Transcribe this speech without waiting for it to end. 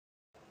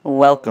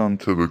Welcome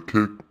to the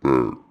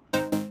kickback.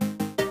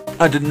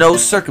 Under no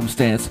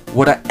circumstance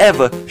would I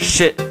ever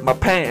shit my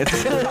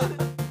pants.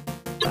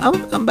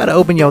 I'm about to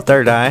open your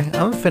third eye.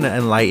 I'm finna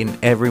enlighten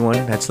everyone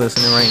that's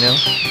listening right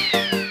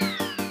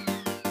now.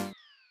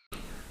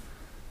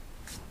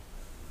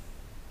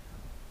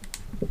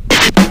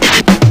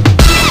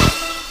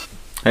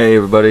 Hey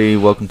everybody,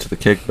 welcome to the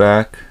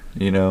kickback.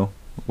 You know,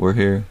 we're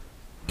here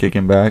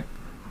kicking back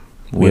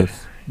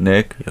with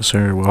Nick, Yes,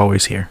 sir. We're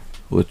always here.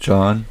 with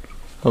John.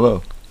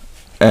 Hello.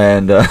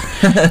 And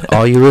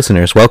All you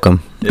listeners,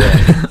 welcome.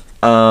 yeah.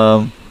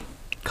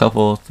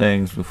 Couple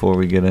things before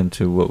we get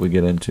into what we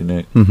get into,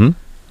 Nick.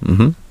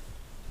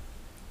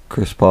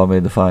 Chris Paul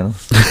made the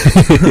finals.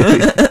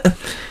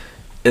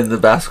 In the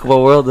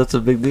basketball world, that's a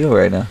big deal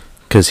right now.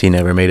 Because he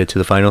never made it to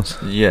the finals.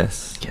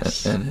 Yes.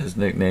 Yes. And his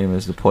nickname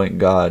is the Point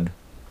God.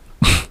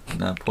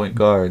 Not Point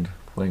Guard.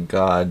 Point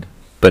God.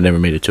 But never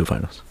made it to the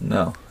finals.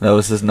 No, that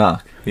was his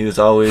knock. He was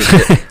always...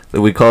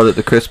 we called it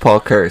the Chris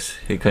Paul curse.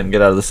 He couldn't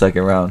get out of the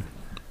second round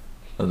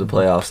of the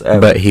playoffs ever.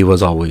 But he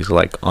was always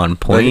like on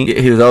point.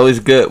 He was always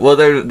good. Well,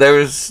 there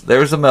was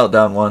a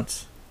meltdown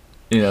once.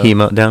 You know. He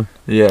meltdown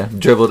Yeah,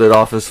 dribbled it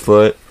off his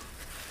foot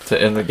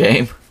to end the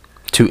game.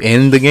 to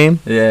end the game.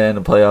 Yeah, in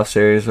the playoff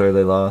series where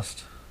they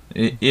lost.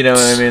 You know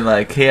what I mean?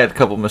 Like, he had a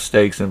couple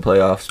mistakes in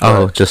playoffs.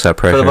 Oh, just that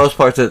pressure. For the most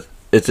part,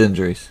 it's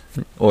injuries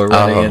or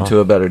running into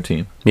a better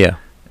team. Yeah.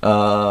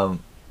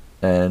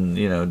 And,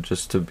 you know,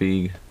 just to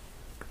be,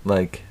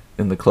 like,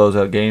 in the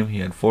closeout game, he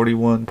had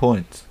 41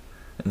 points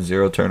and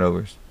 0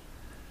 turnovers.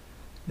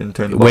 Didn't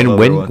turn the ball over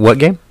When? once. What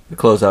game? The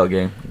closeout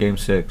game, Game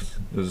 6.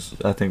 It was,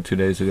 I think, 2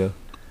 days ago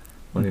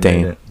when he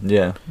Dang. made it.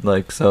 Yeah,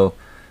 like, so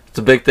it's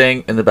a big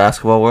thing in the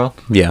basketball world.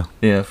 Yeah.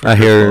 Yeah, for I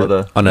hear Chris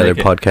Paul to on other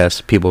make it.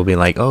 podcasts people being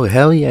like, "Oh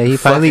hell yeah, he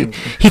Fucking-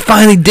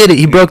 finally did it.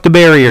 He broke the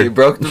barrier." He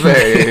broke the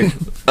barrier.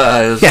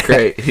 It was Yeah.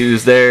 great. He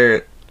was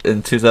there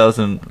in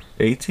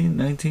 2018,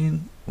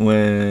 19,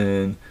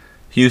 when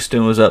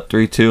Houston was up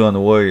 3-2 on the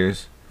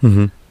Warriors.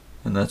 Mm-hmm.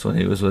 And that's when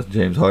he was with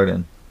James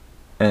Harden.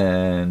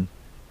 And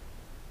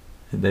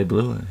they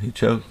blew it. He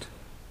choked.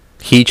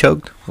 He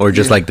choked, or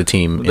just Yeah. like the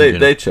team?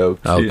 They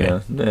choked. Okay. You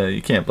know. Yeah,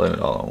 you can't blame it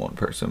all on one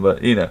person.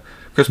 But, you know,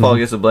 Chris Paul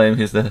gets the blame.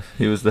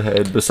 He was the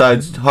head.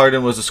 Besides,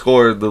 Harden was the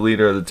scorer, the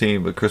leader of the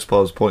team, but Chris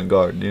Paul's point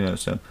guard, you know,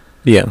 so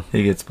Yeah.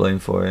 he gets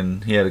blamed for it.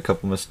 And he had a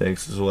couple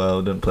mistakes as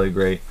well. Didn't play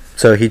great.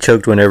 So he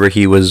choked whenever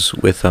he was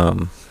with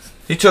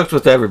He choked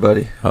with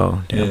everybody.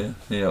 Oh, damn. Yeah,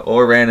 you know,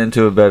 or ran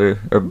into a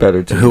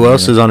better team. Who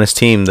else you is know? on his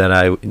team that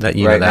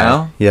you Right know that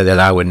now? Yeah, that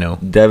I would know.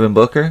 Devin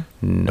Booker?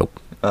 Nope.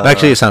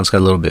 Actually, it sounds a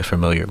little bit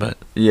familiar, but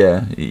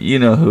Yeah, you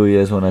know who he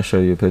is when I show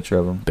you a picture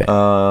of him. Bet.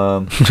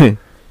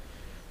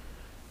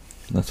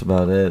 That's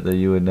about it that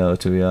you would know,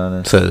 to be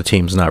honest. so the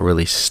team's not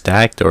really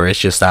stacked, or it's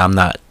just I'm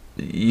not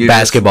You're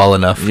basketball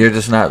enough. You're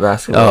just not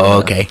basketball. Oh,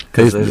 enough. okay.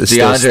 Because It's there's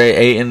still- DeAndre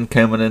Ayton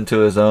coming into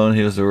his own.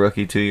 He was a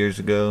rookie 2 years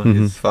ago. Mhm.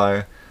 He's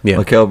fire. Yeah.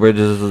 Mikal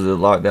Bridges was a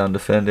lockdown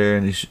defender,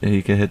 and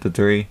he can hit the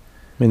three. I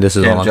mean, this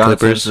is Cam all on Johnson's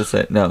Clippers. the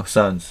same- no,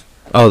 Suns.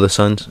 Oh, the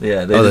Suns.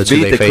 Yeah, they Oh, just that's who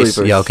beat they the face?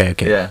 Clippers. Yeah, okay.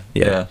 Yeah,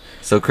 Yeah. yeah.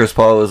 So Chris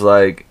Paul was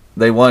like,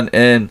 they won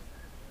in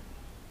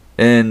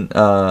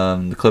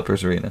the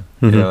Clippers arena,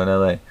 Mhm. you know, in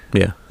LA.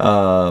 Yeah.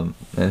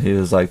 And he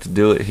was like, to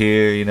do it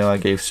here, you know, I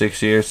gave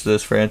 6 years to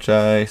this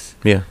franchise.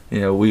 Yeah.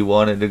 You know, we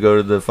wanted to go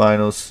to the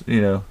finals,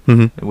 you know,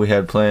 Mm-hmm. we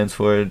had plans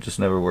for it, just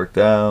never worked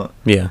out.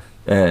 Yeah.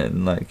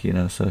 And like, you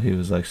know, so he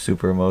was like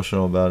super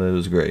emotional about it. It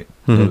was great.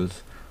 Mhm. It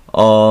was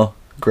all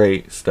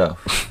great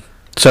stuff.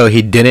 So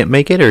he didn't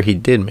make it, or he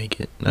did make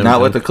it?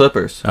 Not with the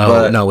Clippers. Oh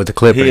but no, with the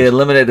Clippers. he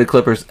eliminated the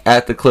Clippers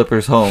at the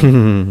Clippers'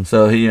 home.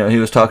 So he, you know, he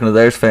was talking to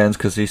their fans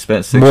because he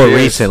spent 6 More years.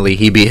 recently,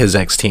 he beat his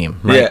ex-team,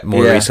 right? Yeah,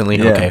 More yeah, recently?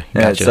 yeah, Okay,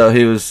 yeah. gotcha. So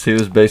he was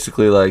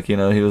basically like, you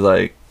know, he was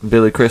like,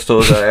 Billy Crystal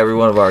was at every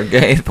one of our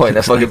games, pointing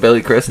at fucking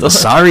Billy Crystal.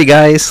 Sorry,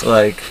 guys.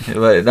 Like,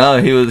 but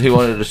no, he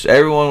wanted to.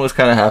 Everyone was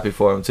kind of happy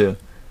for him too.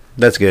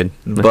 That's good.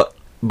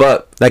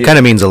 But That kind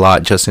of means a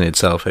lot just in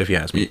itself, if you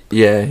ask me.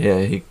 Yeah.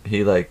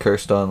 He like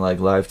cursed on like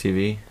live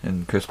TV,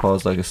 and Chris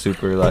Paul's like a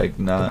super like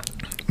not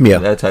Yeah.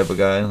 that type of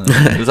guy.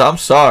 Like, he was, I'm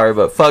sorry,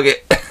 but fuck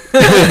it.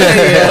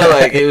 Yeah,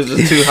 like he was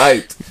just too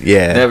hyped.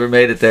 Yeah. Never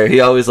made it there. He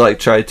always like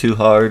tried too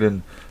hard,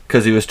 and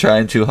because he was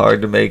trying too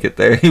hard to make it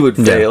there, he would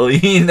Yeah. fail.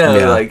 You know,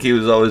 Yeah. like he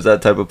was always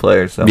that type of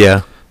player. So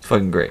Yeah. it's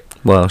fucking great.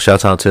 Well,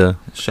 shouts out to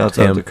Shouts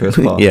him. out to Chris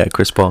Paul. Yeah,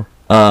 Chris Paul.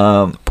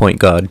 Point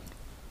God.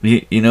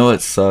 You know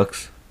what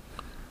sucks?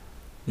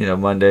 You know,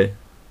 Monday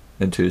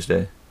and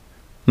Tuesday.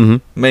 Mm-hmm.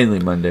 Mainly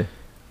Monday.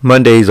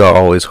 Mondays are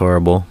always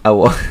horrible.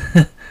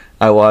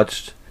 I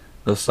watched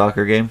those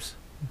soccer games,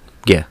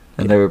 Yeah.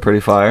 and they were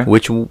pretty fire.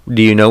 Do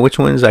you know which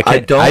ones? I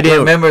didn't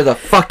remember the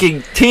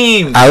fucking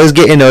teams. I was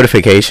getting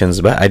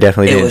notifications, but I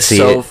definitely It didn't was see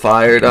so it.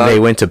 fired up. They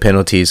went to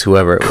penalties,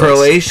 whoever it was.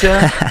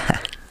 Croatia.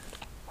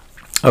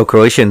 Oh,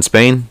 Croatia and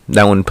Spain.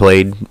 That one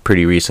played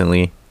pretty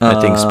recently.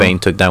 I think Spain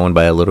took that one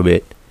by a little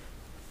bit.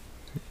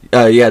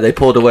 Yeah, they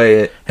pulled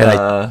away it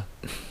And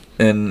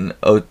in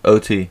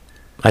OT.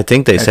 I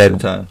think they Extra said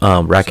time.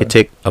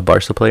 Rakitic, a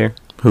Barca player,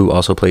 who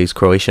also plays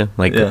Croatia,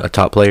 like Yeah. a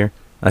top player.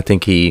 I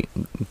think he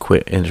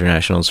quit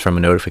internationals from a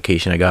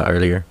notification I got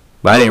earlier.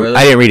 But Really?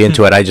 I didn't read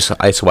into it.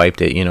 I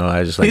swiped it.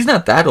 I just like. He's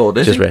not that old,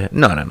 is just he? read it.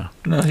 No.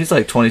 No, he's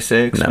like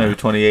 26, No. maybe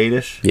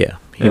 28ish. Yeah,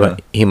 Yeah.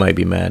 He might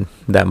be mad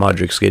that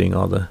Modric's getting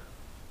all the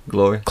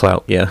Glory.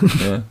 clout. Yeah.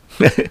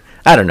 Yeah.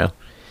 I don't know.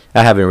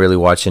 I haven't really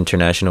watched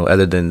international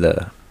other than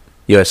the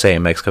USA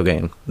and Mexico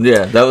game.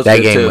 Yeah, that That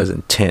good game too. was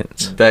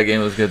intense. That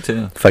game was good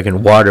too.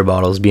 Fucking water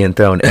bottles being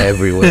thrown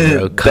everywhere,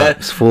 bro.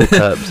 Cups, full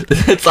cups.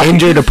 It's like,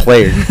 Injured a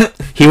player.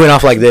 He went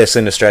off like this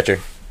in the stretcher.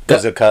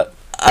 Because of cup.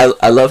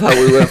 I love how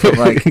we went from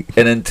like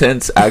an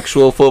intense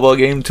actual football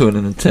game to an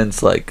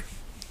intense like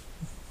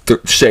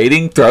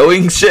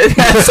throwing shit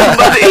at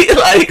somebody.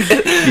 Like,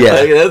 Yeah.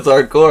 like, that's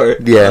hardcore.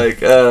 Yeah. Like,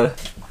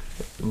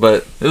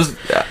 but it was.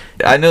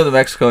 I know the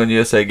Mexico and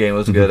USA game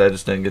was good. I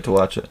just didn't get to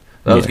watch it.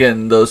 I was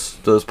getting those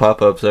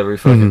pop ups every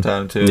fucking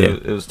time too. Yeah.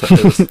 It was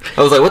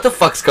I was like, what the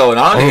fuck's going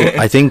on here?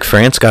 I think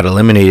France got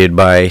eliminated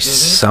by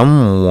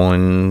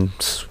someone.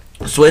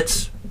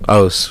 Swiss.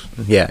 Oh,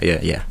 yeah.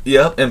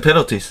 Yep, and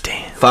penalties.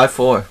 Damn.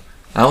 5-4.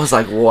 I was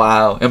like,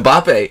 wow.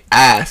 Mbappe,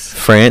 ass.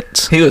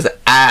 France, He was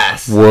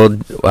ass.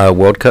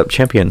 World Cup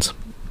champions.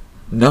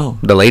 No.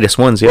 The latest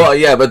ones, yeah. Well,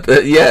 yeah, but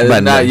But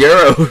not no.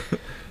 Euro.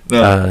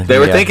 No, they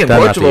were yeah, thinking not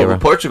the Portugal, Euro.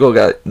 but Portugal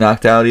got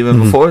knocked out even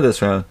before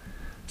this round.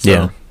 So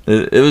Yeah.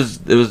 it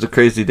was a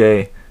crazy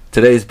day.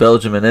 Today's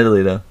Belgium and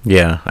Italy, though.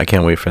 Yeah, I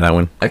can't wait for that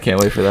one. I can't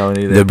wait for that one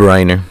either. De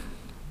Bruyne.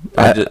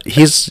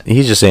 He's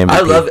just MVP. I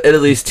love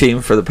Italy's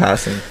team for the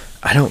passing.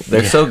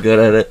 They're so good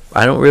at it.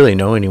 I don't really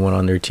know anyone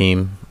on their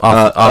team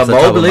off the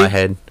top of my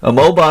head.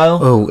 Immobile.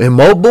 Oh,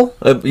 Immobile?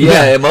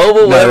 Yeah,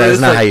 Immobile. No, that's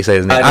not how you say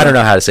his name. I don't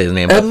know how to say his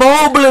name.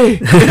 Immobile.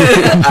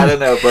 I don't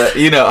know, but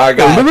our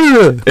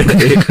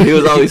guy. He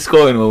was always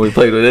scoring when we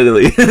played with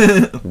Italy.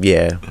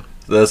 Yeah.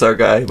 So that's our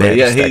guy. But They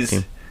yeah, have a stacked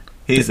team.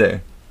 he's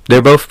there.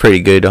 They're both pretty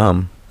good.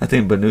 I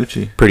think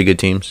Bonucci, Pretty good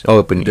teams.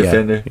 Oh,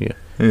 defender. Yeah.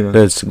 You know,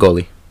 That's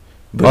goalie.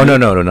 Oh no,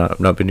 not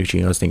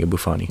Bonucci. I was thinking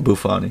Buffoni.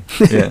 Buffoni.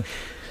 Yeah.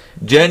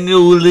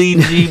 Genuinely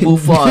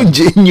Buffon.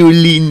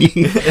 Genuinely.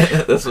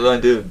 That's what I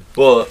do.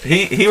 Well,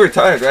 he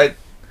retired, right?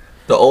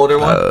 The older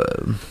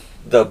one.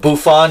 The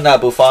Buffon,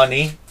 not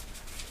Buffoni.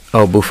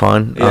 Oh,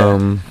 Buffon.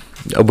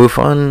 Yeah.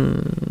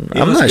 Buffon. He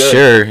I'm was not good.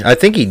 sure. I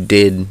think he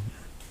did.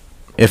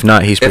 If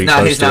not, he's pretty If not,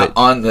 close he's to not it.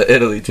 on the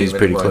Italy team. He's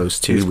pretty anymore. close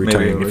to He's maybe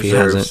retiring in if he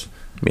reserves. hasn't.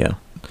 Yeah.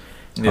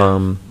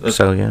 Yeah.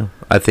 So yeah,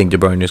 I think De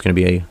Bruyne is going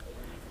to be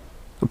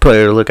a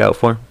player to look out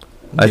for.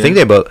 I Yeah. think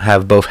they both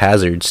have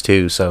hazards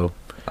too. So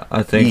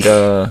I think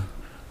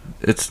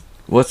it's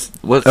what's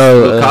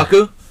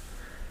Lukaku?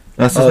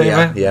 That's his oh, name,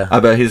 yeah, right? yeah. I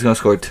bet he's gonna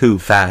score 2.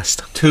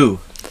 fast. 2.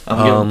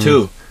 I'm giving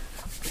 2.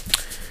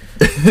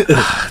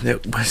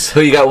 It was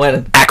Who you got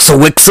winning? Axel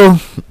Witsel.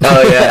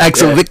 Oh yeah,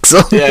 Axel yeah.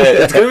 Witsel. Yeah,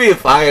 it's gonna be a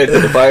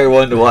fire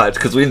one to watch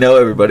because we know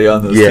everybody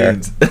on those Yeah.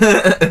 teams.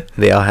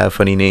 They all have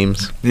funny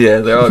names. Yeah,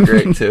 they're all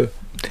great too.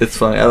 It's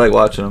funny. I like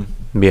watching them.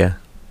 Yeah.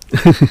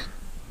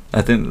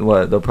 I think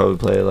they'll probably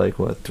play at like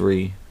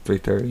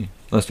 3:30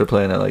 unless they're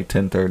playing at like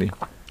 10:30.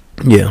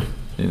 Yeah.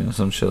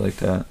 Some shit like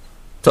that.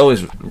 It's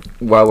always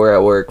while we're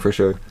at work for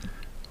sure.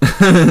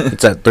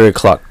 It's at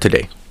 3:00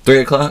 today.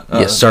 3:00.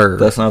 Yes, sir.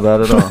 That's not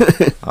bad at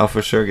all. I'll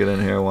for sure get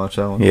in here and watch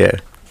that one. Yeah.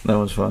 That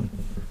one's fun.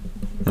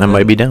 I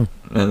might be down.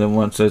 And then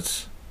once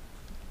it's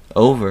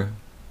over,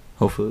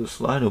 hopefully the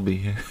slide will be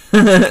here.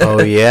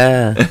 Oh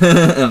yeah.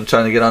 I'm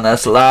trying to get on that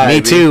slide.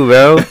 Me too,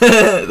 bro.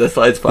 The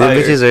slide's The fire.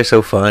 images are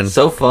so fun.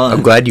 So fun.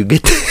 I'm glad you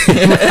get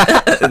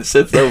that. It's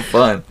so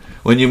fun.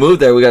 When you move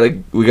there, we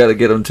gotta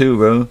get them too,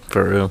 bro.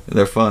 For real.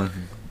 They're fun.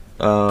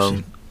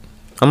 I'm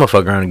gonna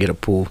fuck around and get a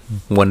pool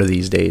one of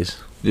these days.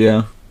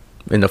 Yeah.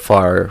 In the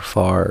far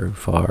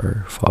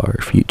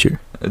future.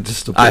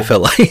 Just a pool. I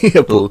felt like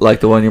a pool. Like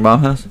the one your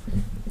mom has.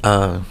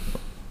 Uh,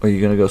 Or are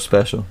you gonna go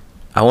special?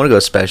 I want to go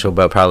special,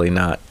 but probably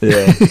not.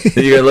 Yeah.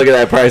 You're gonna look at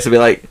that price and be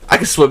like, I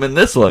can swim in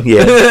this one.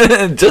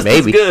 Yeah. Just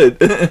Maybe. as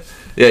good.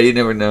 Yeah, you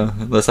never know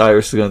unless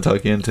Iris is gonna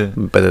talk you into.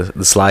 But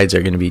the slides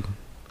are gonna be.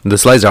 The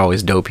slides are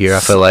always dope here. I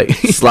feel like.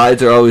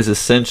 Slides are always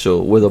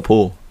essential with a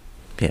pool.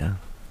 Yeah.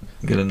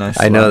 Get a nice.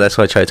 I know. slide. That's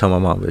what I tried to tell my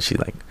mom, but she's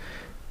like,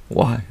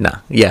 Why. nah.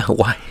 Yeah.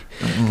 Why?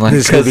 Like,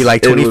 It's gonna be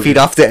like 20 feet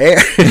off. off the air.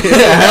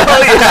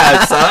 Hell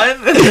yeah,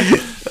 son.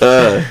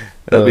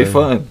 That'd be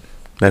fun.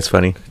 That's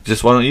funny.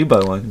 Just why don't you buy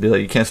one? Be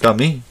like, you can't stop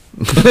me.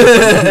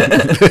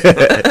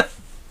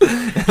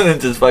 And then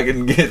just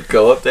fucking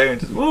go up there and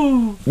just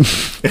woo.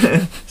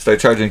 Start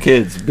charging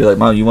kids. Be like,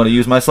 Mom, you want to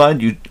use my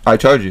slide? I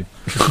charge you.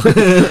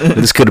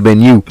 This could have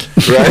been you.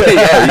 Right?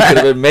 Yeah, you could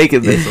have been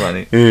making this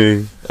money.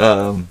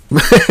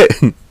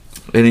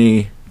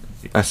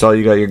 I saw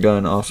you got your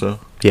gun also.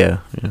 Yeah.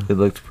 It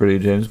looked pretty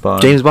James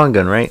Bond. James Bond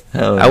gun, right?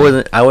 Hell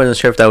yeah. I wasn't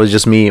sure if that was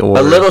just me or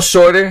A little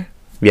shorter,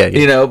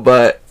 Yeah.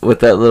 but with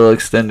that little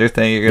extender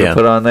thing you're gonna Yeah.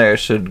 put on there, it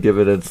should give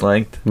it its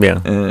length. Yeah.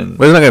 And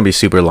Well, it's not gonna be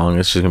super long.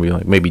 It's just gonna be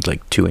like maybe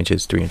like 2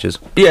 inches, 3 inches.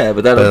 yeah,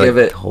 but that'll But, give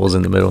like, it. holes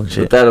in the middle and But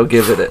shit. that'll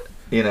give it.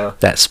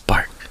 That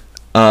spark.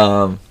 It's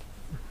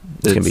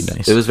gonna be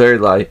nice. It was very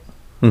light,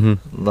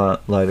 Mm-hmm.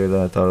 lot lighter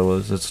than I thought it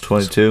was. It's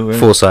 22, right?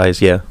 Full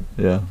size, yeah.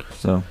 Yeah.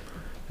 So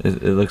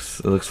It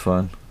looks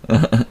fun.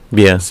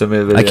 Yeah, Send me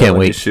a video I can't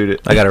when you wait. shoot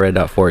it. I got a red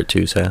dot for it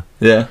too, so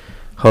Yeah.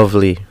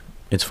 hopefully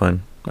it's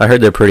fun. I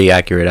heard they're pretty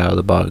accurate out of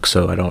the box,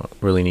 so I don't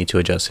really need to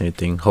adjust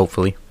anything.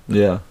 Hopefully,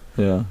 Yeah.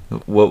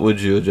 What would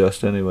you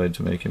adjust anyway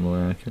to make it more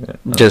accurate?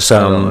 just I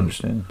don't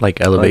understand. like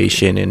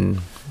elevation and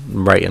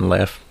right and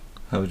left.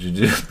 How would you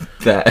do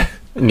that?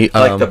 You-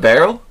 Like the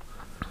barrel?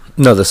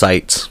 No, the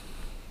sights.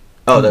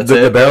 Oh, that's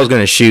The it. barrel's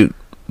gonna shoot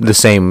the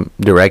same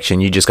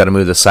direction. You just got to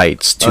move the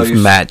sights to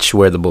match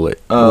where the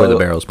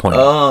barrel's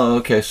pointing. Oh,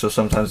 okay. So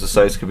sometimes the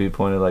sights could be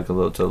pointed like a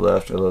little to the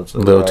left, or a little to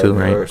the little right, too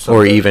right, or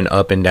or even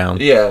up and down.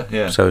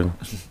 Yeah. So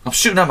I'm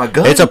shooting out my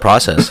gun. it's a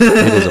process. It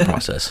is a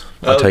process.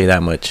 I'll tell you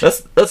that much.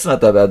 That's not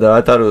that bad though.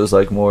 I thought it was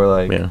like more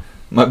like Yeah.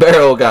 my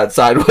barrel got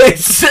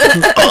sideways.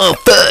 Oh,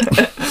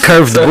 fuck.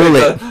 Curved So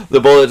bullet The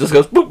bullet just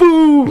goes boo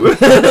boo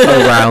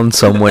around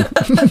someone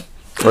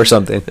or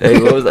something.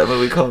 Hey, what was that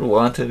movie called?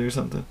 Wanted or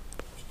something?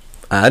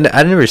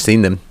 I've never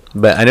seen them,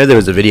 but I know there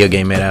was a video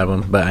game made out of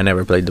them, but I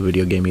never played the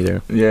video game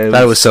either. Yeah,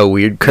 That was so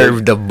weird.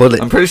 Curved the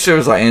bullet. I'm pretty sure it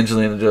was like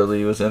Angelina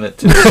Jolie was in it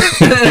too.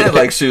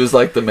 Like she was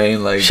like the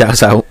main like.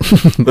 Shouts out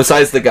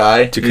Besides the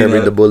guy to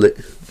curving the bullet.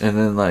 And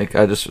then like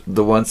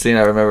the one scene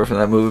I remember from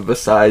that movie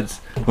besides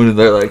when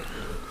they're like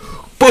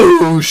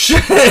boosh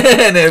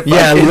and it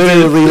Yeah,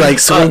 literally like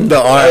swing the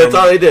arm. That's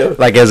all they do.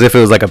 Like as if it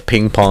was like a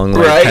ping pong,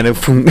 like Right? kind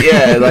of.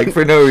 Yeah, like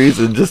for no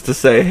reason, just to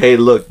say, hey,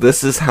 look,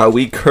 this is how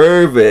we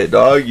curve it,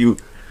 dog. You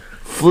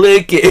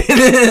flick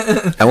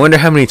it. I wonder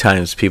how many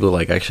times people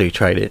like actually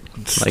tried it.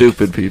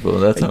 Stupid people.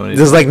 That's how many.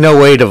 There's like no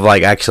way to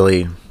like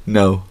actually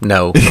no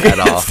at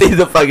all. See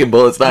the fucking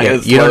bullets not Yeah,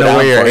 gonna you don't slow know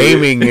where down you're for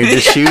aiming. You're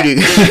just shooting.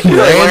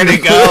 You're like, where'd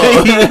it go?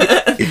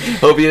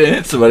 Hope you didn't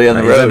hit somebody on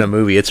the It's in a road.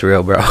 movie. It's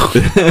real, bro.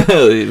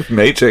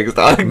 Matrix,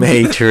 dog.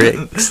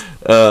 Matrix.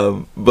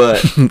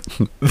 But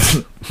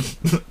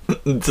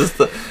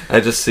I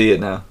just see it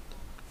now.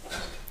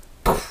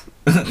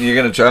 You're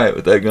gonna try it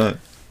with that gun.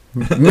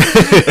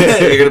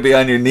 You're gonna be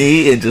on your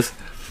knee and just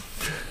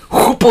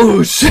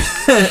whoosh.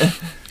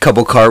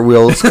 Couple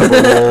cartwheels,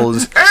 couple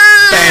rolls.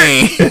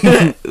 Bang.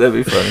 That'd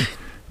be funny.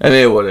 I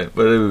mean, it wouldn't,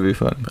 but it would be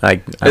fun.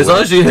 As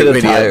long as you hit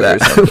a tire or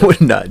something. I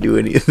would not do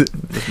any of it.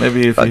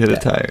 Maybe if Fuck you hit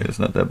that. a tire, it's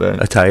not that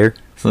bad. A tire?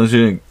 As long as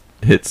you didn't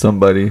hit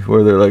somebody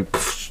where they're like,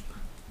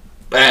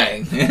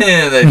 bang,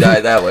 and they die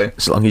that way.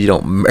 As long as you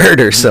don't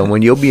murder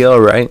someone, you'll be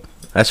all right.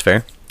 That's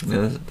fair.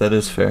 Yeah, that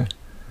is fair.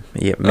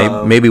 Yeah,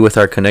 maybe with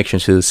our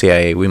connections to the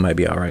CIA, we might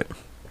be all right.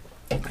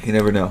 You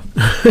never know.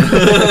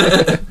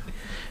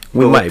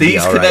 We might be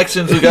these all right.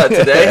 connections we got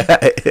today,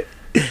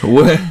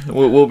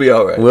 we'll be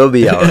all right. We'll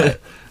be all right.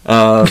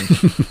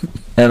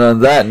 And on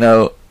that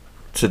note,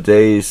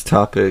 today's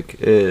topic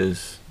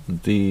is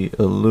the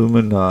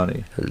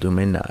Illuminati.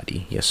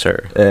 Illuminati, yes,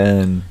 sir.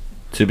 And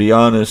to be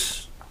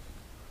honest,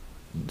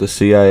 the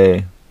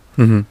CIA,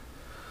 Mm-hmm.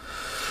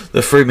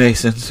 the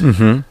Freemasons,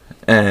 Mm-hmm.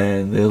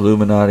 and the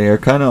Illuminati are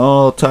kind of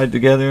all tied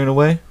together in a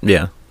way.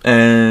 Yeah,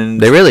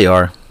 And they really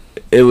are.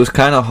 it was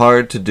kind of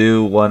hard to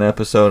do one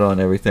episode on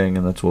everything,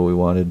 and that's what we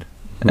wanted.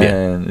 Yeah.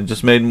 And it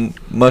just made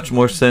much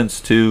more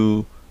sense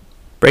to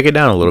Break it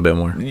down a little bit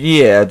more.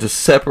 just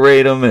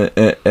separate them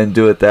and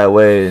do it that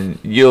way. And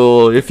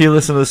if you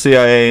listen to the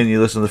CIA and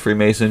you listen to the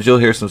Freemasons, you'll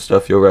hear some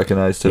stuff you'll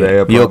recognize today.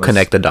 Yeah, I you'll promise.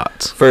 connect the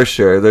dots. For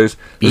sure. There's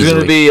going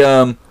to be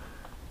a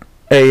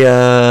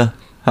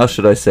how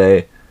should I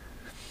say,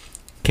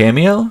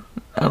 cameo?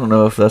 I don't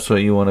know if that's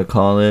what you want to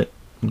call it,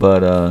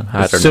 but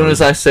as soon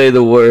as I say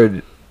the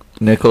word,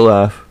 Nick will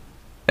laugh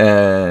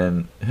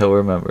and he'll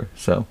remember.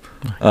 So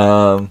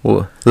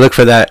We'll look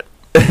for that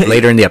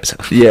later in the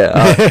episode.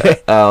 yeah,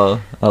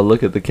 I'll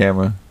look at the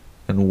camera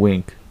and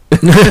wink.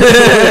 Watch.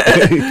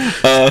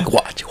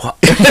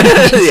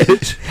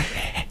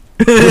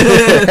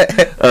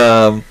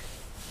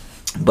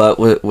 But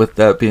with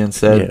that being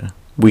said, Yeah,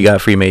 we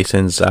got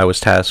Freemasons. I was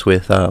tasked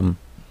with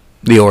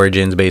the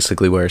origins,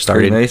 basically where it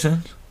started.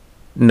 Freemasons,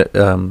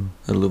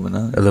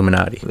 Illuminati.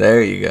 Illuminati.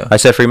 There you go. I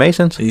said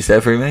Freemasons. You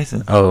said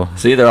Freemasons. Oh,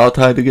 See, they're all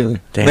tied together.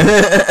 damn!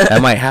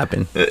 That might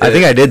happen. I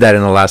think I did that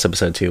in the last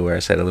episode too, where I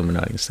said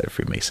Illuminati instead of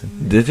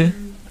Freemason. Did you?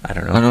 I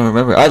don't know. I don't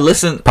remember. I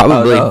listened.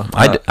 Probably. Oh,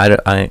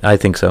 no. I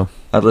think so.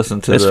 I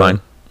listened to It's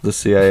fine. the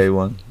CIA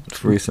one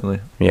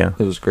recently. Yeah.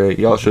 It was great.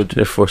 Y'all should.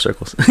 There's 4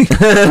 circles.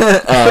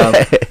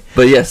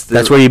 But yes,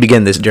 That's where you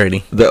begin this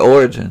journey. the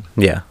origin.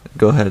 Yeah.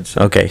 Go ahead.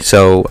 Sir. Okay.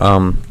 So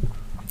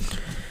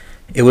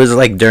it was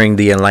like during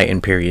the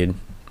Enlightenment period,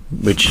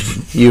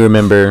 which you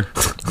remember.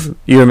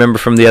 You remember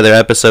from the other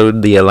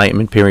episode. The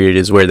Enlightenment period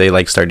is where they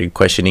like started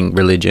questioning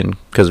religion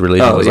because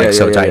religion was like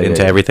so tied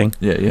into everything.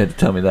 Yeah, you had to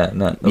tell me that,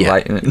 not Yeah.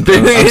 enlightenment.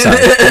 I'm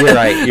sorry. You're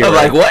right. I'm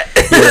like, what?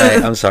 You're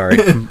right. I'm sorry,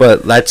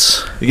 but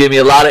that's You gave me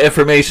a lot of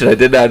information I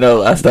did not know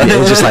last time. it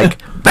was just like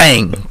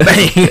bang,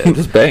 bang. Yeah,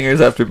 just bangers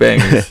after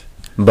bangers.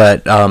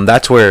 But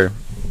that's where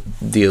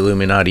the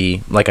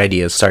Illuminati like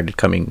ideas started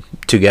coming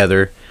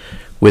together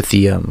with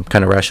the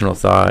kind of rational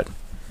thought,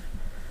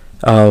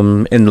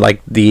 and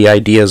like the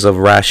ideas of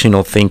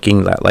rational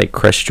thinking that like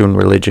Christian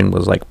religion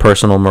was like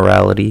personal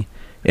morality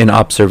and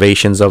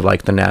observations of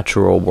like the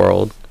natural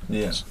world.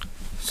 Yes.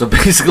 So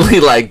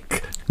basically,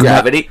 like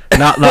gravity.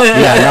 Not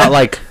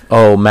like,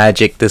 oh,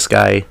 magic. This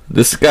guy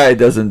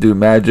doesn't do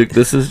magic.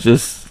 This is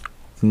just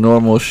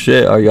normal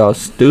shit. Are y'all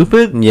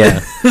stupid?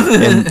 Yeah.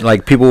 And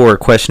like people were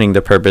questioning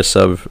the purpose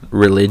of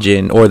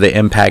religion or the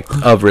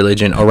impact of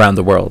religion around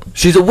the world.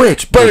 She's a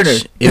witch. Burn her.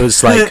 It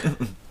was like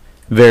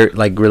very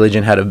like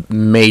religion had a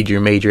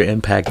major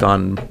impact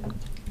on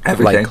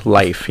everything. Like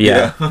life.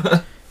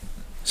 Yeah.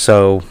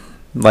 So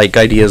like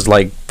ideas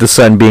like the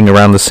sun being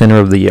around the center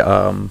of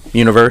the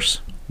universe.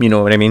 You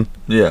know what I mean?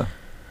 Yeah.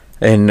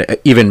 And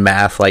even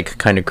math like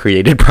kind of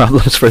created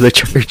problems for the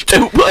church.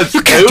 You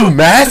can't do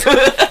math.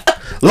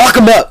 Lock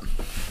him up.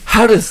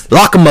 How does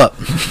lock him up?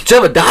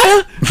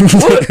 Jebediah?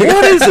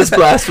 What is this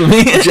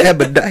blasphemy?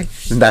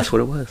 Jebediah. That's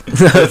what it was.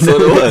 That's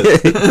what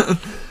it was.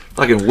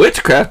 Fucking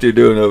witchcraft you're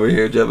doing over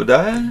here,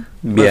 Jebediah.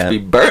 Must be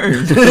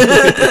burned.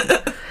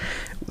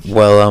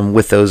 Well,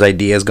 with those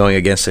ideas going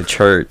against the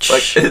church,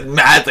 like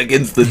math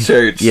against the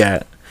church.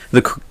 Yeah,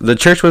 the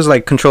church was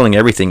like controlling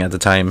everything at the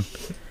time,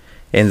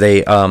 and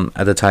they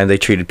at the time they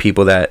treated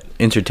people that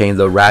entertained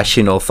the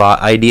rational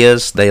thought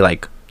ideas. They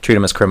like treat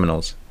them as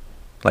criminals.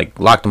 Like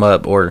locked them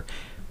up or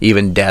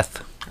even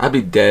death. I'd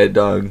be dead,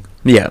 dog.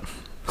 Yeah.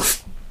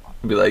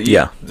 I'd be like,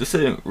 yeah, this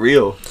ain't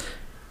real.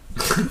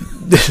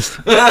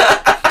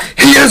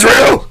 He is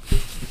real.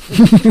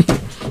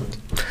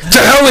 To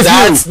hell with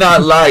That's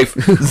not life.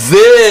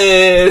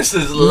 This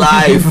is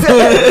life.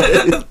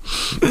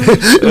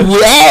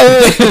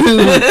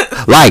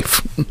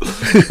 Life.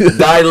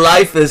 Thy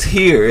life is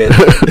here.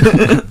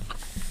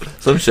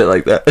 Some shit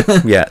like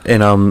that. Yeah,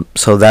 and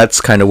so that's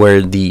kind of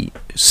where the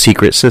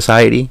secret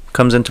society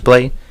comes into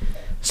play,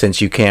 since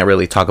you can't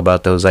really talk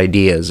about those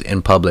ideas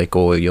in public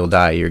or you'll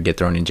die or get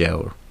thrown in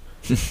jail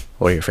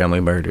or your family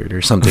murdered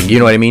or something. You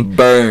know what I mean?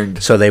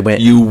 Burned. So they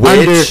went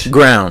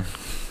underground.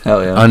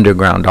 Hell yeah.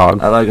 Underground,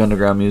 dog. I like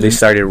underground music. They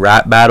started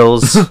rap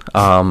battles,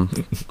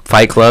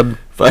 Fight Club.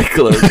 Fight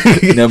Club.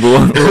 Number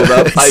one rule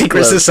about Fight Secret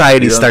Club.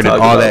 Society started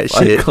all that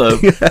shit.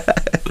 Club.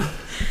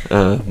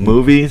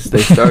 Movies,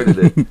 they started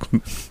it.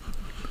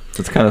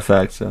 It's kind of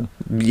facts, though.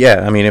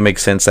 Yeah, I mean, it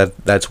makes sense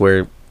that's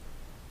where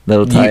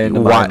that'll tie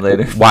into mine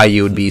later. Why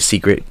you would be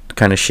secret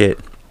kind of shit.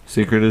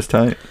 Secret is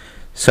tight.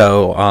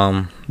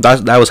 So,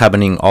 that was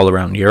happening all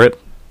around Europe,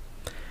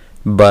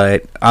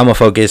 but I'm gonna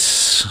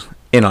focus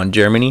in on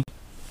Germany.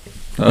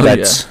 Oh,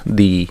 that's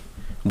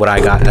what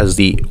I got as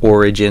the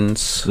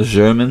origins. The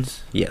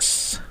Germans?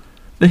 Yes.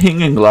 The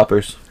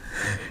Hingengloppers.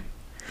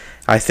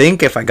 I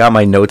think if I got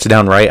my notes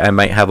down right, I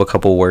might have a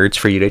couple words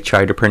for you to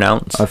try to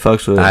pronounce. I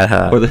fucks with it.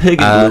 Or the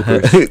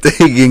Hingengloopers. The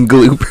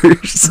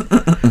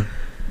Hingengloopers.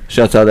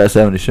 Shouts out that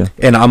 70 show.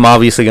 And I'm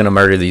obviously going to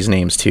murder these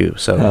names too,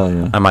 so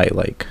yeah. I might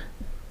like...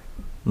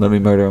 Let me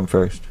murder them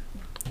first.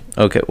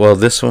 Okay, well,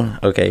 this one...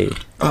 Okay.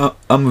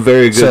 I'm a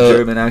very good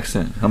German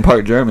accent. I'm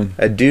part German.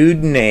 A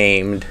dude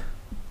named...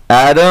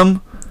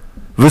 Adam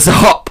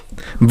Wishop.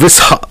 I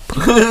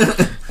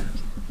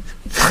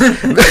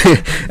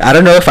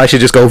don't know if I should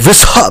just go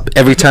Wishop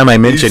every time I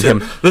mention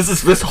him. This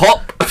is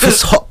Wishop.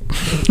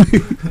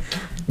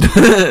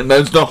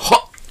 There's no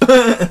hop.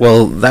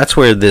 Well, that's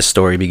where this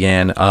story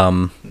began.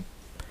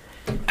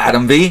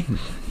 Adam V.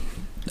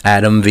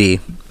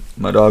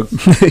 My dog.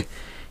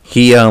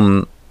 He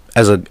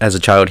as a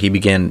child he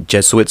began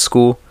Jesuit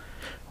school,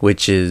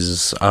 which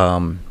is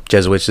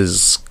Jesuits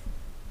is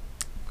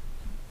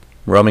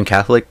Roman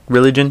Catholic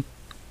religion,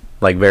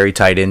 like very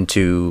tied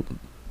into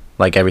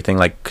like everything,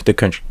 like the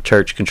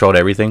church controlled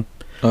everything.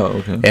 Oh,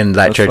 okay. And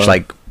that church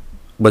like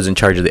was in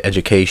charge of the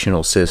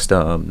educational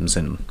systems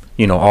and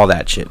all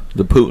that shit.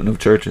 The Putin of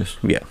churches.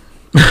 Yeah.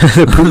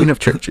 The Putin of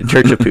church of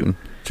Putin.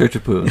 Church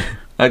of Putin.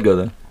 I'd go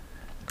there.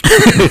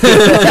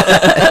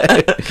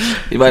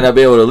 You might not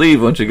be able to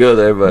leave once you go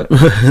there, but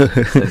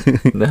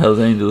the Hells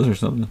Angels or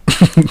something.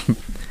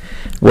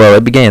 Well,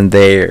 it began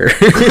there.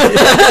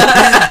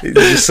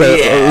 Just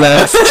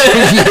left.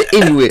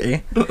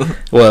 Anyway,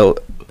 well,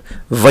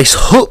 Vice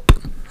Hope.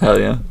 Hell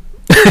yeah.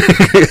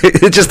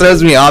 It just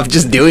throws me off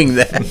just doing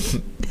that.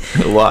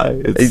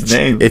 Why? It's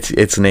name.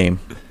 It's name.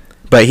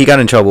 But he got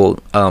in trouble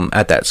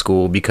at that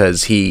school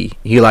because he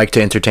liked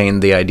to entertain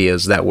the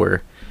ideas that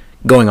were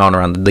going on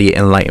around the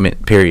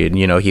Enlightenment period.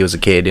 He was a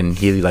kid and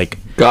he like...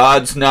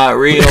 God's not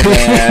real,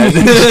 man.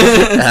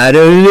 I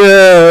don't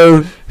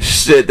know.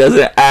 Shit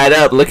doesn't add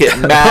up. Look at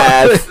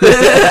math.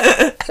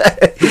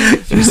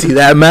 You see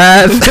that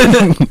math?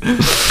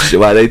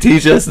 Why they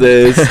teach us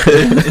this?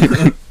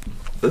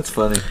 That's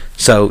funny.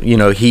 So,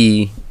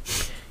 he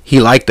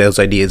liked those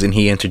ideas and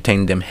he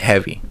entertained them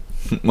heavy.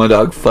 My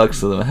dog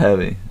fucks with them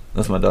heavy.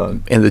 That's my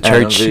dog. And the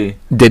church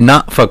did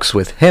not fucks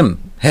with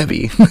him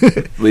heavy.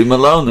 Leave him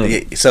alone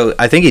then. So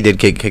I think he did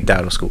get kicked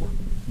out of school.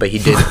 But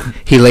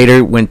he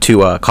later went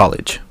to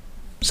college.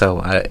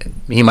 So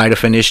he might have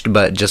finished,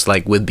 but just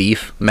like with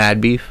beef, mad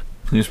beef.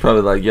 He was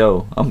probably like,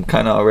 yo, I'm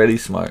kind of already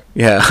smart.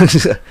 Yeah.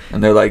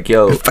 And they're like,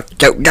 yo, fuck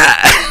your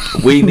guy.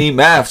 We need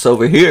maths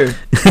over here.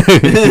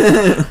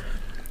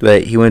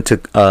 But he went to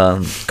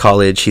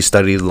college. He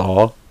studied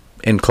law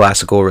and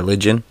classical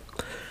religion.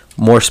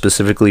 More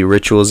specifically,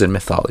 rituals and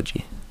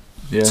mythology.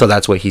 Yeah. So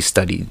that's what he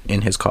studied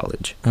in his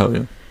college. Oh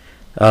yeah.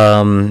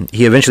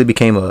 He eventually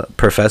became a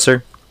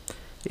professor,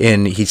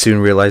 and he soon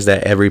realized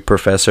that every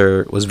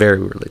professor was very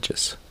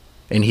religious,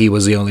 and he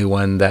was the only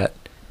one that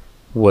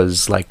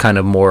was like kind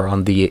of more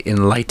on the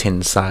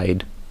enlightened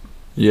side.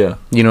 Yeah.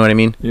 You know what I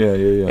mean? Yeah.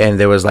 And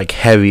there was like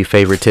heavy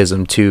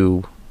favoritism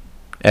to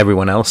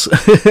everyone else.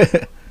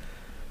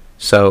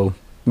 So,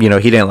 he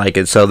didn't like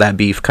it, so that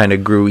beef kind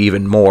of grew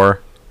even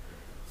more.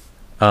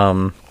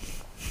 Put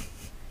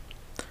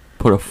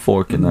a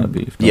fork in that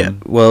beef. Yeah,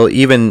 well,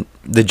 even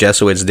the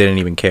Jesuits didn't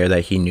even care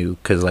that he knew,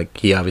 because like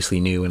he obviously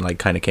knew and like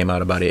kind of came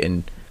out about it,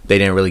 and they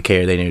didn't really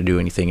care. They didn't do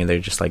anything, and they're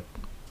just like,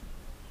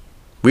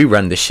 we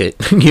run this shit.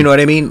 You know what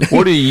I mean?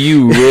 What are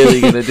you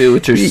really gonna do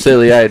with your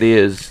silly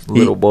ideas,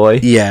 little boy?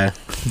 Yeah.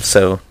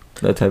 So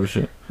that type of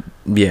shit.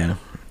 Yeah,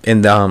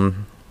 and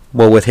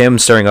well, with him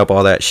stirring up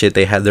all that shit,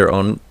 they had their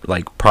own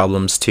like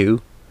problems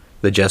too.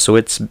 The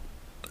Jesuits,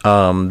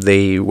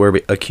 they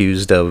were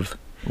accused of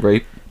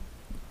rape,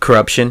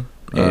 corruption,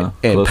 and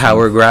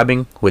power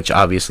grabbing, which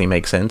obviously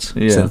makes sense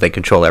since they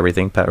control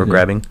everything. Power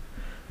grabbing.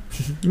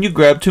 You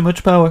grab too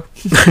much power.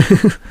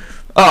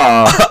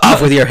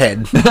 Off with your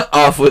head.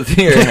 Off with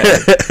your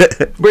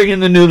head. Bring in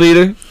the new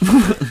leader.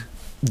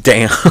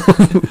 Damn.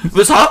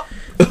 This hop.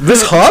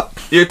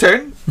 Your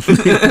turn.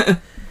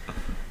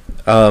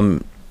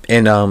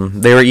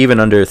 And they were even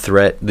under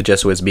threat. The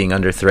Jesuits being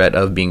under threat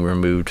of being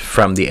removed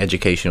from the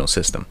educational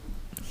system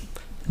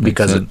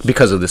because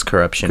of this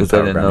corruption. Because they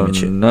didn't know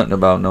nothing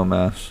about no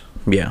maths.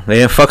 Yeah, they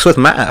didn't fucks with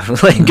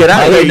math. Like, get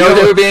out of here. They know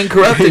they were being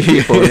corrupted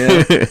people.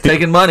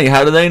 Taking money.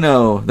 How do they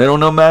know? They don't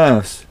know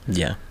maths.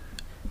 Yeah.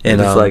 And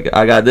it's like,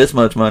 I got this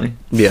much money.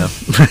 Yeah.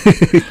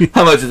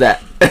 How much is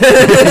that?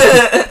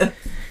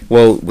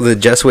 Well, the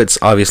Jesuits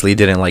obviously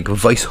didn't like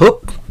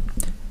Weishaupt,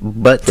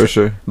 but for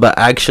sure. But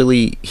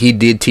actually, he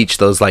did teach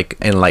those like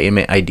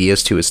Enlightenment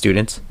ideas to his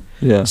students.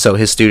 Yeah. So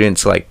his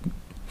students like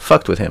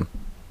fucked with him,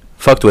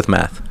 fucked with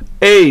math.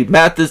 Hey,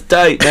 math is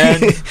tight,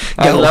 man.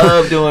 I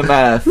love doing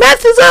math.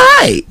 Math is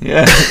alright.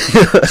 Yeah.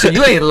 So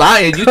you ain't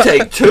lying. You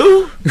take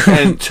 2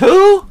 and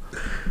 2.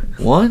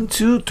 1,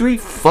 2, 3,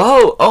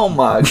 4. Oh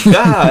my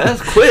god,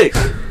 that's quick.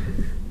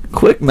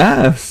 Quick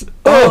maths.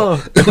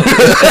 Oh.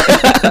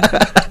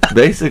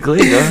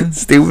 Basically,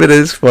 stupid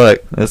as fuck.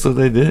 That's what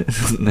they did.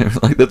 They were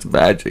like, "That's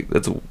magic.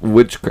 That's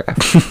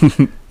witchcraft.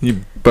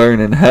 You burn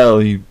in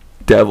hell, you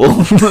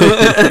devil."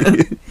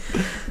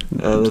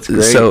 Oh, that's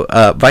great. So,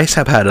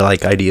 Weishaupt had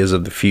like ideas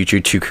of the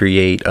future to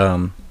create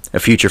a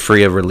future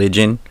free of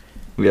religion.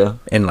 Yeah.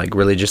 And like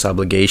religious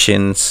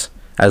obligations,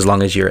 as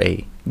long as you're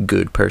a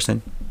good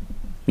person.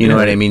 You know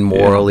what I mean?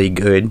 Morally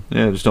good.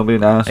 Yeah, just don't be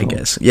an asshole. I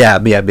guess. Yeah,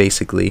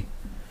 basically.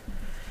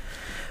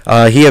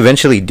 He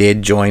eventually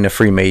did join a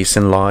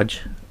Freemason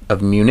lodge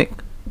of Munich.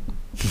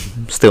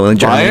 Still in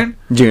Germany.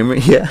 Germany,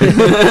 yeah.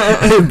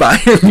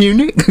 Bayern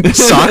Munich?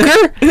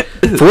 Soccer?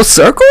 Full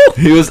circle?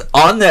 He was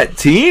on that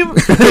team?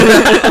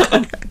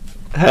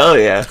 Hell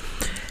yeah.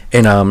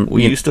 And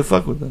we used to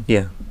fuck with them.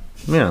 Yeah.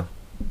 Yeah.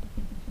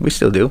 We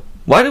still do.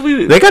 Why did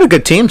we... They got a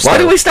good team still. Why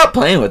did we stop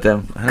playing with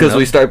them? Because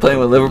we started playing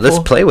with Liverpool? Let's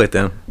play with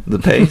them. The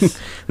pace?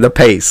 The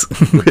pace.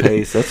 The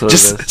pace, that's what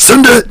just it is.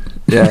 Send it!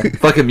 Yeah.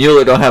 Fucking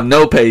Mueller don't have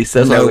no pace.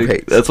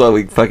 That's why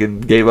we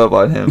fucking gave up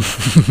on him.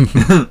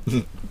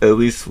 At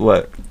least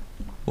what's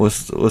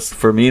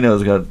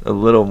Firmino's got a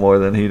little more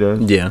than he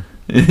does. Yeah.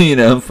 You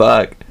know,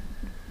 fuck.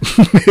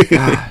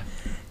 God.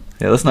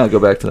 Yeah, let's not go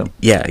back to them.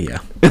 Yeah.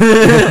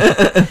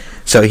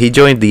 So he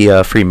joined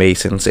the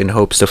Freemasons in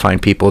hopes to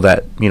find people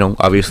that,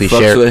 obviously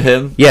fucks with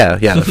him? Yeah,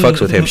 that fucks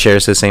with him,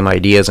 shares the same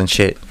ideas and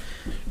shit.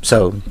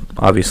 So,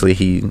 obviously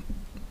he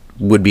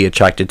would be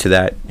attracted to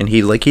that. And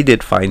he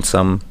did find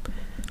some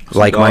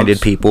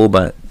like-minded people,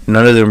 but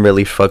none of them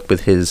really fucked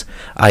with his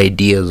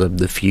ideas of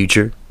the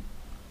future.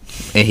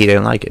 And he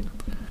didn't like it.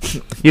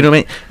 You know what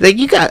I mean? Like,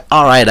 you got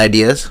alright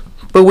ideas,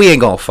 but we ain't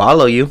gonna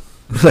follow you.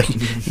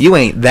 Like, you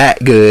ain't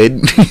that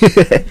good.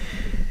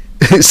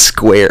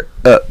 Square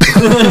up.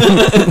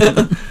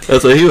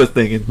 That's what he was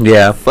thinking.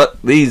 Yeah. Fuck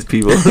these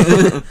people.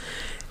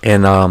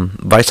 And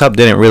Weishaupt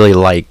didn't really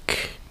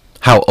like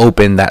how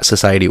open that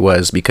society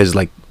was, because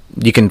like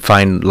you can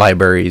find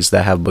libraries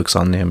that have books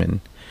on them, and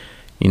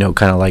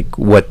kind of like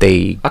what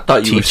they I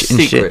thought you were teach and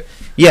secret. Shit.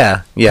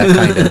 Yeah,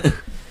 kind of.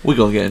 We're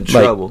gonna get in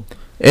trouble.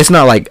 It's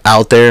not like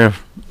out there,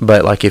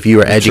 but like if you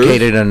were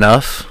educated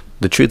enough,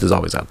 the truth is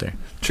always out there.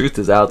 Truth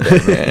is out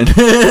there, man.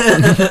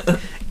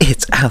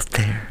 It's out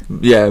there.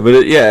 Yeah, but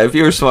if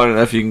you're smart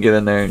enough, you can get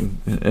in there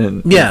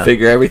and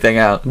figure everything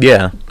out.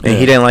 Yeah, and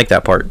he didn't like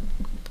that part.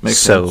 Makes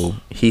sense.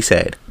 He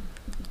said,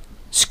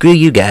 "Screw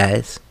you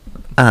guys.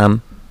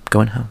 I'm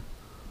going home."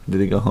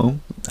 Did he go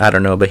home? I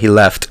don't know, but he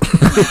left.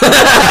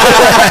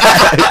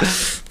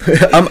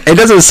 It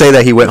doesn't say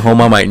that he went home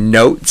on my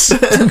notes.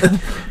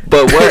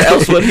 But where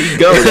else would he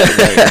go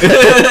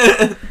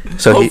that night?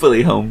 So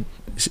hopefully home.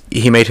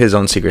 He made his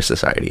own secret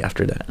society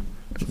after that.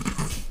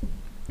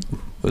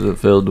 Was it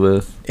filled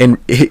with? And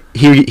he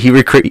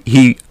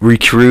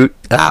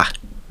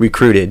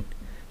recruited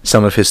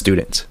some of his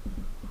students.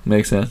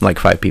 Makes sense. Like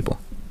 5 people.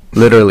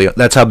 Literally,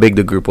 that's how big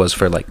the group was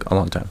for like a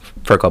long time,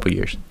 for a couple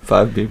years.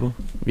 5 people.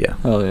 Yeah.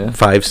 Oh yeah.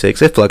 5,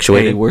 6. It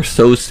fluctuated. Hey, we're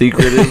so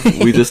secretive.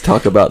 We just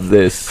talk about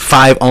this.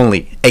 5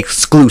 only.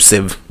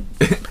 Exclusive.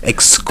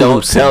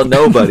 Don't tell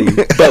nobody.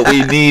 But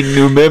we need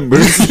new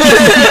members.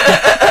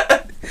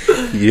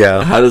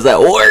 Yeah. How does that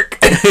work?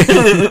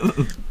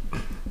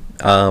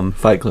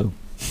 Fight Club.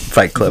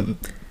 Fight Club.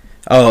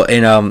 Oh,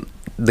 and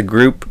the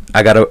group.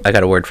 I got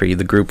a word for you.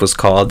 The group was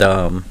called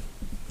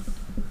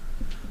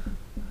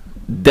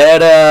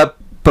Data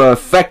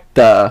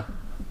Perfecta.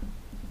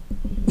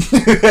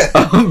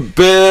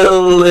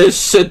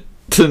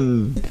 Billishton.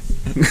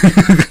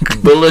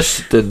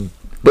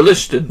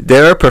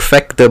 They're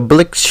Perfecta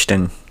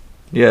Blichten.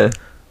 Yeah.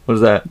 What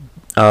is that?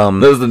 That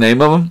was the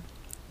name of them?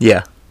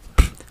 Yeah.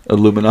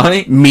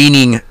 Illuminati?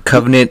 Meaning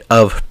Covenant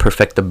of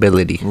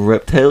Perfectibility.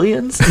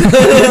 Reptilians?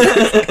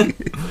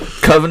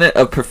 Covenant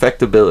of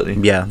Perfectibility.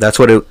 Yeah, that's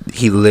what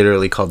he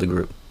literally called the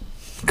group.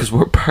 Because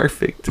we're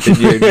perfect and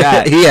you're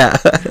not. Yeah.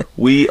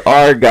 We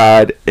are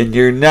God and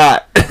you're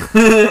not.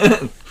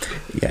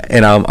 Yeah,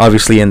 and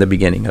obviously in the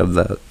beginning of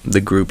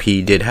the group,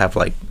 he did have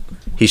like,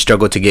 he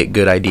struggled to get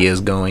good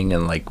ideas going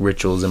and like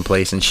rituals in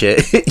place and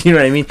shit. You know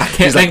what I mean? I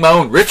can't make my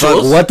own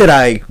rituals. What did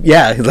I?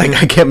 Yeah, like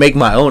I can't make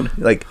my own.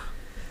 Like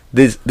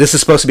this is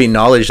supposed to be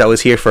knowledge that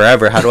was here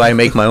forever. How do I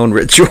make my own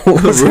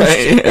rituals?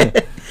 Right.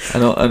 Yeah. I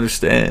don't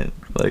understand.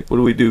 Like, what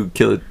do we do?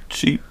 Kill a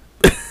sheep?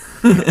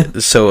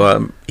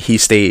 So he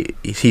stayed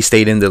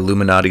in the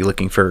Illuminati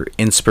looking for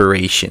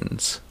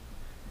inspirations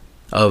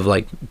of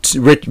like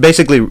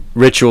basically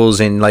rituals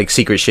and like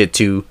secret shit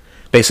to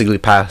basically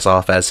pass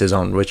off as his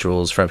own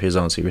rituals from his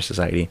own secret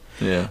society.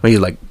 Yeah. When you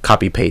like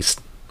copy paste.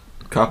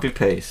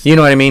 You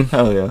know what I mean?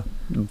 Hell yeah.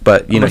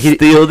 But you know, he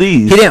steal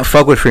these. He didn't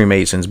fuck with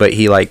Freemasons, but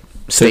he like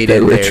stayed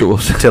in there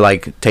rituals to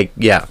like take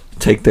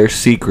their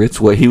secrets.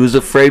 What he was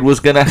afraid was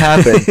gonna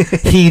happen,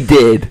 he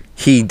did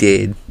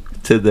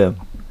to them.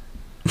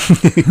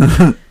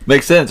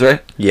 Makes sense,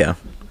 right? Yeah.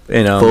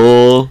 And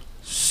full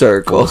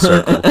circle.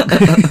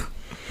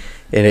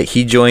 And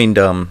he joined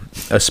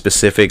a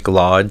specific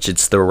lodge.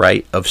 It's the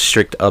Rite of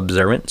Strict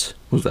Observance.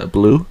 Was that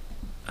blue?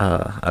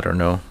 I don't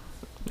know.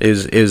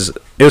 It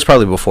was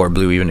probably before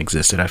blue even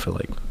existed, I feel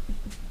like.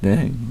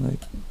 Dang, like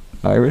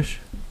Irish?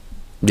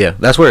 Yeah,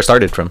 that's where it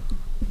started from.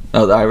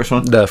 Oh, the Irish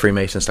one? The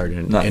Freemasons started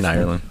in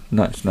Ireland.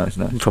 Nice.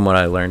 From what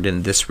I learned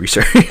in this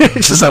research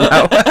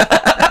somehow.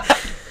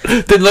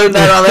 Didn't learn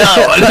that on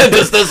that one.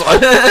 Just this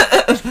one.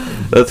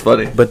 That's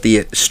funny. But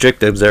the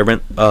strict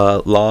observant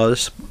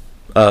lodges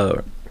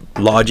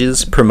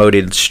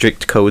promoted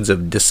strict codes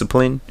of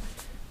discipline,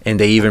 and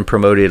they even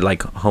promoted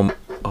like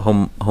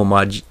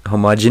homogeny.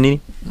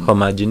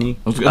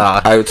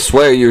 I would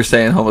swear you were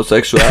saying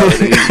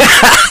homosexuality.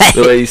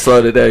 The way you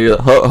slowed it down, you're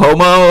like,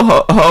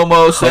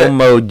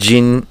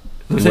 homogen.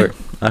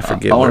 I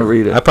forget. I want to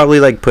read it. I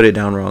probably like put it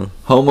down wrong.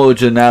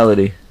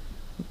 Homogeneality.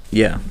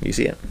 Yeah, you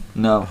see it?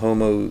 No.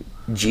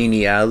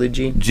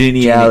 Genealogy.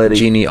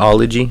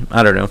 Genealogy.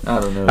 I don't know.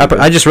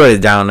 I just wrote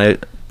it down.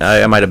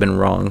 I might have been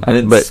wrong. I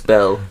didn't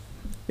spell.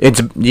 It's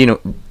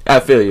I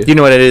feel you. You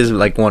know what it is,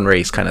 like one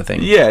race kind of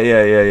thing. Yeah.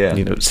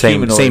 You know,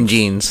 same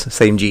genes.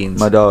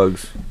 My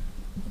dogs.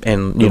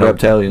 And the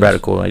reptilians.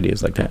 Radical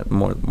ideas like that.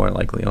 More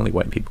likely, only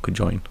white people could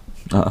join.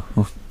 Oh.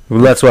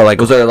 Well, that's what like.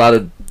 Was there a lot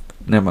of?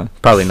 Never mind.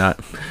 Probably not.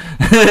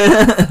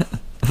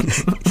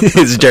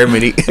 It's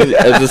Germany.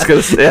 I'm just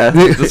gonna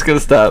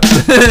stop.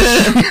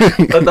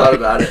 I thought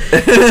about it.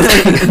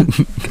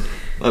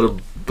 A lot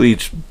of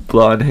bleach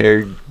blonde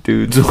haired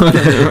dudes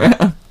running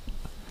around.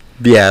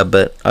 Yeah,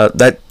 but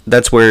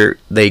that's where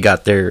they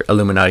got their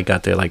Illuminati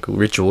got their like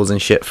rituals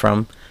and shit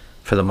from,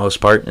 for the most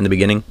part in the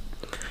beginning,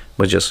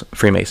 was just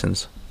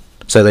Freemasons.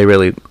 So they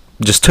really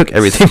just took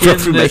everything from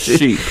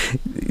Freemasons.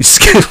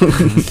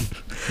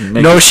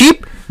 No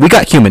sheep. We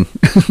got human.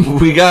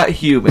 We got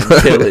human.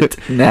 Kill it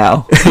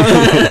now,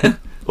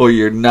 or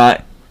you're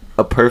not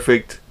a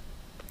perfect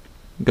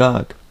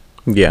God.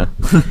 Yeah,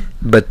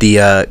 but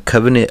the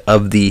Covenant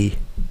of the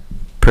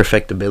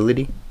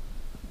Perfectibility.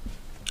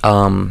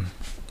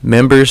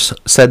 Members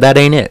said that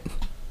ain't it.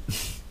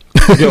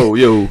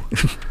 Yo.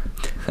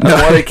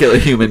 I want to kill a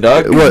human,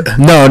 dog. What?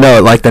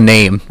 No, like the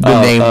name.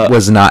 The name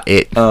was not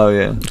it. Oh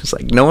yeah. It's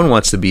like no one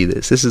wants to be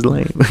this. This is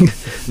lame.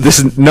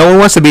 No one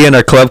wants to be in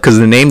our club because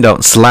the name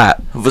don't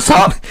slap. What's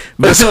up?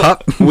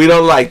 We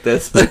don't like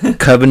this.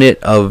 Covenant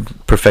of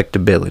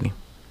Perfectibility.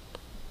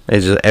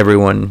 It's just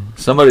everyone.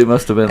 Somebody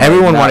must have been.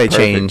 Everyone wanted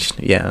change.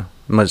 Yeah,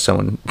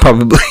 someone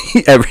probably.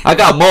 I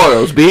got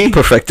morals, B.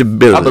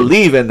 Perfectibility. I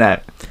believe in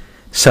that.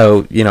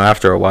 So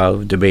after a while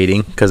of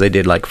debating, because they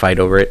did like fight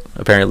over it,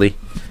 apparently.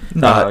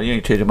 No, you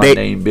ain't changing my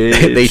name,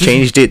 bitch. They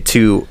changed it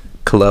to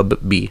Club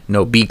B.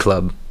 No, B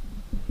Club.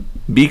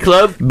 B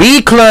Club?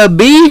 B Club,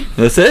 B.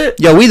 That's it?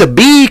 Yo, we the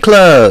B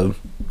Club.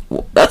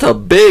 That's a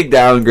big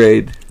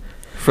downgrade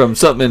from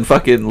something in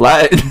fucking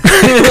Latin.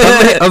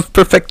 Covenant of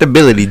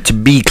Perfectibility to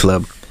B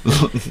Club.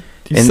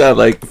 You sound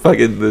like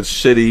fucking the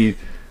shitty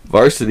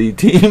varsity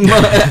team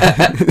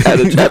at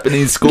a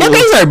Japanese school. You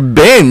guys are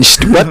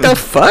benched. What the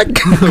fuck?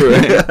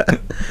 Right.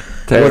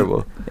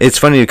 terrible. It's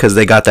funny because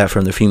they got that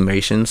from the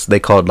Freemasons. They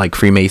called like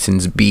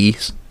Freemasons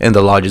bees, and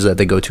the lodges that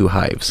they go to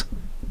hives.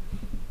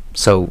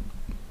 So,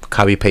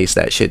 copy paste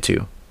that shit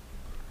too.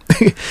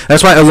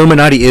 That's why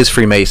Illuminati is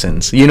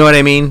Freemasons. You know what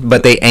I mean?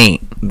 But they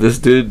ain't. This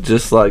dude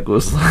just like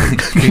was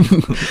like,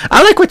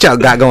 I like what y'all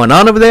got going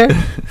on over there,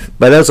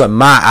 but those are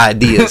my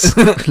ideas,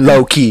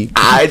 low key.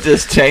 I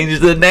just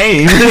changed the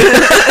name.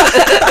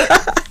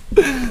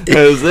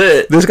 That was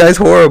it. This guy's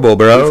horrible,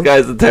 bro. This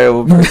guy's a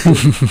terrible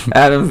person.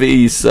 Adam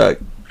V, you suck.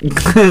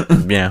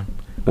 Yeah.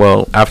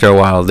 Well, after a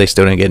while, they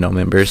still didn't get no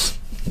members.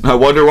 I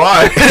wonder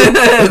why.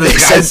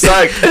 This guy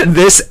sucked.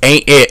 This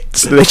ain't it.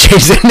 So they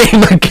changed their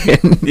name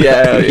again.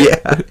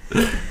 Yeah.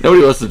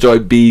 Nobody wants to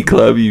join B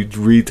Club, you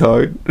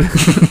retard.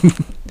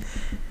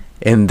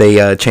 And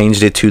they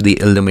changed it to the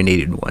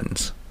Illuminated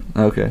Ones.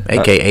 Okay.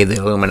 AKA the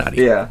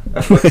Illuminati. Yeah.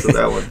 I fucked with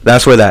that one.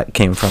 That's where that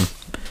came from.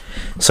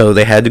 So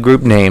they had the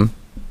group name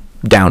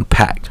down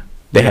packed.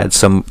 They had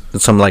some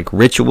like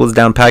rituals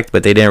down packed,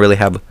 but they didn't really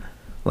have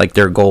like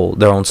their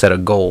own set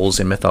of goals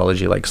in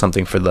mythology, like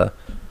something for the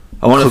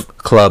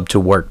club to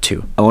work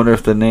to. I wonder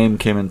if the name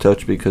came in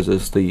touch because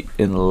it's the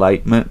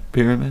Enlightenment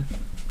Pyramid.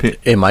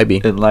 It might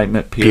be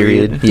Enlightenment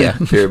period. Yeah.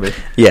 Pyramid.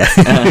 Yeah.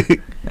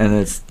 And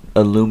it's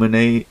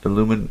illuminating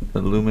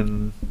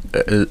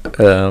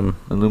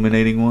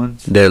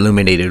ones. The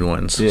illuminated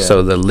ones. Yeah.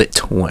 So the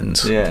lit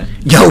ones. Yeah.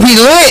 Yo, we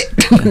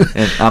lit.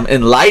 And I'm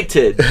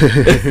enlightened.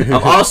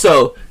 I'm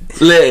also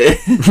lit.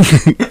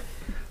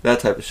 That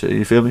type of shit.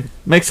 You feel me?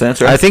 Makes sense,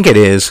 right? I think it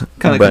is.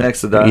 Kind of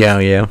connects the dots.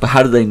 Yeah. But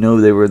how did they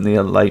know they were in the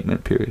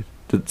Enlightenment period?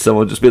 Did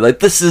someone just be like,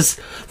 "This is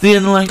the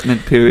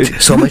Enlightenment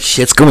period"? So much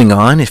shit's going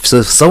on. It's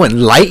so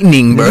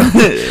enlightening, bro.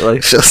 Like,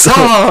 it's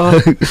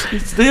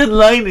the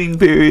enlightening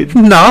period.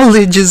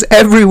 Knowledge is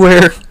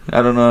everywhere.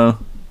 I don't know.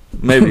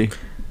 Maybe.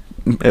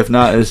 If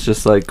not, it's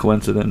just like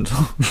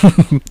coincidental.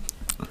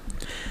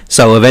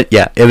 So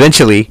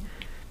eventually,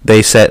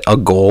 they set a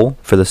goal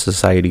for the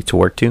society to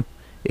work to,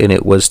 and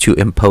it was to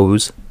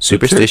impose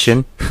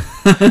superstition.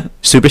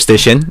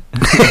 Superstition.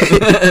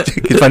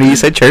 It's funny you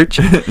said church.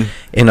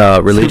 In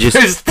a religious.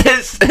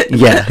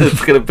 Yeah,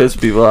 it's gonna piss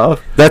people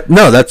off. I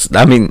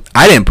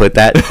didn't put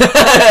that.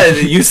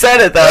 You said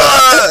it though.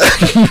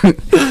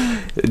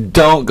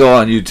 Don't go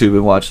on YouTube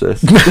and watch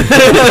this.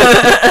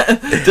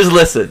 Just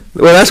listen.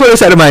 Well, that's what I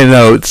said in my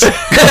notes.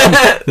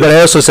 But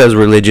it also says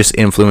religious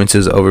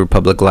influences over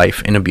public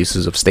life and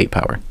abuses of state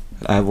power.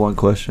 I have one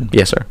question.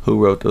 Yes, sir.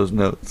 Who wrote those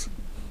notes?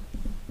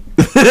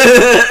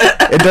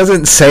 It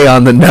doesn't say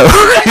on the notes.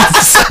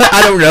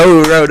 I don't know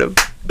who wrote them.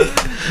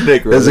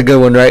 Nick wrote That's a good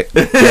one, right?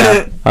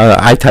 Yeah.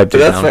 I typed it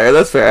down.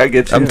 That's fair. I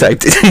get you. I'm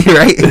typed it,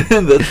 right?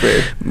 That's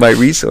fair. My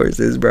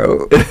resources,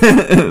 bro.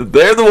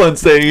 They're the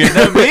ones saying it,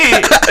 not me.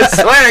 I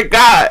swear to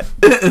God.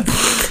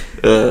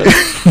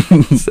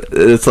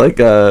 It's like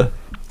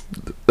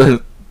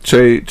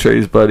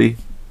Trey's buddy.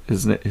 I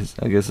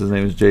guess his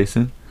name is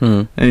Jason.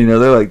 And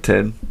they're like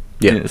 10.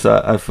 Yeah.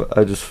 So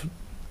I just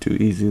do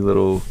easy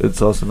little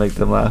insults to make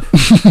them laugh.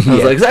 I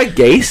was like, is that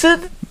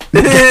Jason?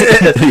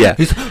 Yeah.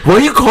 Why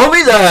you call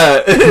me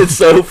that? It's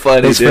so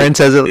funny. His friend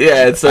says it.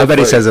 Yeah, it's so I bet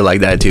funny. he says it like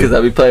that too. Because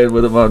I be playing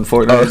with him on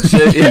Fortnite and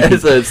shit. Yeah,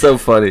 it's so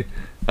funny.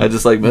 I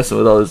just like messing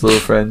with all his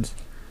little friends.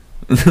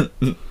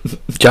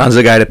 John's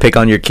the guy to pick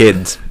on your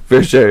kids.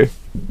 For sure.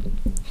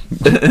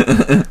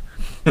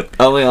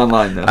 Only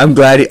online though. I'm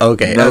glad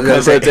okay. No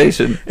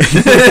confrontation.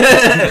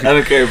 I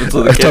don't care if it's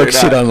with a I kid or talk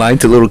not. shit online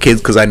to little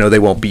kids because I know they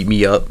won't beat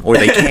me up, or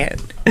they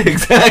can't.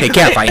 Exactly. They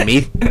can't fight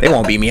me. They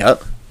won't beat me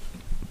up.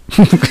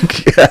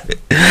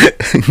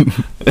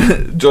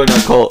 Join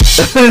our cult.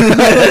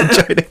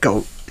 Join a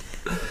cult.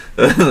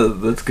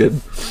 That's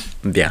good.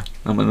 Yeah.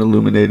 I'm an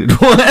illuminated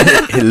one.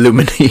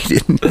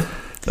 Illuminated.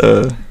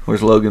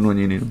 Where's Logan when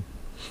you need him?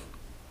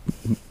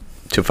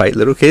 To fight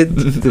little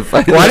kids? To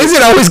fight Why does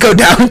it always go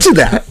down to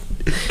that?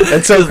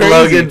 That's so crazy.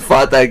 Logan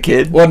fought that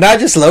kid. Well, not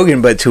just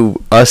Logan, but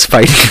to us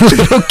fighting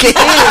little kids.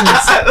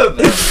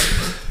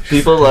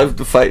 People love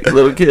to fight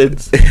little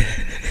kids.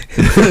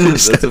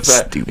 That's So a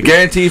fact. stupid. I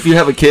guarantee if you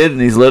have a kid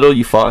and he's little,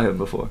 you fought him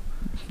before.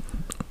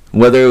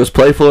 Whether it was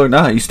playful or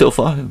not, you still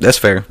fought him. That's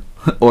fair.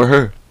 Or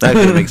her. That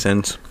could make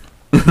sense.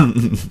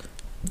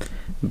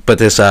 But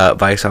this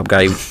Vice Op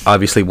guy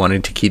obviously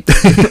wanted to keep.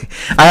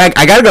 I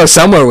gotta go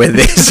somewhere with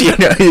this.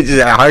 It's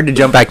just hard to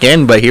jump back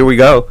in, but here we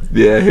go.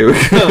 Yeah, here we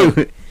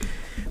go.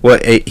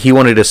 He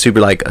wanted a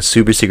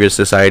super secret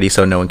society,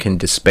 so no one can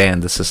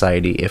disband the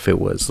society if it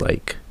was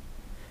like,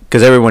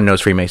 because everyone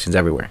knows Freemasons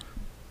everywhere.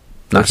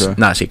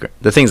 Not secret.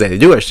 The things that they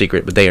do are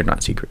secret, but they are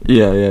not secret.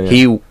 Yeah.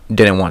 He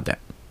didn't want that.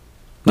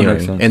 That You know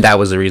makes what I mean? sense. And that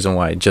was the reason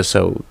why, just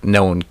so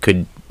no one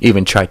could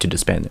even try to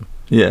disband them.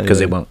 Yeah, because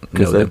they won't know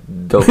because they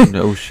them. don't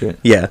know shit.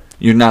 Yeah.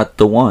 You're not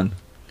the one.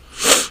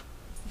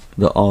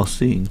 The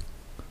all-seeing.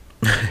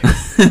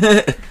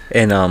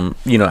 And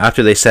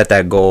after they set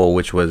that goal,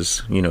 which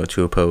was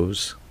to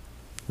oppose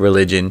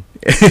religion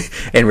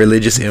and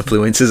religious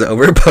influences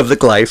over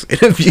public life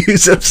and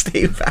abuse of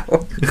state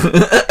power,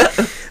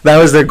 that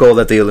was their goal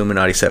that the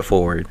Illuminati set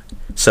forward.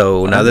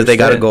 So now that they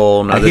got a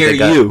goal, now that they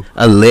got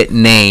a lit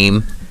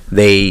name,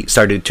 they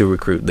started to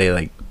recruit. They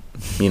like,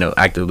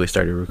 actively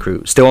started to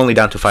recruit. Still only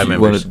down to 5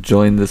 members. You want to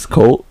join this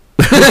cult?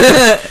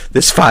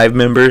 This 5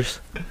 members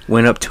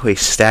went up to a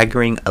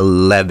staggering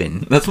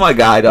 11. That's my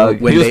guy, dog.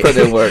 He was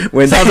putting in work.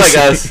 Sounds like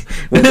us.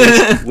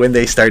 When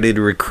they started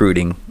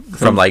recruiting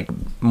from like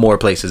more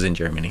places in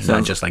Germany,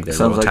 not just like their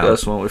little sounds like town.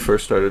 us when we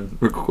first started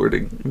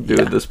doing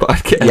this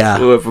podcast. Yeah,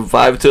 we went from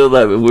 5 to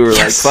 11. We were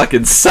like,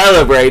 fucking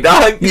celebrate,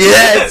 dog.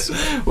 Yes,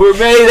 we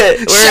made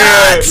it.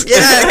 Shots.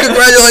 Yeah,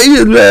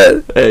 congratulations,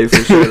 man. Hey,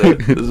 for sure.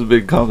 This is a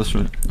big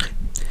accomplishment.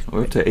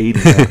 We're up to 80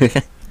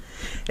 now.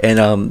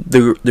 And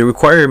the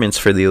requirements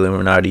for the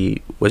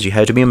Illuminati was you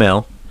had to be a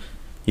male,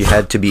 you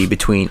had to be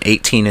between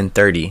 18 and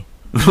 30.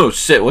 Oh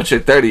shit! Once you're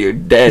 30, you're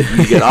dead.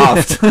 You get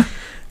off.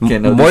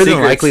 More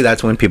than likely,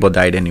 that's when people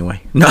died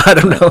anyway. No, I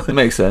don't know. It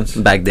makes sense.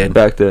 Back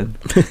then.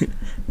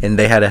 And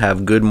they had to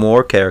have good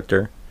moral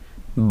character,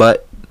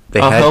 but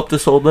I'll help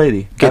this old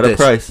lady at a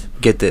price.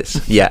 Get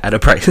this. Yeah, at a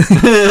price.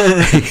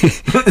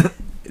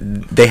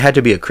 They had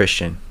to be a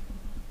Christian,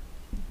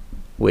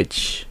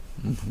 which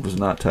was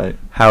not tight.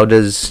 How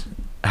is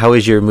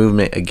your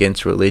movement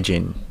against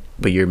religion,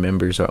 but your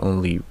members are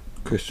only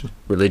Christian,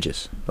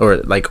 religious, or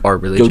like are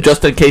religious? Yo,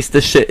 just in case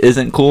this shit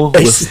isn't cool,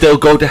 we'll still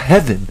go to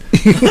heaven.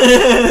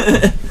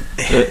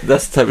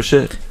 That's the type of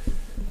shit.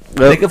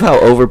 Think of how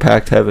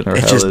overpacked heaven or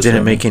hell is. It just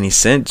didn't make any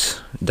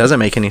sense. It doesn't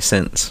make any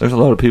sense. There's a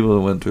lot of people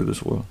that went through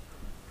this world.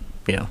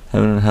 Yeah.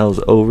 Heaven and hell is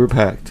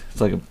overpacked.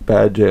 It's like a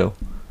bad jail.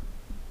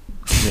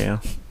 Yeah.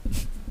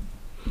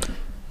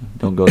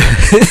 Don't go there.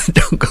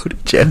 Don't go to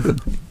jail.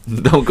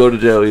 Don't go to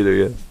jail either,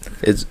 yeah.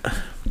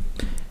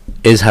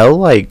 Is hell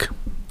like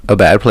a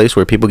bad place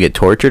where people get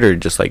tortured, or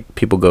just like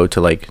people go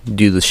to like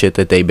do the shit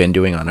that they've been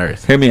doing on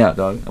Earth? Hear me out,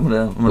 dog. I'm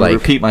gonna like,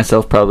 repeat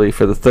myself probably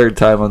for the 3rd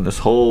time on this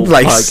whole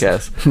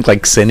podcast.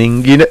 Like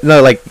sinning,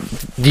 like,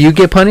 do you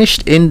get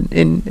punished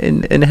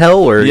in hell,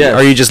 or yes.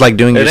 Are you just like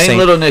doing your same?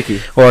 Little Nicky.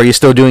 Or are you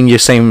still doing your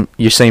same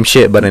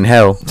shit but in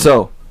hell?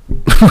 So,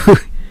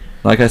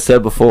 like I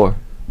said before,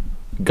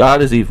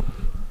 God is evil.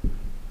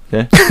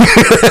 Okay.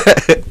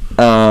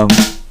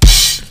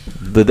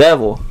 The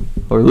devil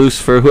or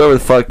Lucifer, whoever the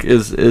fuck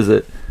is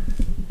it?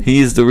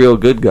 He's the real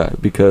good guy,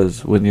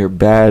 because when you're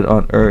bad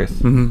on Earth,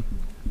 mm-hmm.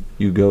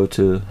 you go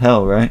to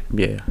hell, right?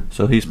 Yeah.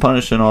 So he's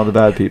punishing all the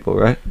bad people,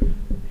 right?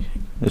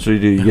 That's what you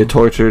do. You get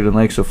tortured in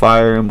lakes of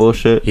fire and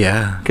bullshit.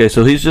 Yeah. Okay,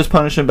 so he's just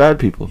punishing bad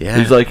people. Yeah.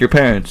 He's like your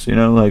parents,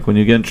 like when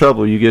you get in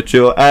trouble, you get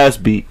your ass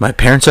beat. My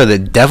parents are the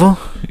devil?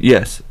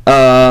 Yes.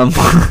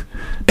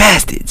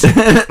 Bastards.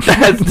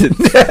 Bastards.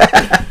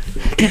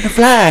 Get the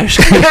flash.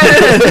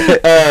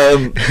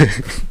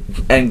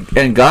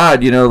 And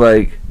God,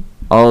 like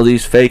all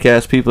these fake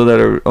ass people that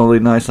are only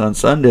nice on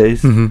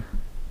Sundays, mm-hmm.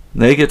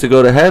 they get to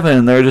go to heaven,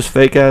 and they're just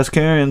fake ass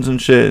Karens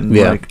and shit. And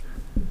like,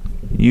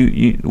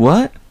 you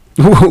what?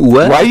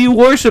 What? Why are you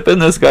worshiping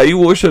this guy? You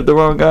worship the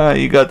wrong guy.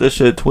 You got this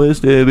shit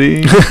twisted,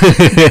 B.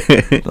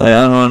 Like,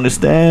 I don't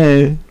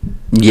understand.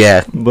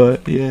 Yeah.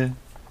 But yeah,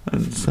 I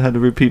just had to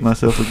repeat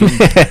myself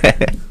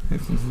again.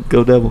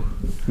 Go devil.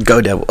 Go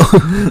devil.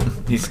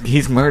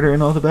 He's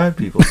murdering all the bad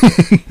people.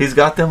 He's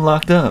got them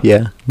locked up.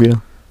 Yeah.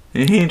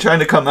 He ain't trying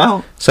to come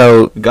out.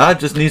 So God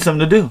just needs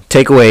something to do.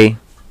 Take away,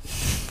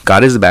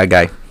 God is the bad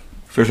guy.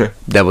 For sure.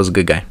 Devil's a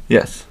good guy.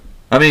 Yes.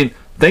 I mean,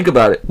 think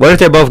about it. What if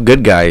they're both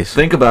good guys?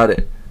 Think about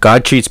it.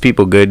 God treats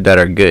people good that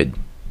are good.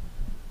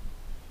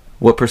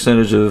 What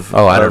percentage of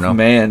I don't know.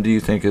 Man do you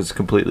think is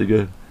completely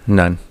good?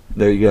 None.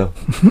 There you go.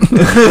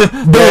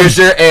 There's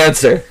your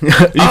answer. You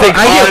think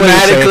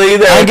automatically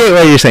that I get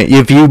what you're saying.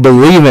 If you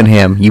believe in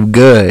him, you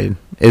good.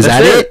 Is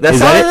that it?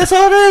 That's all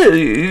it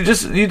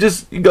is. You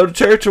just go to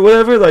church or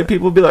whatever. Like,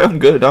 people be like, I'm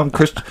good. I'm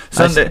Christian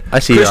Sunday. I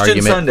see Christian your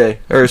argument. Sunday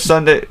or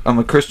Sunday. I'm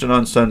a Christian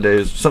on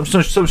Sundays. Some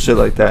shit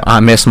like that. I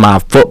miss my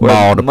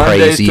football to Monday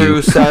praise you.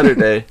 through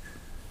Saturday.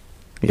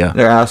 Yeah.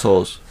 They're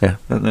assholes. Yeah.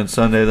 And then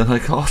Sunday, they're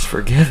like, all's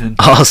forgiven.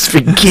 All's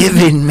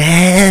forgiven,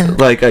 man.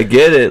 Like, I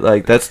get it.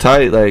 Like, that's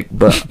tight. Like,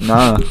 but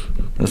nah,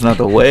 that's not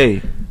the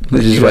way.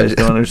 You guys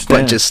don't understand.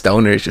 Bunch of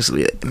stoners just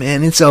be like,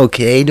 man, it's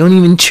okay. Don't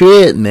even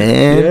trip,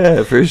 man.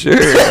 Yeah, for sure.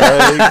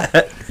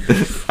 Like,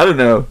 I don't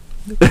know.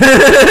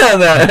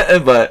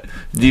 But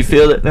do you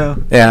feel it now?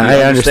 Yeah,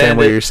 I understand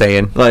what you're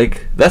saying.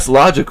 Like, that's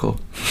logical.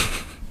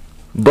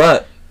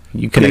 But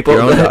you connect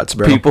your own dots,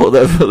 bro. People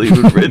that believe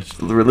in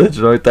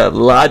religion aren't that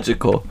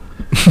logical.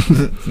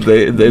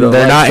 They're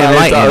not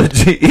enlightened.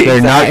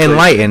 They're not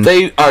enlightened.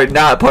 They are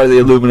not part of the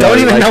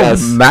Illuminati. Don't even know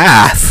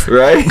math,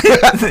 right?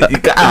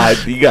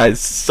 God, you guys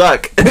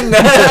suck.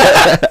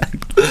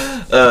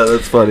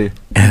 That's funny.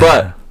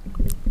 But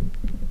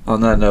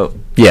on that note,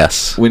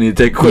 yes, we need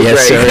to take a quick break.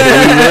 Sir. We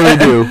really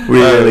do. We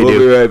really do. We'll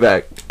be right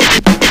back.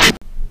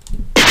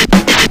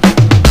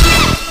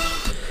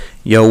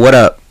 Yo, what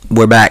up?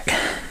 We're back.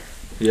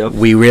 Yep.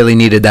 We really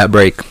needed that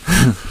break.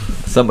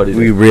 Somebody.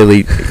 We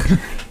really.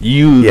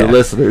 The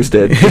listeners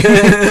did.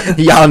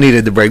 Y'all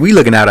needed the break. We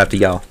looking out after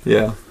y'all.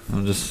 Yeah.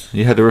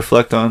 You had to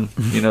reflect on,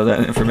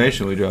 that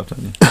information we dropped on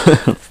you.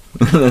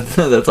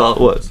 That's all it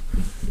was.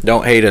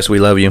 Don't hate us. We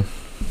love you.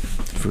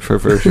 For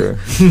sure.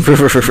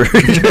 For sure.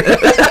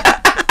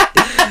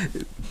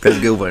 That's a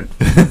good one.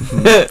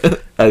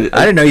 I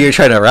didn't know you were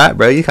trying to rap,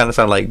 bro. You kind of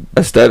sound like...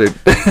 I stuttered.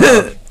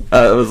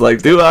 I was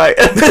like, do I?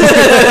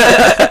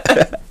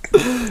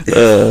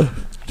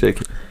 Jake.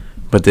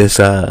 But this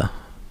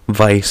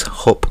Vice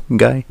Hope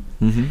guy,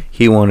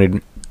 he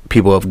wanted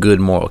people of good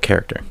moral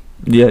character.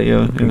 Yeah.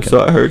 Okay.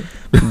 So I heard.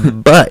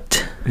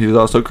 But... he was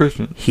also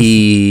Christian.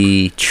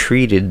 He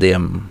treated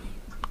them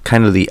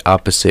kind of the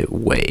opposite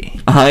way.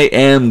 I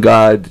am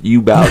God.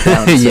 You bow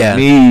down to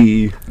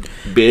me,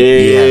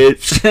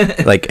 bitch.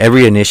 Yeah. Like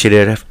every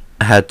initiative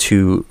had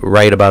to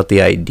write about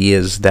the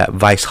ideas that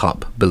Vice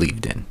Hop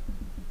believed in.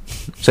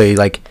 So you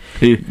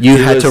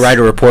had to write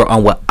a report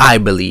on what I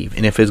believe,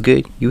 and if it's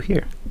good, you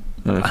hear.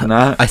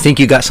 I think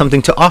you got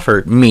something to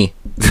offer me.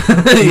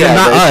 Yeah,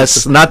 not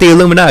us, not the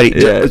Illuminati.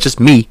 Yeah, it's just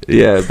me.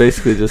 Yeah,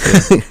 basically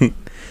just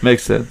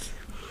makes sense.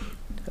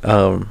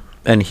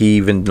 And he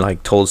even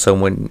like told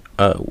someone,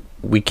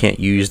 we can't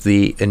use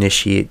the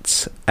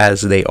initiates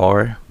as they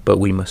are, but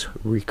we must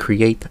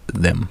recreate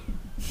them.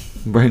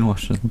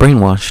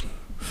 Brainwashed.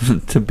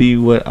 To be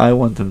what I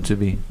want them to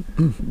be.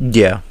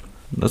 Yeah.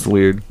 That's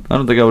weird. I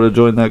don't think I would have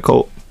joined that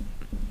cult.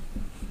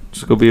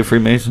 Just go be a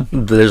Freemason.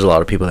 There's a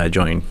lot of people that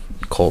join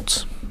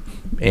cults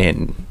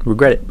and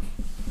regret it.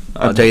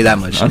 I'll tell you that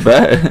much. I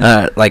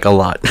bet. Like a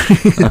lot.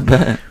 I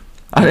bet.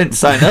 I didn't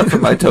sign up for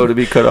my toe to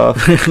be cut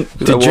off.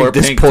 To drink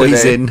this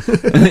poison.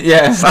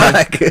 Yeah.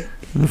 Fuck.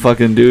 The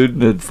fucking dude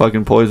that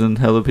fucking poisoned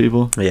hella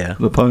people. Yeah.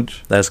 The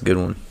punch. That's a good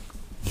one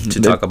to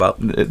talk about.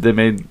 They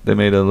made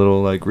a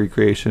little like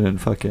recreation in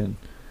fucking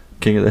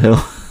King of the Hill.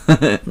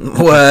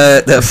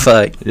 What the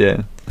fuck?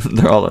 Yeah.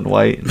 They're all in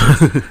white.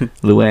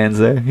 Luann's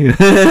there.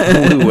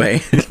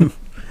 Luann.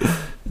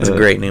 It's a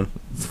great name.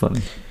 It's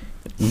funny.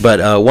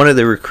 But one of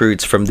the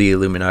recruits from the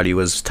Illuminati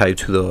was tied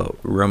to the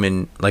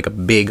Roman, like a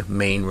big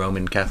main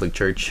Roman Catholic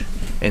church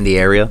in the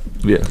area.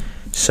 Yeah.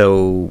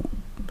 So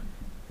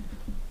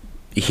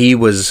he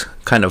was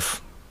kind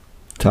of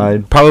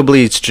tied,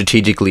 probably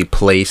strategically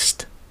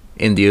placed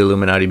in the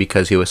Illuminati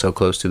because he was so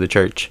close to the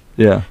church.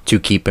 Yeah. To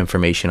keep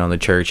information on the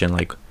church and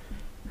like,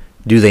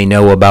 do they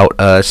know about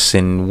us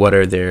and what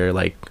are their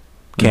like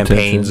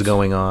campaigns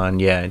going on?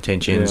 Yeah,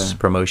 intentions,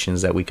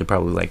 promotions that we could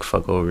probably like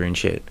fuck over and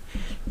shit.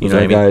 You know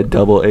what I mean? Guy a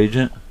double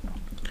agent?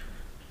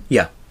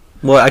 Yeah.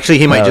 Well, actually,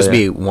 he might just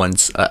be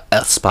once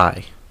a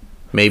spy,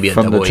 maybe a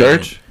from double the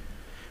church.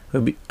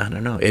 Agent. I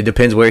don't know. It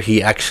depends where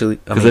he actually.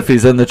 Because if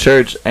he's in the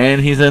church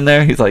and he's in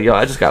there, he's like, "Yo,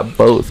 I just got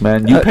both,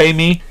 man. You pay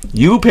me,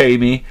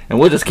 and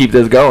we'll just keep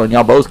this going.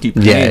 Y'all both keep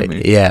paying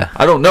me." Yeah.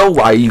 I don't know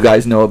why you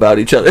guys know about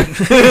each other.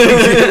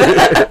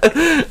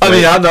 I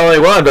mean, I'm the only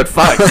one, but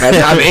fuck, man,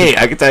 not me.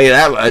 I can tell you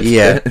that much.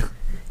 Yeah.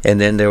 And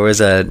then there was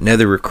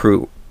another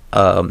recruit,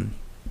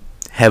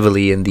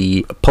 heavily in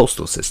the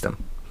postal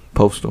system.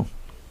 Postal.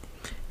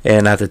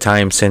 And at the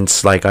time,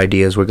 since like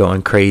ideas were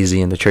going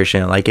crazy and the church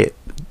didn't like it,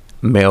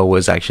 mail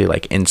was actually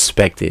like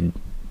inspected.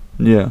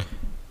 Yeah.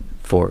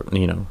 For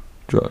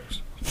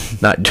drugs,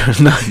 not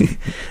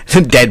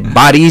dead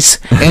bodies,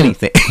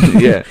 anything.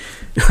 Yeah.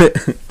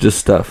 Just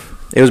stuff.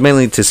 It was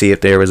mainly to see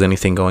if there was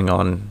anything going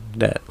on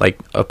that like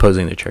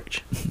opposing the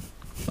church.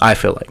 I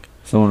feel like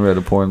someone read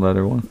a porn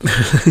letter once.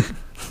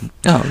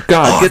 Oh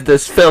God! Get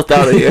this filth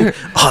out of here!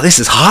 Oh, this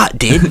is hot,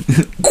 dude.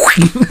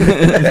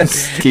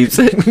 Keeps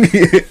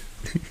it.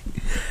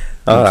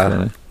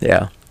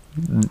 Yeah,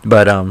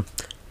 but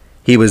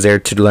he was there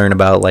to learn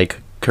about like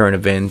current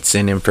events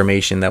and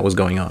information that was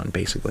going on,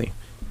 basically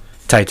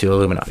tied to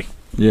Illuminati.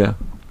 Yeah,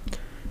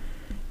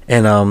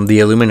 and the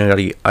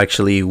Illuminati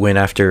actually went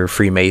after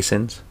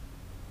Freemasons,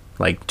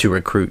 like to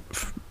recruit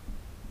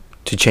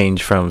to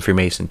change from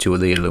Freemason to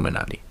the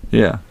Illuminati.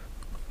 Yeah.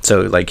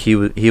 So like he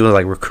was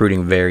like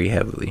recruiting very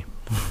heavily,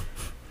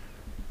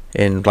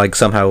 and like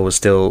somehow it was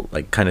still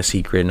like kind of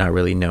secret, not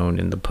really known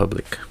in the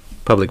public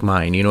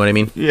mind. You know what I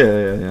mean?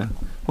 Yeah.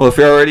 Well, if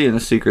you're already in a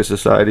secret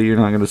society, you're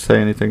not going to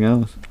say anything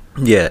else.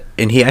 Yeah,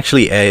 and he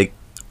actually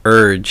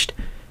urged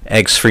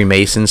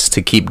ex-Freemasons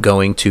to keep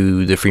going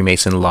to the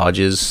Freemason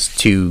lodges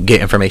to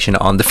get information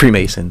on the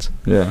Freemasons.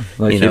 Yeah,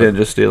 like you didn't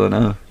just steal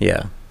enough.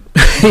 Yeah.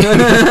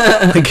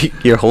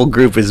 Your whole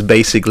group is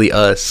basically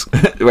us,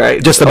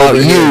 right? Just about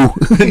you.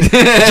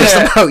 Just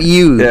about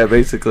you. Yeah,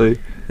 basically.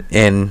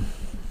 And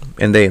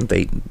they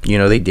they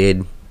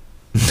did.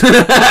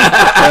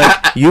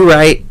 Like, you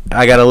right?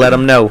 I gotta let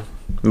them know.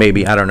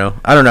 Maybe I don't know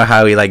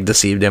how he like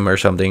deceived him or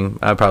something.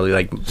 I probably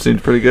like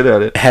seems pretty good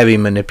at it. Heavy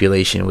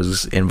manipulation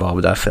was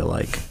involved. I feel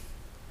like.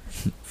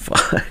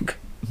 Fuck.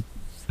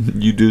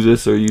 You do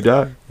this or you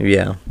die.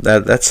 Yeah,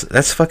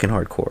 that's fucking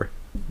hardcore.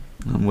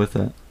 I'm with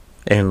that.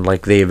 And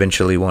like they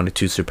eventually wanted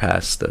to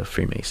surpass the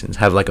Freemasons,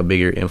 have like a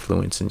bigger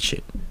influence and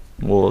shit.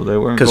 Well, they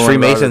weren't because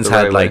Freemasons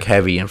had right like way.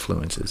 heavy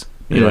influences.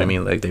 You know what I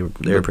mean? Like they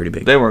were pretty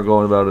big. They weren't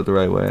going about it the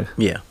right way.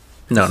 Yeah,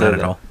 no, not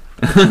at all.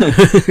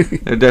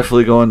 They're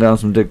definitely going down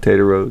some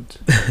dictator roads.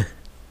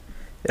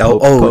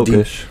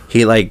 Dude,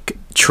 he like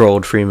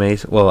trolled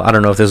Freemason. Well, I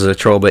don't know if this is a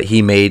troll, but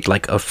he made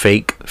like a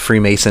fake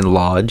Freemason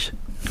lodge,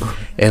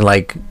 and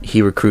like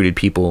he recruited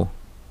people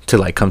to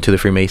like come to the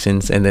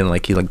Freemasons, and then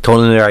like he like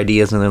told them their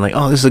ideas, and then like,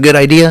 oh, this is a good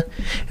idea,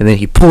 and then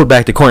he pulled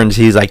back the curtains.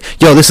 He's like,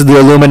 yo, this is the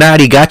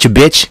Illuminati, gotcha,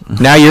 bitch.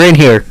 Now you're in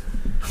here.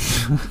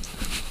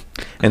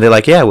 And they're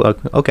like, yeah, well,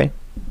 okay.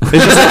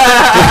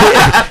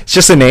 It's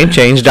just a name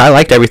change. I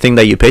liked everything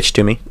that you pitched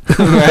to me.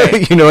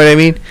 Right. You know what I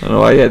mean? I don't know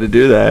why you had to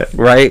do that.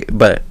 Right,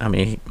 but I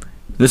mean,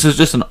 this is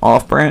just an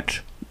off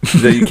branch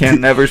that you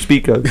can never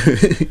speak of.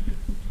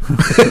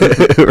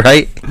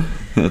 Right?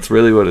 That's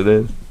really what it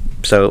is.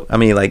 So I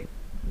mean, like,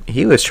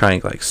 he was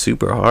trying like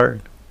super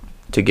hard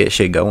to get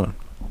shit going,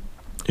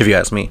 if you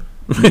ask me.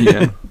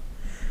 Yeah.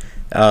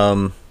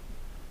 Let's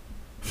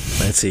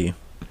see.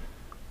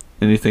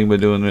 Anything but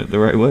doing it the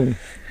right way.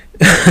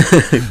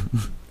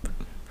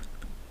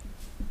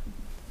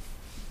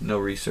 No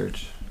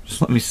research.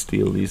 Just let me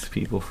steal these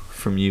people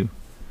from you.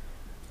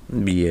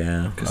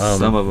 Yeah. Because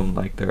some of them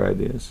like their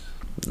ideas.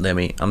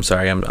 I'm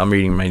sorry. I'm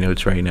reading my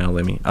notes right now.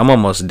 I'm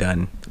almost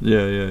done.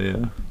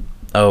 Yeah.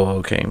 Oh,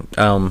 okay.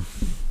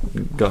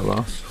 Got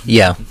lost.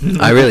 Yeah,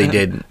 I really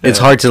did. It's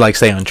hard to like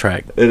stay on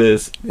track. It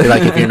is.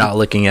 Like if you're not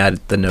looking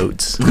at the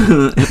notes.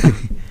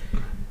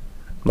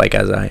 Like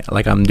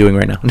I'm doing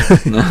right now.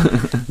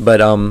 But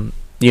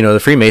you know, the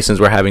Freemasons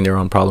were having their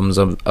own problems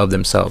of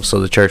themselves. So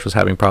the church was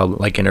having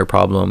inner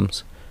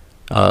problems.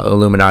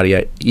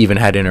 Illuminati even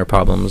had inner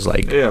problems.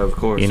 Like, yeah, of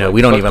course. You know, like,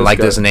 we don't even like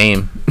this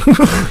name.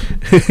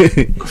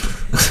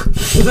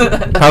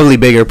 Probably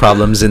bigger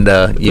problems in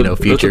the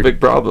future. That's a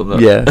big problem, though.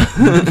 Yeah.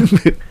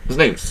 His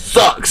name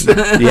sucks.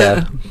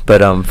 Yeah,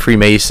 but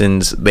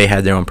Freemasons, they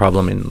had their own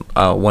problem, and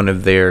one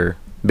of their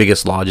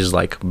biggest lodges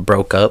like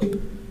broke up,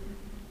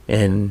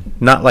 and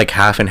not like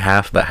half and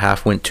half, but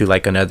half went to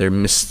like another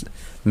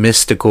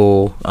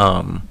mystical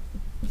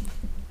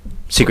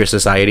secret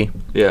society.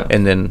 Yeah.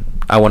 And then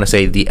I want to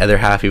say the other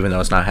half, even though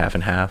it's not half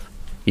and half,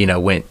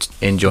 went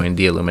and joined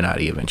the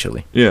Illuminati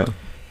eventually. Yeah.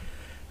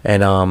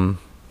 And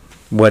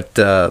what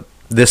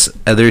this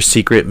other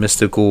secret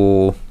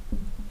mystical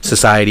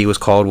society was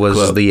called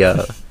was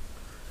the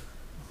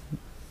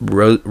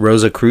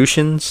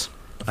Rosicrucians.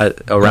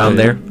 Around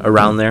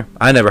there.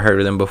 I never heard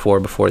of them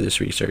before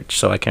this research,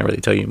 so I can't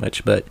really tell you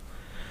much, but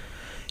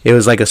it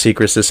was like a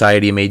secret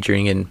society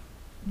majoring in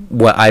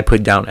what I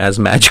put down as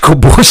magical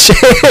bullshit.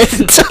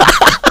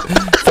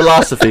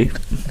 Philosophy.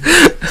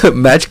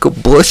 Magical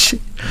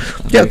bullshit.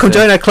 Yeah, come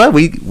join our club.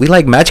 We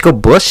like magical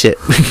bullshit.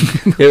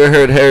 You ever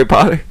heard Harry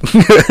Potter?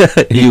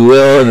 You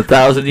will in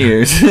 1,000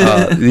 years.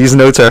 These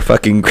notes are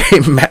fucking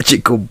great.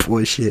 Magical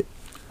bullshit.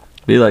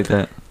 Be like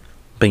that.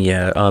 But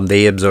yeah,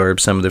 they absorbed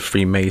some of the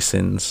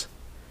Freemasons,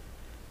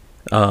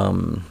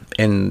 and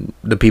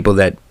the people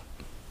that,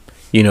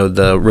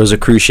 the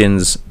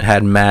Rosicrucians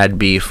had mad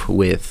beef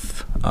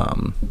with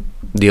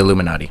the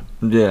Illuminati.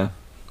 Yeah.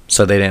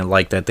 So they didn't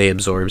like that they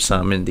absorbed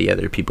some and the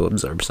other people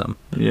absorbed some.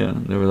 Yeah,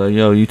 they were like,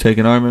 yo, you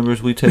taking our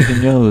members, we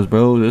taking yours,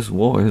 bro. This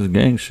war, this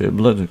gang shit,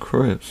 Bloods and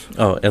Crips.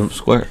 Oh, and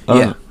square up.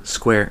 Yeah,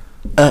 square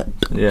up.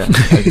 Yeah,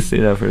 I can see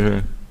that for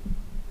sure.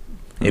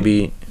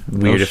 Maybe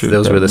weird if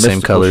those were the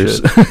same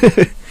colors.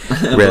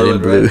 Red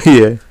and blue. Red.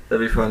 Yeah.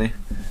 That'd be funny.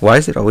 Why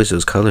is it always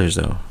those colors,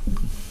 though?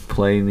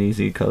 Plain,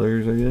 easy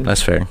colors, I guess.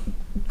 That's fair.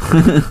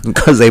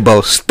 Because they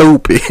both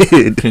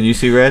stupid. Can you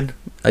see red?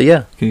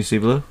 Yeah. Can you see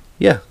blue?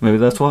 Yeah. Maybe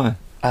that's why.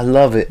 I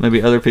love it.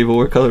 Maybe other people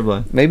were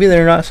colorblind. Maybe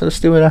they're not so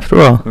stupid after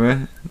all.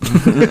 Right.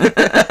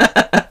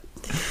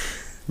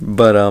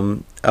 But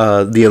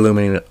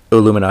the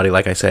Illuminati,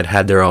 like I said,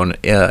 had their own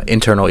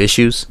internal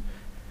issues.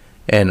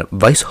 And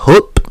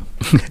Weishaupt,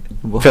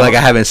 I feel like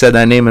I haven't said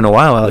that name in a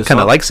while. I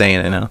kind of like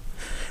saying it now.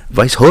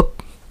 Weishaupt.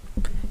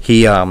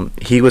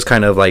 He was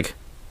kind of like,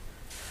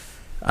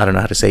 I don't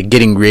know how to say,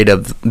 getting rid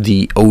of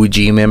the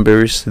OG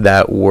members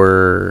that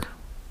were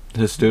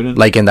his students,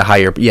 like in the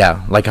higher,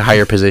 like a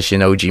higher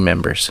position OG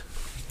members.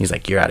 He's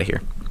like, you're out of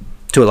here,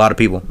 to a lot of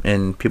people,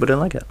 and people didn't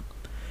like that.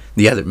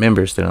 The other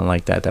members didn't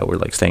like that were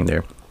like staying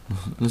there.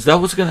 Is that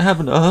what's gonna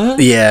happen to us?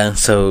 Yeah,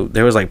 so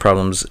there was like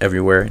problems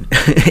everywhere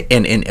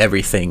and in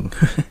everything.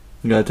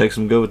 You gotta take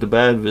some good with the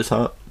bad,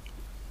 Weishaupt.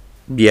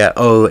 Yeah.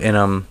 Oh,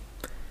 and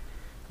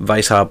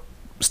Weishaupt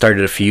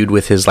started a feud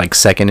with his like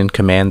second in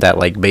command that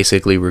like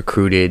basically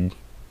recruited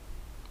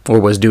or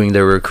was doing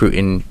the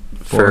recruiting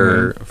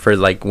for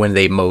like when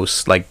they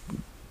most like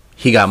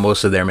he got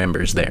most of their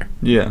members there.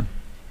 Yeah.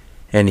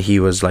 And he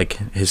was like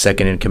his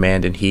second in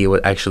command, and he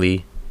was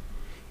actually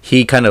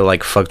he kind of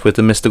like fucked with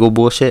the mystical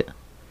bullshit,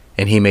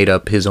 and he made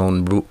up his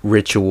own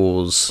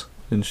rituals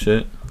and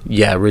shit.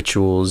 Yeah,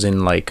 rituals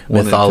and like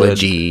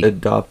mythology.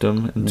 Adopt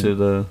them into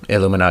the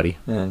Illuminati,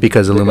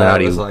 because the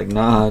Illuminati was like,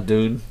 nah,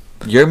 dude.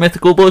 Your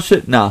mythical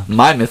bullshit? Nah,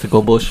 my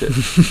mythical bullshit.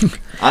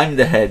 I'm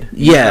the head.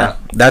 Yeah,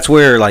 that's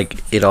where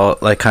like it all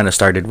like kind of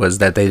started, was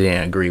that they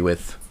didn't agree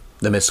with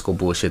the mystical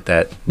bullshit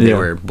that they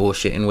were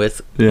bullshitting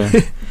with. Yeah.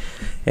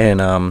 And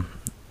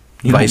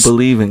you don't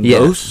believe in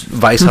ghosts?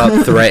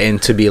 Weishaupt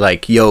threatened to be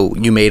like, yo,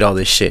 you made all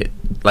this shit.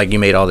 Like, you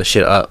made all this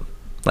shit up.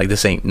 Like,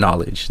 this ain't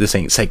knowledge. This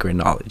ain't sacred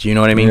knowledge. You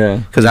know what I mean? Yeah.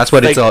 Because that's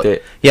what it's all.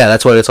 Yeah,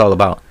 that's what it's all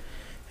about.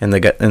 And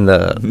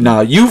the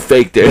Nah, you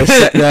faked it.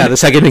 the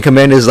second in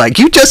command is like,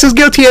 you just as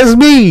guilty as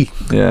me.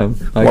 Yeah,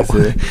 I can see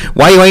it.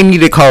 Why you ain't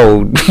need a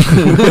code?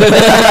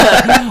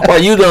 Why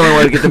you the only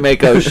one to get the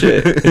Mako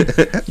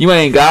shit? You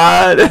ain't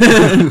God.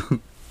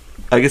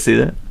 I can see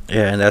that.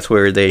 Yeah, and that's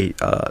where they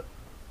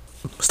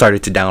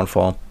started to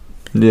downfall.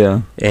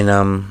 Yeah. And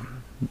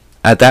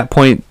at that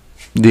point,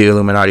 the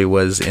Illuminati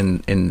was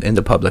in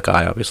the public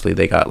eye. Obviously,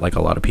 they got like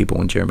a lot of people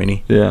in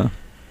Germany. Yeah.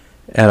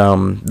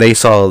 And they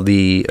saw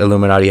the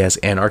Illuminati as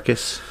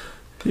anarchists.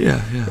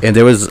 Yeah, yeah. And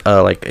there was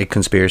like a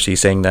conspiracy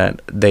saying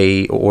that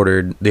the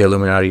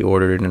Illuminati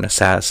ordered an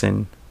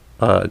assassin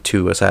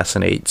to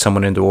assassinate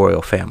someone in the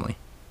royal family.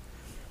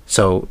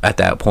 So at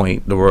that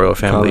point, the royal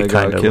family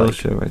kind of like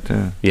shit right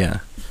there. Yeah.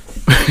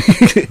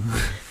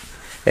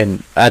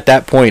 And at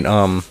that point,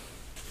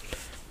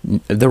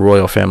 the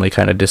royal family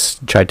kind of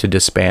tried to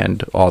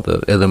disband all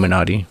the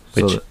Illuminati,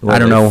 which So, I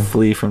don't know.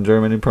 Flee from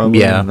Germany,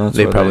 probably. Yeah, and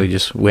they probably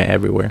just went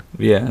everywhere.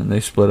 Yeah, and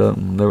they split up.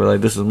 And they were like,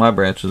 "This is my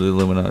branch of the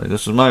Illuminati.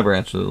 This is my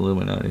branch of the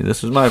Illuminati.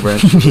 This is my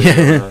branch." Of the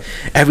Illuminati.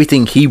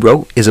 Everything he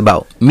wrote is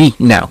about me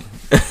now.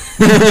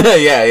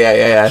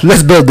 yeah.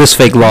 Let's build this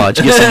fake lodge.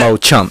 Get some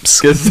old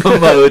chumps. Get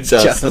some old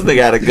chumps. They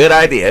got a good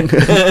idea.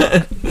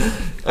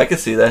 I can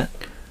see that.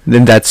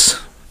 Then that's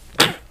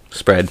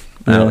spread,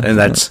 and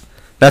that's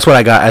what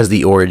I got as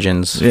the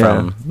origins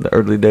from the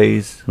early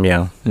days.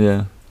 Yeah.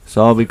 It's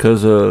all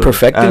because of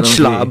Perfected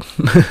Schlob.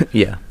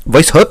 Yeah.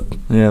 Vice Hop.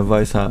 Yeah,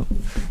 Vice Hop.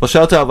 Well,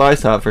 shout out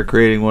Vice Hop for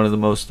creating one of the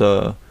most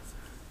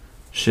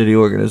shitty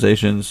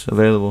organizations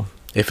available.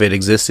 If it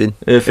existed.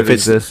 If it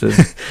existed. I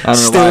don't know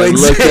Still why I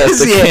looked at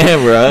exists, the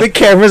camera. The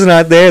camera's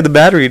not there. The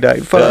battery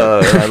died.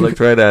 Fuck. I looked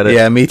right at it.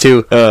 Yeah, me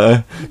too.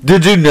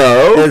 Did you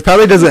know? It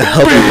probably doesn't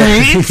help.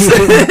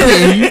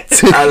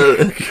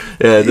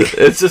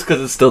 It's just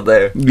because it's still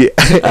there. Yeah.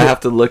 I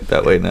have to look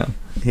that way now.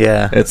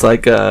 Yeah. It's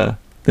like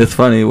it's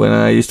funny when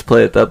I used to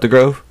play at the Up the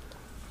Grove.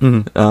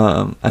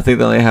 Mm-hmm. I think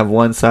they only have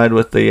one side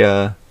with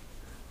the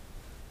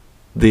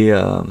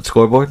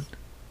scoreboard,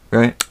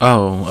 right?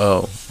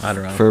 Oh, I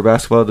don't know. For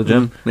basketball at the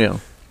gym. Mm-hmm. Yeah.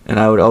 And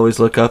I would always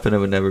look up and it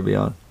would never be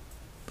on.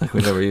 Like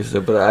we never used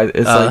it, but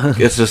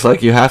it's just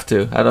like you have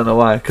to. I don't know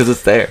why, because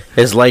it's there.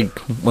 It's like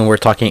when we're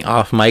talking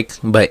off mic,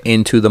 but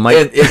into the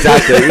mic.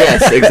 Exactly.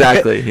 Yes.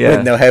 Exactly. Yeah.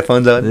 With no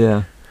headphones on.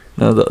 Yeah.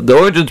 No, the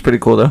origin's pretty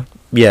cool though.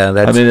 Yeah,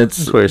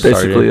 it's where it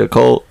basically started. a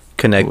cult.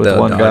 Connect with the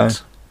one dots.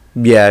 guy.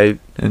 Yeah.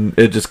 And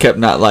it just kept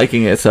not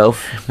liking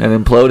itself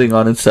and imploding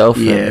on itself.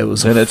 Yeah, and, it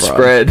was. And it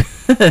fraud.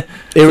 spread.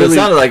 It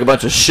sounded like a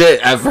bunch of shit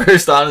at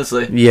first,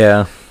 honestly.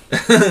 Yeah.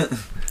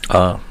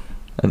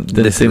 It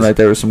didn't seem like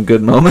there were some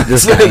good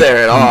moments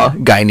there at all.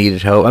 Guy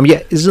needed help. I mean,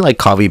 yeah, isn't it like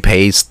copy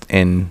paste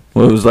and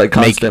Well, it was like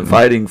constant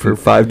fighting for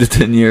 5 to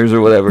 10 years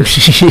or whatever.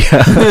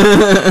 Yeah.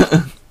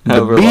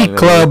 However The long B it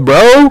Club,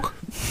 bro.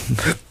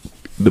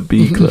 The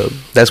B Club.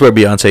 That's where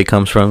Beyonce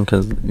comes from,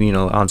 because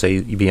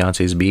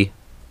Beyonce's bee,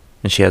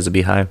 and she has a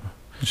beehive,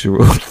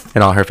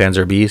 and all her fans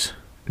are bees.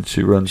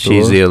 She runs.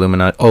 She's the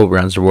Illuminati. Oh,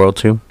 runs the world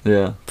too.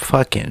 Yeah.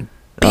 Fucking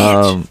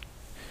bitch.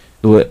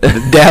 What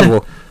The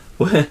devil.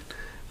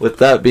 With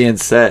that being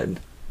said,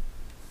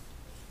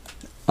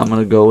 I'm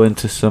gonna go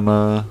into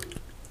some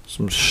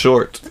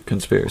short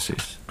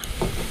conspiracies.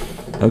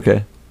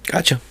 Okay.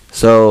 Gotcha.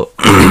 So,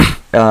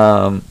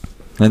 and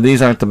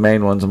these aren't the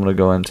main ones I'm gonna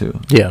go into.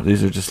 Yeah.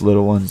 These are just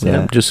little ones.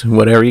 Yeah. Just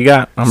whatever you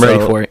got. I'm ready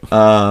for it.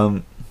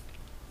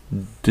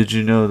 Did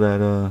you know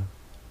that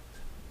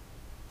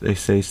they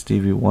say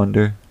Stevie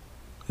Wonder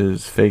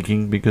is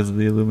faking because of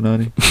the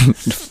Illuminati?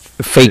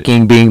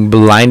 Faking being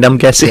blind, I'm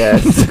guessing.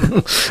 Yes.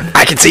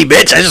 I can see,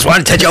 bitch. I just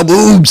want to touch your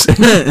boobs.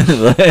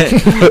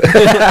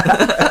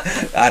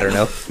 I don't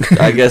know.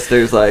 I guess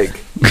there's like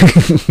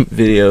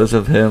videos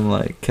of him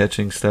like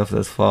catching stuff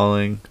that's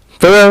falling.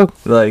 Bro.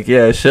 Like,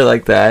 yeah, shit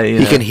like that.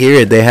 You can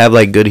hear it. They have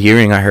like good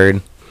hearing, I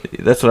heard.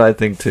 That's what I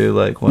think too.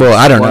 Like,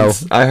 I don't know.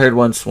 I heard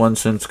once one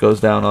sense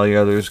goes down, all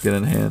your others get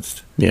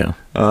enhanced. Yeah.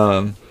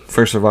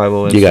 For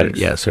survival. You got it.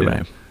 Yeah,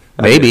 survive.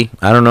 Maybe.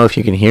 I don't know if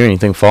you can hear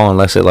anything fall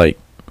unless it like.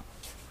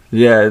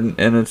 Yeah, and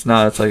it's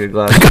not. It's like a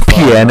glass. Like a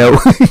piano.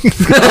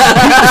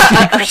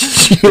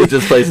 He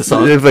just plays a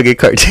song. It's like a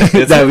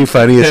cartoon. That'd be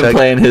funny. Him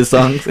playing his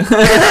songs.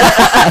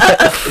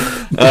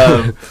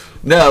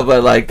 No,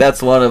 but like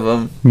that's one of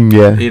them.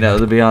 Yeah. You know,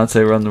 the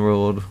Beyonce "Run the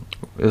World"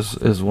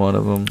 is one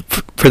of them.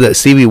 For the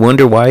Stevie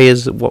Wonder,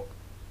 do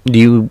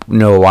you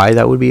know why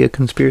that would be a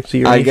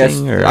conspiracy or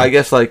anything? I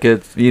guess like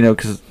it's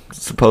because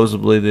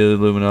supposedly the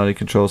Illuminati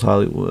controls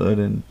Hollywood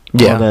and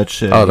all that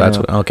shit. Oh, that's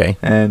okay.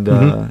 And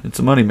it's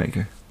a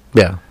moneymaker.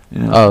 Yeah.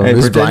 You know? Hey,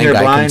 this pretend blind you're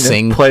guy blind can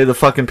sing. and play the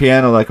fucking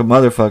piano like a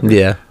motherfucker.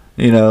 Yeah.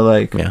 You know,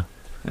 like, yeah.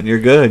 And you're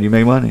good. You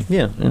make money.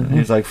 Yeah. And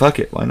he's like, fuck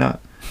it. Why not?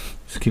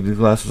 Just keep these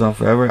glasses on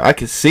forever. I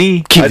can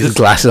see. Keep these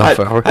glasses on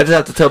forever. I just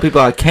have to tell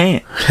people I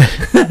can't.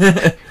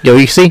 Yo,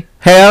 you see?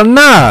 Hell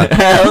nah.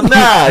 Hell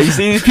nah. You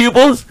see these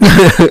pupils?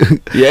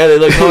 Yeah, they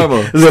look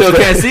normal. Still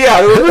can't see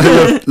out of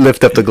them.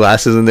 Lift up the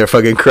glasses and they're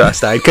fucking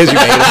cross-eyed because you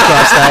made them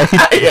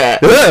cross-eyed. Yeah.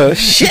 Oh,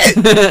 shit.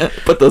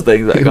 Put those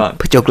things back on.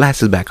 Put your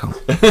glasses back on.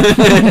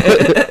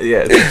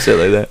 Yeah, shit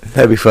like that.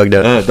 That'd be fucked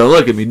up. Don't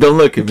look at me. Don't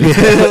look at me.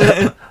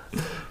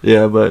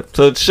 Yeah, but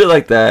so it's shit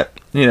like that.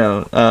 You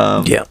know.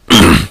 Yeah.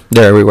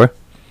 They're everywhere.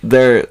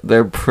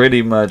 They're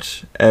pretty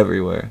much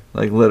everywhere,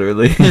 like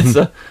literally.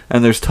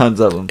 And there's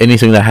tons of them.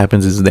 Anything that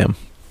happens is them.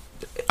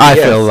 I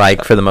feel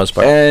like for the most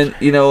part. And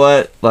you know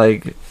what?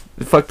 Like,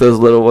 fuck those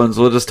little ones.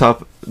 We'll just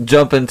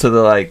jump into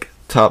the like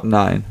top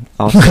 9.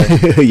 I'll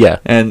say. Yeah.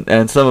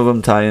 And some of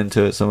them tie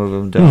into it. Some of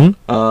them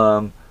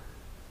don't.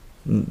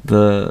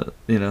 The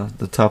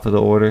top of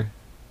the order.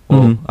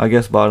 Well, I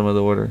guess bottom of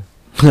the order.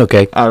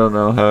 Okay. I don't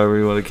know. However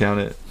you want to count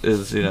it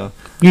is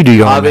You do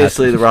your own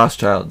obviously the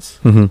Rothschilds.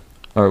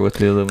 Or with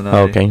the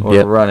Illuminati,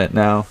 or run it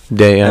now,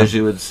 as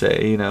you would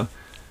say,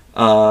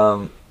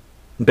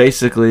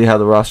 basically how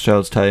the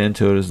Rothschilds tie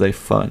into it is they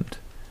fund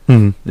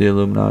the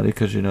Illuminati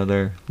because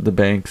they're the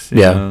banks,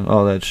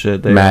 all that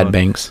shit. They Mad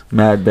banks.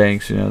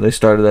 They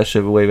started that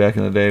shit way back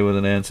in the day with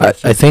an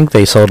ancestor. I think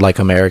they sold like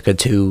America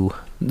to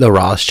the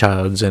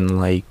Rothschilds and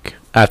like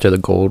after the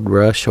gold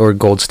rush or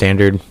gold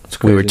standard.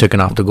 We were taken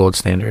off the gold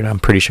standard. I'm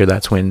pretty sure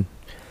that's when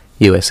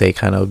USA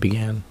kind of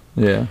began.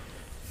 Yeah.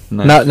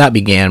 Nice. Not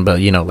began,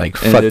 but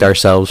fucked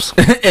ourselves.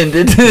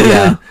 Ended.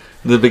 Yeah.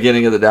 The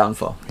beginning of the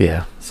downfall.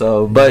 Yeah.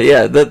 So, but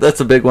yeah,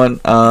 that's a big one.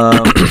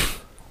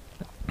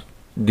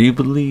 Do you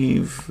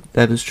believe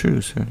that is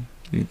true, sir?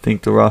 Do you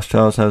think the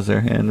Rothschilds has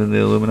their hand in the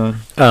Illuminati?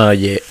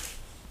 Yeah.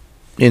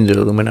 In the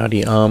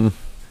Illuminati.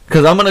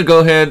 Because I'm gonna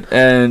go ahead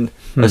and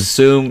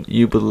assume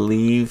you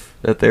believe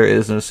that there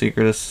is no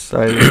secret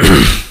society.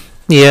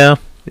 Yeah.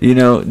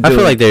 I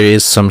feel like there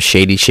is some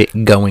shady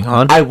shit going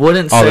on. I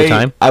wouldn't all say the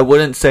time. I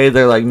wouldn't say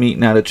they're like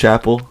meeting at a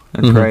chapel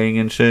and praying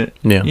and shit.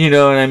 Yeah, you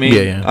know what I mean.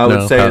 Yeah. I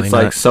would say it's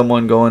like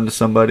someone going to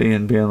somebody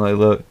and being like,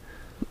 "Look,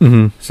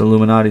 it's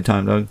Illuminati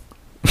time, dog."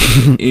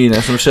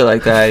 Some shit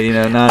like that.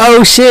 Not.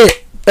 Oh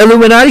shit,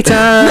 Illuminati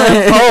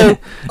time.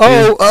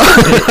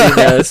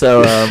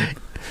 So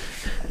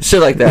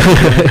shit like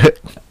that.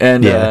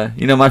 And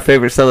my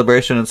favorite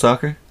celebration in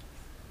soccer.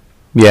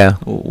 Yeah.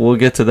 We'll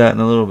get to that in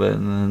a little bit,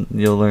 and then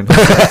you'll learn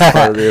how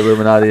part of the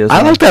Illuminati is.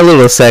 I like that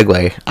little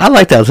segue. I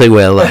like that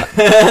segue a lot,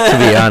 to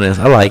be honest.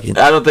 I like it.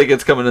 I don't think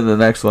it's coming in the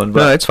next one. But,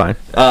 no, it's fine.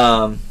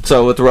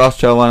 So with the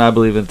Rothschild one, I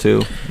believe in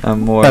too.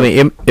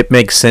 It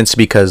makes sense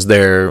because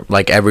they're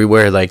like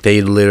everywhere. Like they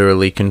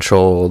literally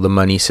control the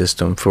money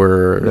system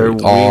for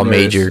all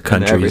major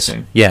countries.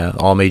 Yeah,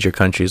 all major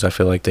countries. I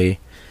feel like they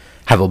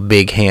have a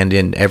big hand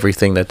in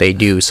everything that they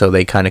do, so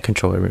they kind of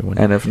control everyone.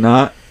 And if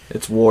not,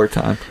 it's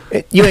wartime.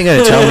 You ain't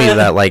gonna tell me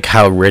that like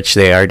how rich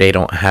they are, they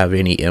don't have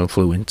any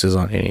influences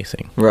on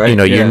anything, right?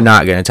 You're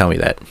not gonna tell me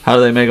that. How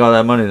do they make all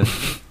that money then?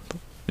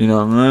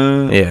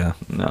 Yeah.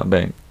 No,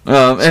 bang.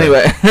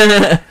 Anyway.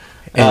 And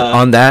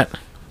on that,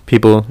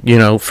 people,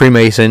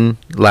 Freemason,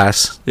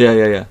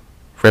 Yeah.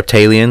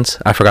 Reptilians,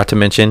 I forgot to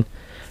mention.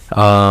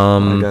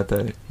 I got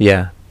that.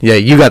 Yeah,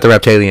 you got the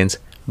reptilians,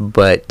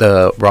 but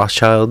the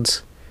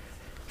Rothschilds,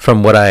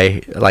 from what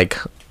I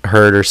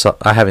heard or saw,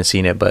 I haven't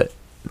seen it, but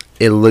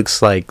it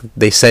looks like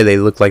they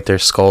look like their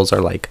skulls are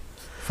like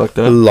fucked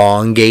up,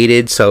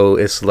 elongated, so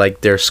it's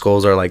like their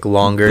skulls are like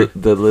longer.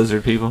 The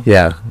lizard people.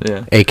 Yeah.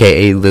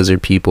 AKA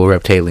lizard people,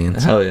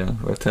 reptilians. Hell yeah,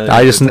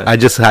 reptilians. I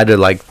just had to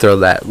like throw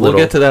that. We'll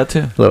get to that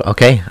too.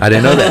 Okay, I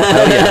didn't know that.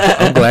 Hell yeah,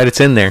 I'm glad it's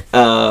in there.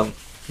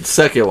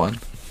 Second one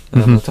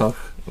that I'm gonna talk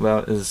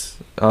about is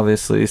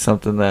obviously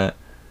something that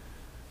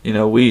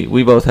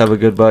we both have a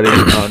good buddy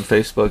on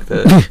Facebook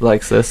that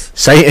likes this.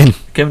 Satan.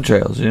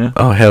 Chemtrails,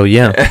 Oh, hell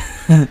yeah.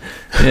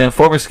 Yeah,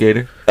 former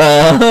skater.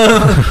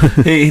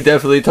 He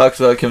definitely talks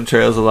about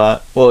chemtrails a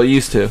lot. Well, he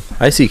used to.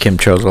 I see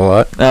chemtrails a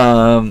lot.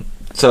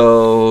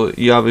 So,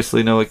 you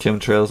obviously know what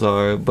chemtrails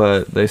are,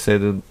 but they say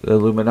the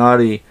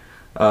Illuminati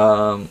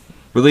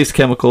release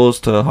chemicals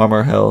to harm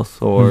our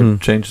health or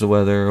change the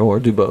weather or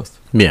do both.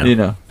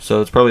 Yeah.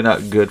 So it's probably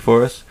not good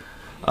for us.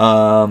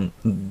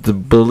 The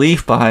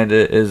belief behind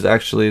it is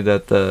actually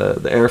that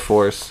the Air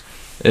Force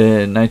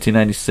in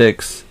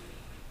 1996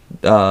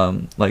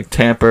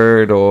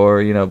 tampered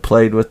or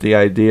played with the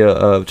idea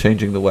of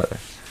changing the weather.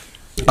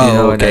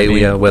 Okay.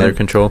 Yeah, weather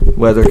control.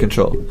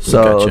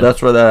 So gotcha.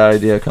 that's where that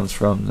idea comes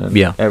from and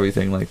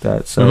everything like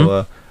that.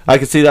 So I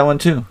could see that one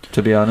too,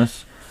 to be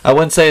honest. I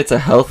wouldn't say it's a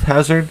health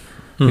hazard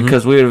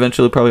because we would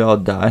eventually probably all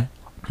die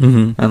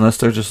unless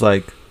they're just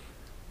like,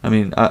 I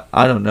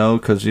don't know,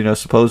 because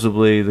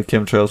supposedly the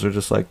chemtrails are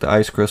just like the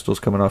ice crystals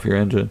coming off your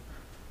engine.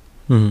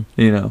 So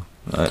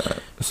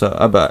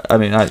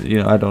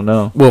I don't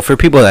know. Well, for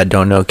people that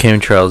don't know,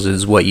 chemtrails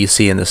is what you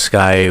see in the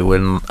sky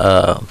when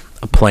a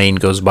plane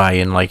goes by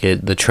and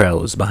the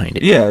trail is behind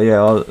it. Yeah,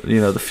 all,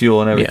 the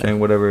fuel and everything,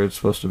 whatever it's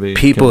supposed to be.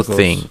 People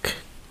think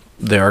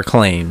there are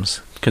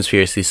claims,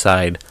 conspiracy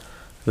side,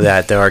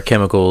 that there are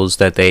chemicals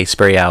that they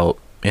spray out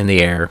in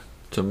the air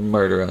to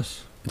murder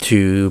us,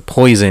 to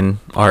poison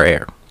our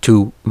air,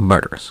 to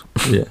murder us.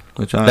 Yeah,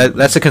 which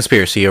that's a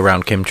conspiracy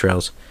around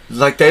chemtrails. It's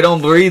like they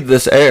don't breathe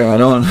this air. I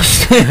don't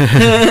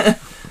understand.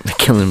 They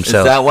kill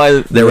themselves. Is that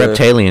why they're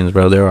reptilians,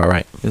 bro? They're all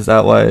right. Is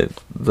that why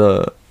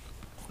the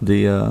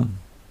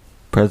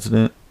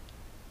president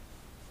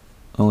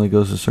only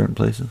goes to certain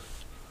places?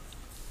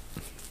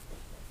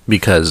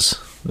 Because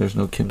there's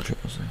no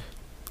chemtrails there.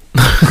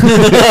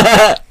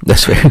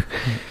 That's fair.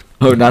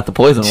 Or not the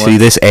poison one. See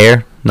this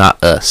air,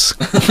 not us.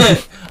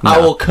 I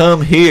will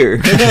come here.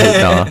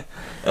 No.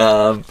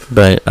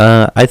 But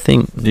I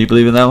think. Do you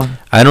believe in that one?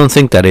 I don't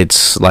think that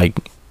it's like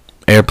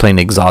airplane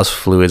exhaust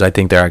fluids. I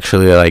think they're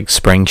actually like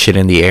spraying shit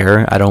in the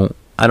air. I don't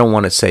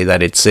want to say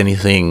that it's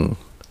anything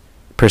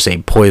per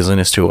se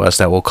poisonous to us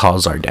that will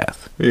cause our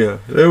death. Yeah,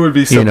 there would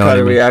be some kind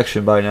of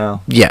reaction by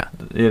now. Yeah,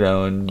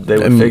 and they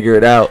would figure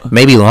it out.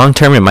 Maybe long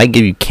term it might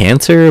give you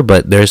cancer,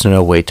 but there's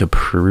no way to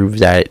prove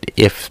that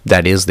if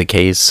that is the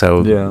case.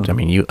 So yeah. I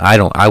mean,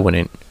 I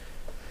wouldn't.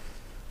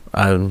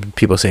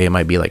 People say it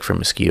might be like for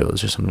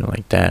mosquitoes or something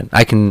like that.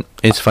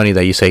 It's funny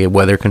that you say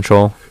weather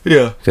control.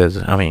 Yeah, because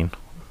I mean,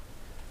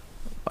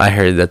 I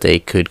heard that they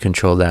could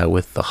control that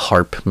with the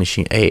HARP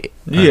machine.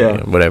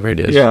 Whatever it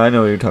is. Yeah, I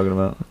know what you're talking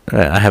about.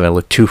 I haven't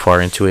looked too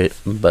far into it,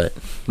 but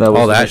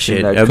all that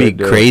shit, that'd be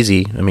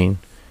crazy. I mean,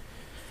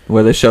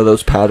 where they show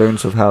those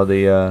patterns of how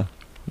the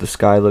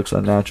sky looks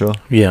unnatural.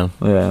 Yeah.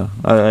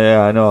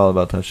 I know all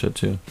about that shit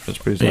too. It's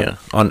pretty sad.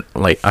 Yeah.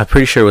 I'm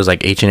pretty sure it was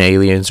like Ancient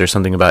Aliens or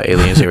something about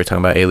aliens. They were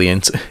talking about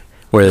aliens,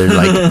 where they're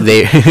like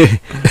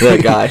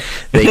that guy.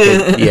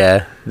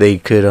 They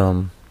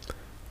could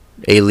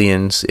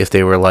aliens, if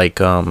they were like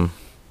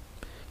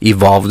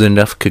evolved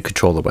enough, could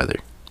control the weather.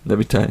 That'd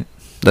be tight.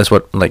 That's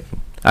what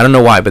I don't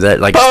know why, but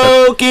that like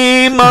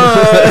Pokemon.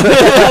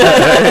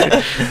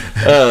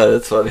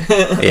 That's funny.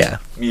 Yeah.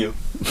 Mew.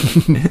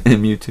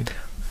 And Mewtwo.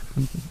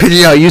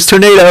 Pidgeot, use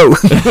tornado.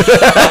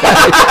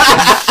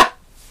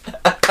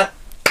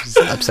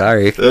 I'm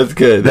sorry. That's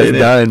good. That's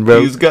done, bro.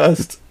 Use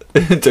gust.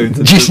 It turns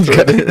into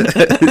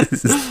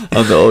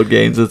on the old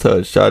games, that's how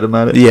it shot him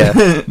at it. Yeah.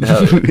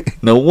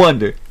 No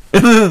wonder.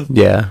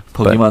 Yeah.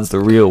 Pokemon's the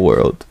real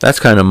world. That's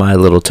kind of my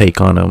little take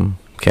on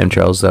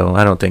chemtrails, though.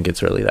 I don't think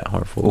it's really that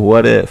harmful.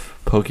 What if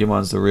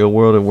Pokemon's the real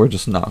world and we're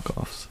just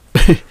knockoffs?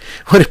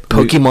 What if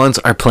Pokemons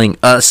are playing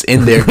us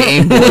in their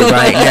Game Boy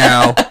right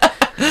now?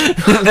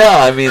 No,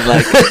 I mean,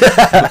 like,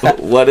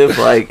 what if,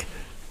 like,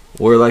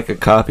 we're like a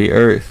copy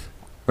Earth,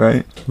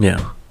 right?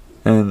 Yeah.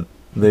 And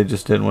they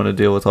just didn't want to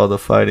deal with all the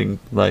fighting,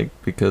 like,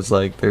 because,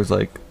 like, there's,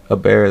 like, a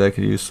bear that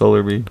could use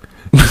solar beam.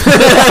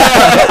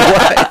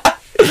 What?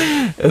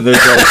 And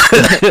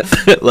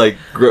there's like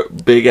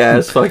big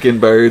ass fucking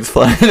birds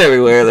flying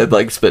everywhere that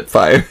like spit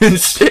fire and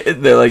shit.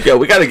 And they're like, yo,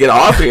 we gotta get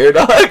off here,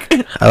 dog.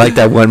 I like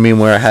that one meme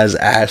where it has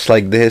Ash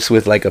like this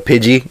with like a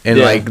Pidgey, and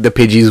like the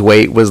Pidgey's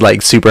weight was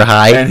like super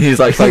high, and he's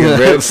like fucking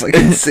ripped, like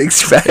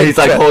 6 pack. He's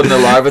like holding a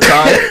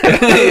Larvitar.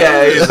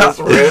 Yeah, he's just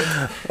ripped.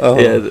 Oh.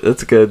 Yeah,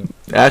 that's good.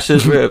 Ash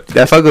is ripped.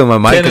 That fucked with my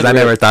mind because I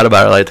never thought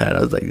about it like that.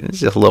 I was like, it's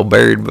just a little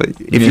bird, but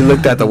if you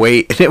looked at the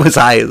weight and it was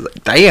high, it was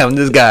like, damn,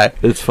 this guy.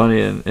 It's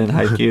funny in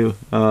Haikyuu.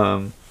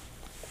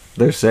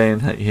 They're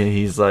saying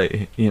he's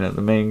like, the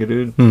main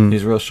dude.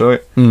 He's real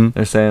short.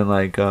 They're saying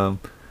like,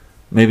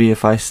 maybe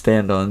if I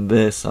stand on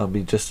this, I'll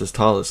be just as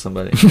tall as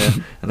somebody.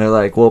 And they're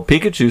like, well,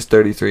 Pikachu's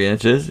 33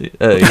 inches.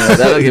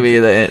 That'll give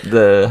you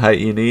the height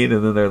you need.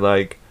 And then they're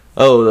like,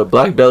 oh, the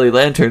Black Belly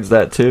Lantern's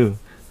that too.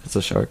 It's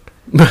a shark.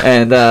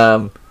 And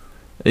they're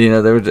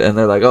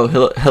like, oh,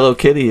 Hello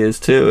Kitty is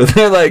too. And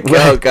they're like,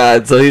 oh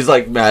god. So he's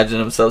like, imagine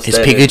himself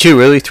standing. Is Pikachu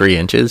really 3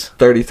 inches?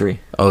 33.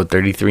 Oh,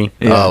 33.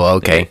 Yeah. Oh,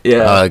 okay.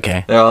 Yeah. Oh,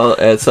 okay. They're all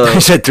so I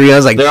said 3. I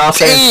was like, they're all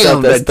saying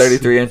damn, stuff that's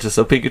 33 inches.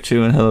 So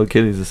Pikachu and Hello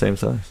Kitty is the same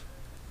size.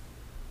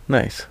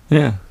 Nice.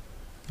 Yeah.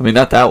 I mean,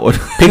 not that one.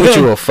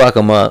 Pikachu will fuck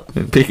him up.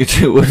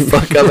 Pikachu would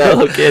fuck up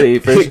Hello Kitty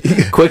for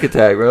quick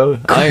attack, bro.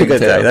 Iron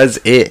attack. That's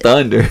it.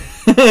 Thunder.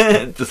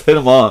 Just hit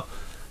them all.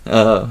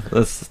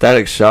 That's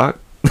Static Shock.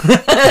 Dead.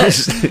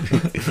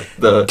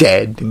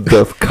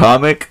 The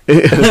comic.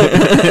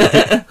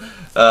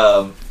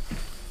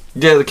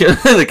 Yeah,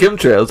 the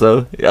chemtrails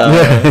though.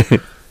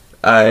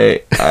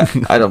 I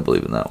don't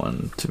believe in that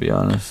one, to be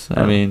honest.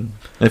 I mean,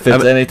 if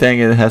it's anything,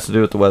 it has to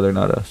do with the weather,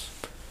 not us.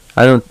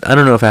 I don't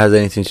know if it has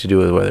anything to do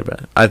with the weather,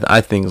 but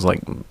I think it's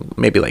like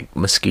maybe like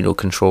mosquito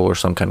control or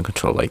some kind of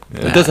control like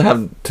that. It doesn't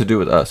have to do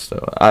with us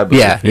though.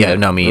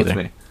 No, me either.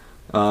 Me.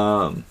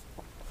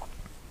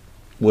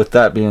 With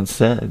that being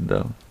said,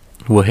 though,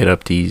 we'll hit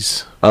up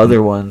these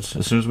other ones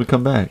as soon as we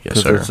come back.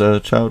 Yes, sir. It's a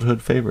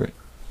childhood favorite.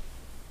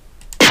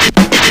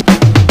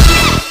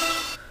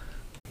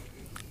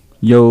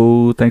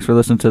 Yo, thanks for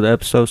listening to the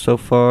episode so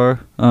far.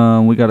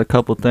 We got a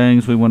couple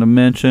things we want to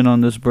mention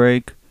on this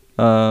break.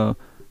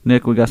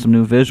 Nick, we got some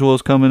new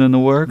visuals coming in the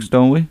works,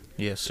 don't we?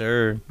 Yes,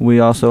 sir. We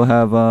also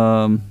have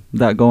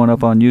that going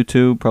up on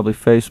YouTube, probably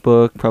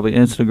Facebook, probably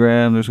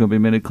Instagram. There's going to be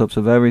mini clips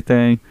of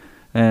everything.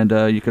 And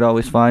you could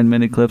always find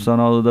mini clips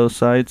on all of those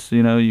sites.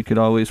 You could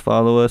always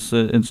follow us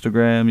at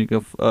Instagram. You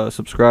can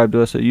subscribe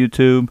to us at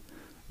YouTube.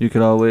 You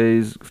could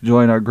always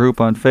join our group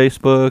on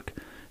Facebook.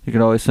 You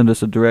can always send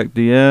us a direct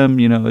DM.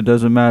 You know, it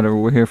doesn't matter.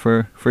 We're here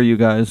for you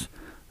guys.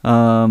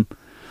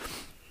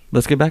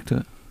 Let's get back to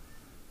it.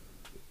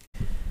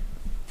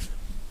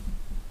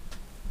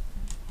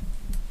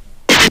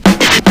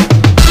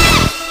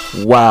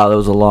 Wow, that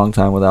was a long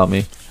time without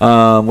me.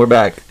 We're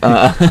back.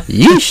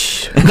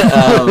 Yeesh.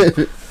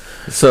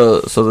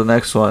 So the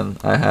next one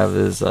I have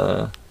is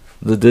the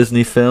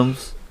Disney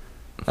films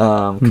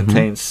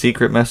contain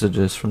secret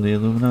messages from the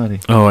Illuminati.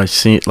 Oh, I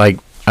see. Like,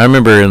 I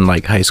remember in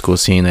like high school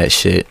seeing that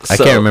shit. I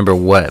can't remember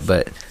what,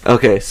 but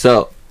okay.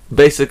 So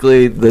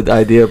basically, the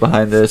idea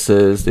behind this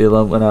is the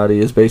Illuminati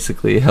is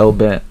basically hell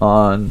bent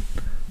on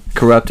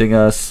corrupting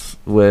us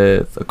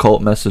with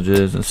occult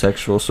messages and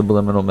sexual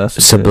subliminal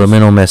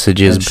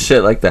messages and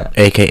shit like that,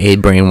 aka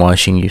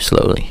brainwashing you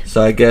slowly.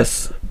 So I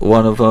guess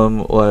one of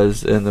them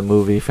was in the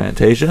movie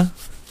Fantasia,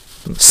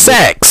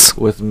 sex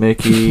with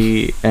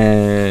Mickey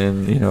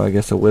and, you know, I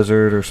guess a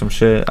wizard or some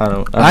shit.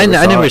 I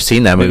never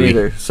seen that movie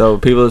either. So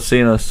people have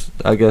seen us,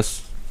 I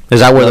guess. Is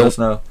that where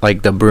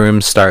like the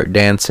brooms start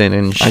dancing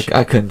and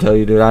I couldn't tell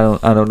you, dude. I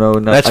don't know.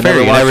 That's fair.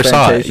 You never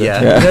saw it.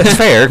 Yeah. That's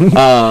fair.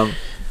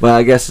 But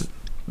I guess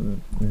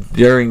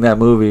during that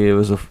movie, it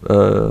was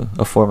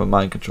a form of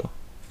mind control.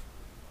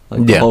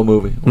 Like the whole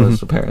movie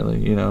was apparently,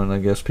 you know, and I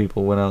guess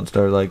people went out and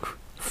started like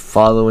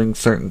following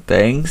certain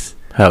things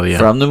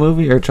from the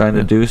movie or trying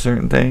to do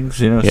certain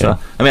things, you know. So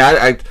I mean, I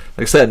like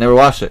I said, never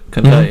watched it.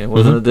 Couldn't tell you.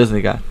 Wasn't a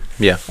Disney guy.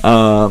 Yeah.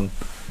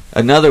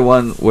 Another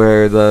one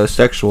where the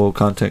sexual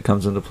content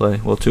comes into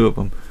play. Well, two of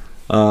them.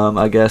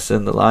 I guess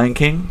in The Lion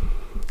King,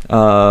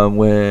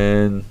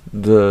 when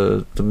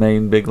the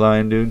main big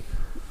lion dude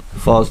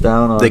falls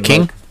down on the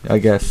king. Like, I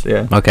guess,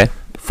 yeah. Okay.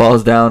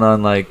 Falls down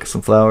on like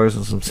some flowers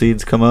and some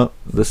seeds come up.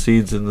 The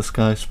seeds in the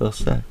sky spell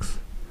sex.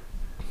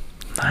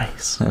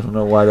 Nice. I don't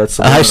know why that's.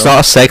 I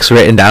saw sex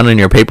written down in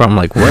your paper. I'm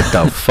like, what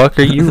the fuck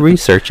are you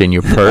researching?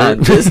 You pervert.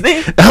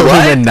 Disney?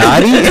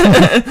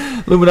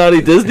 Illuminati?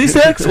 Illuminati Disney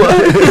sex? What?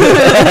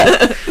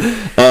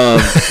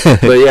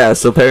 But yeah,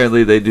 so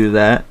apparently they do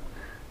that,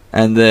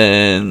 and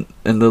then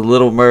in the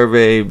Little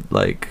Mermaid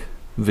like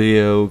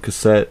video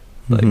cassette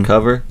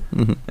cover,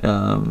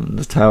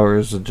 the tower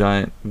is a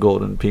giant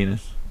golden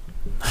penis.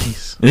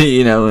 Nice.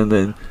 You know, and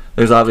then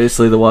there's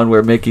obviously the one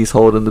where Mickey's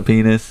holding the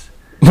penis.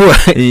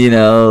 Right. You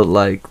know,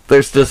 like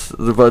there's just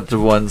a bunch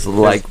of ones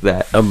like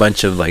that. A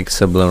bunch of like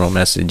subliminal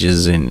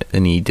messages in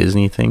any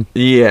Disney thing.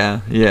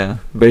 Yeah.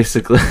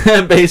 Basically.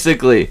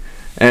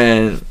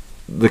 And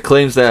the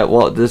claims that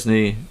Walt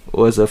Disney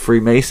was a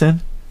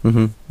Freemason.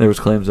 There was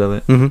claims of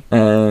it.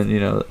 And, you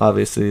know,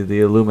 obviously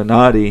the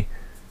Illuminati,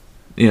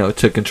 you know,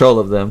 took control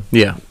of them.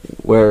 Yeah.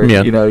 Where,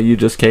 you know, you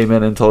just came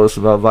in and told us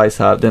about Vice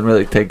Hop, didn't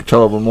really take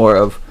control of them, more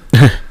of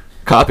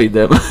copied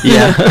them.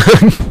 Yeah.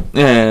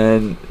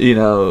 And, you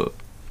know,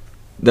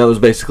 that was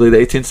basically the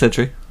 18th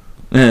century.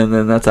 And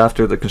then that's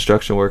after the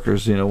construction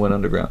workers, you know, went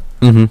underground.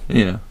 You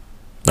know.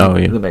 Oh,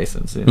 yeah. The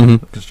Masons, you know,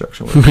 the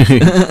construction workers.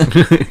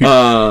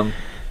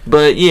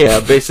 But, yeah,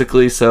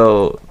 basically,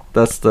 so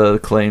that's the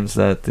claims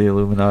that the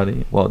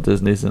Illuminati, Walt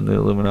Disney's in the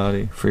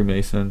Illuminati,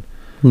 Freemason.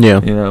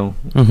 Yeah. You know,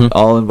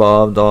 all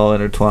involved, all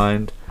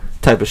intertwined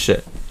type of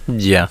shit.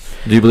 Yeah.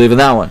 Do you believe in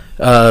that one?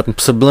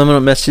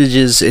 Subliminal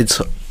messages,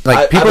 it's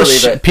like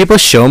I people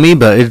show me,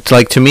 but it's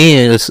like to me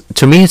it's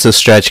a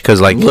stretch because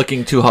like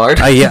looking too hard.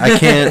 I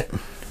can't.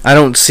 I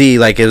don't see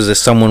like as if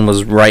someone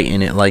was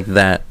writing it like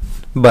that.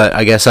 But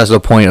I guess that's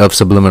the point of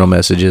subliminal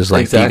messages.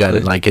 Like you got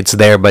it, like it's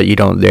there, but you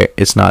don't there.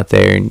 It's not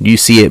there, and you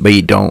see it, but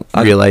you don't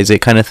realize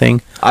it, kind of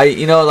thing.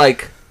 You know,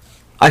 like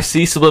I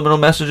see subliminal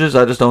messages.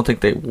 I just don't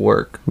think they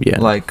work. Yeah.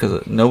 Like,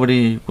 because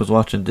nobody was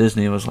watching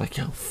Disney and was like,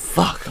 yo,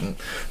 fuck, I'm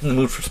in the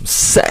mood for some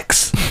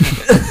sex.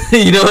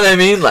 You know what I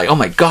mean? Like, oh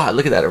my God,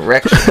 look at that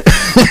erection.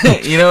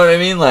 You know what I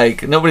mean?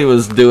 Like, nobody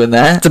was doing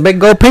that. It's a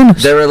big gold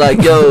penis. They were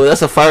like, yo,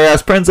 that's a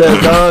fire-ass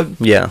princess, dog.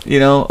 Yeah. You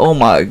know, oh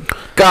my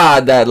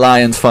God, that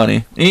lion's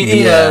funny.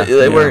 You know,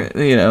 they weren't,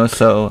 you know,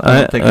 so I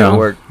don't think it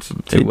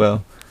worked too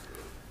well.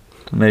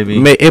 Maybe.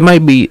 It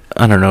might be,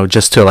 I don't know,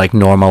 just to like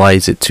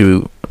normalize it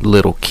to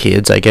little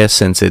kids, I guess,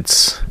 since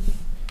it's.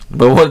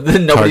 But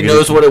then nobody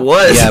knows what it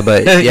was. Yeah,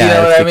 but yeah, you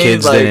know if the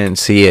kids didn't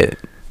see it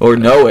or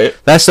know it,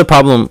 that's the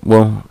problem.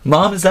 Well,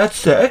 Mom, is that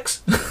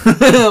sex?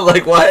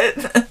 Like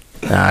what?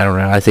 I don't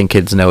know. I think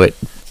kids know it.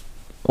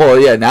 Well,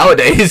 yeah,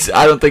 nowadays.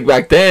 I don't think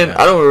back then.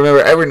 I don't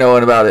remember ever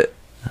knowing about it.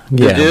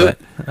 Did you?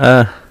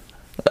 But,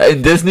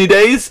 in Disney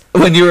days,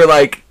 when you were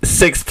like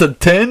 6 to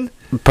 10,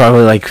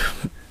 probably like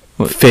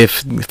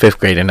fifth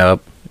grade and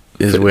up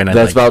is when I.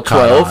 That's about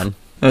 12.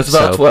 That's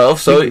about 12.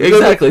 So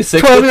exactly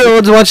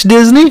 12-year-olds watch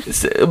Disney.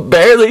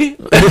 Barely.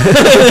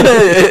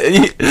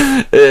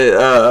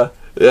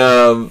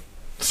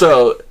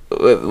 So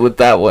with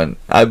that one,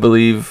 I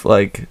believe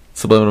like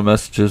subliminal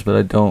messages, but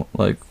I don't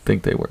like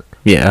think they work.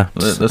 Yeah,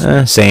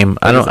 same.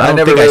 I don't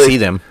think really, I see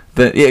them.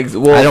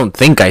 Well, I don't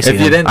think I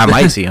see them. I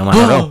might see them. I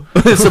don't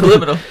know.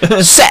 Subliminal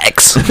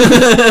sex.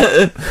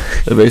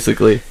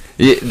 Basically,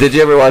 did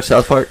you ever watch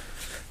South Park?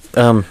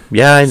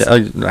 Yeah,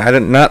 I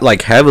don't, not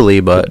like heavily,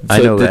 but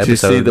I know the Did you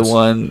see the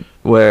one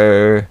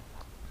where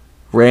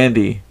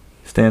Randy,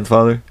 Stan's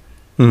father,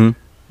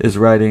 is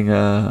writing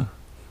a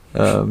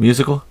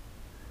musical?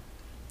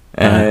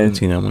 And I haven't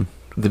seen that one.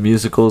 The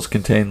musicals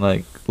contain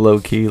like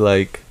low key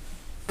like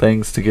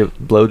things to give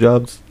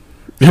blowjobs.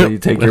 So you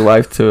take your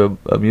wife to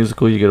a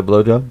musical, you get a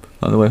blowjob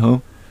on the way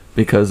home,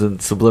 because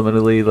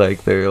subliminally,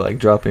 like they're like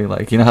dropping,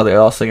 like, you know how they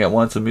all sing at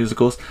once in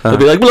musicals. They'll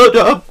be like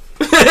blowjob.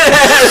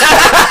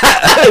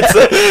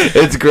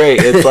 It's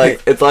great.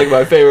 It's like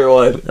my favorite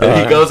one.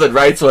 And he goes and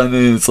writes one,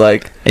 and it's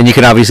like, and you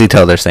can obviously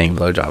tell they're saying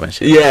blowjob and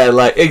shit. Yeah,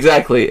 like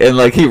exactly. And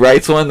like he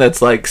writes one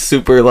that's like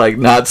super like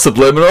not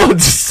subliminal,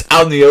 just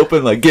out in the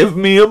open, like give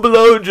me a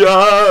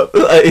blowjob,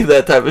 like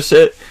that type of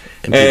shit.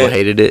 And people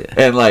hated it.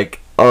 And like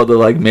all the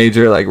like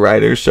major like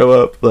writers show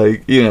up,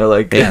 like, you know,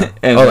 like, yeah.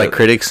 And like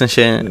critics and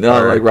shit.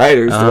 No, like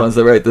writers, the ones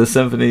that write the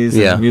symphonies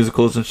and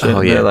musicals and shit.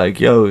 And they're like,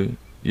 yo,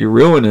 you're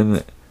ruining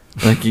it.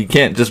 Like, you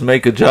can't just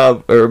make a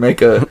job or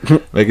make a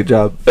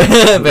job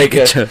make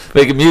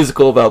a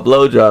musical about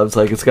blowjobs.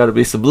 Like, it's got to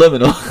be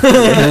subliminal.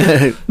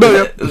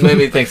 It made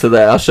me think of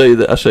that. I'll show you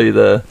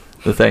the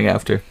thing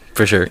after.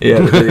 For sure.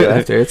 Yeah, the video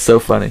after. It's so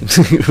funny.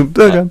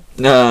 The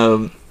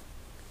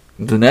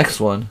next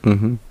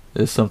one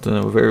is something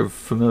that we're very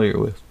familiar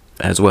with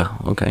as well.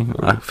 Okay,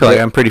 I feel like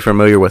I'm pretty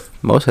familiar with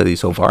most of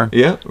these so far.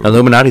 Yeah,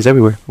 Illuminati's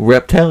everywhere.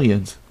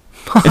 Reptilians.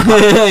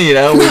 You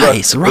know,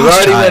 nice. we've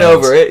already went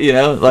over it. You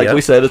know, like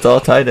we said, it's all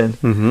tied in.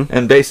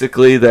 And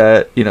basically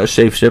that, you know,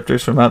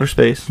 shapeshifters from outer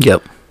space.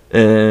 Yep.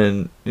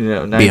 And, you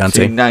know,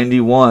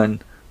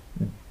 1991,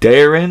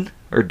 Darren,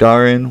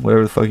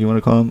 whatever the fuck you want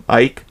to call him,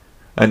 Ike,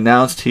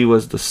 announced he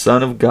was the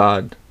son of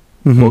God.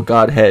 Well,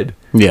 Godhead.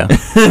 Yeah.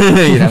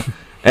 You know,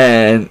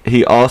 and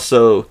he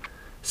also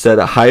said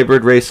a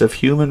hybrid race of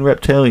human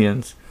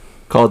reptilians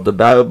called the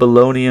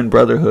Babylonian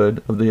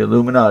Brotherhood of the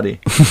Illuminati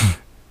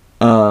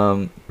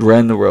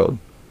ran the world.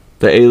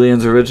 The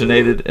aliens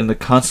originated in the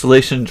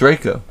constellation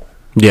Draco.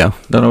 Yeah.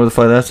 Don't know where the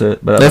fuck that's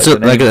it, but that's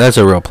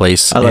a real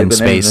place in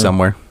space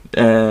somewhere.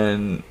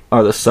 And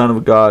are the son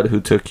of God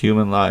who took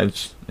human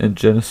lives in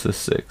Genesis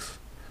 6.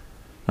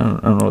 I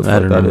don't know what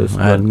the fuck that is.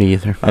 Me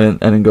either. I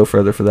didn't go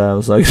further for that. I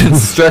was like,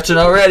 it's stretching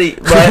already.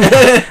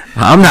 But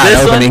I'm not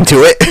opening to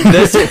it.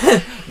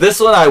 This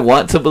one I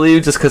want to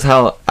believe just because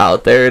how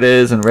out there it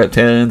is, and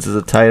reptilians is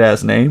a tight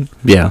ass name.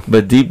 Yeah.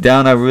 But deep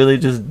down, I really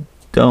just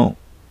don't.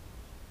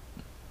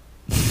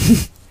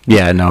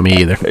 Yeah, no, me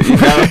either. You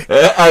know?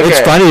 Okay. It's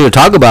funny to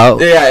talk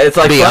about. Yeah, it's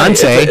like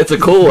Beyonce. It's a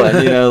cool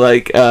one, you know,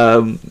 like,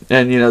 and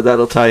you know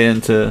that'll tie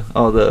into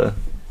all the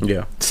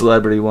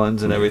celebrity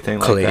ones and everything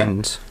like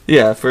that.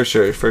 Yeah, for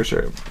sure.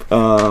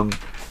 To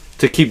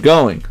keep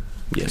going.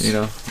 Yes. You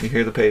know, you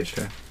hear the page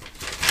there.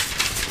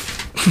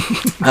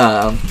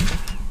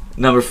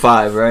 Number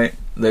 5, right?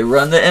 They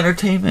run the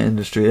entertainment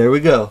industry. There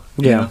we go.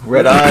 Yeah. You know,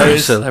 red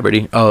eyes.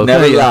 Celebrity. Oh,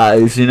 never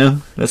lies, you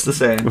know? That's the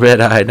saying.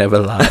 Red eye never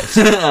lies.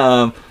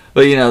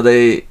 But, you know,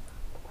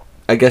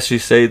 I guess you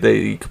say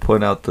you could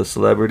point out the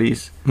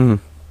celebrities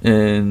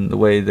in the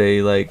way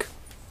they, like,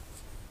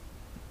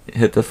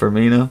 hit the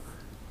Firmino.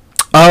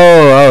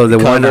 Oh, the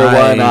one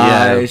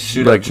eye,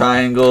 shoot like, up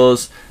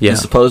triangles. Yeah. And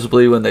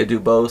supposedly when they do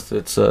both,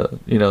 it's a,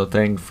 you know,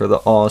 thing for the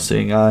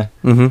all-seeing eye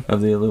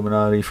of the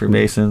Illuminati,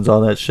 Freemasons,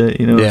 all that shit.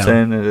 You know what I'm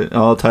saying? And it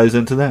all ties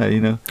into that,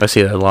 you know. I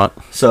see that a lot.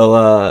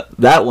 So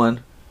that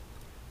one,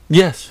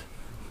 yes,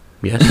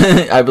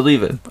 I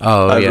believe it.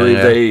 Oh, I believe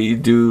they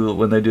do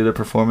when they do their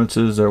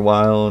performances. They're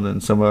wild,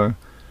 and some are,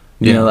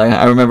 you know, like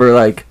I remember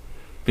like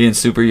being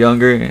super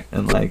younger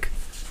and like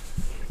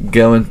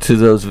going to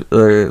those,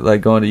 or like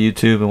going to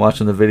YouTube and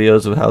watching the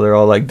videos of how they're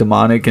all like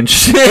demonic and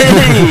shit.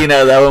 You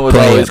know, that one was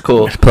always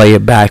cool. Play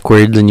it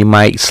backwards and you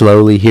might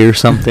slowly hear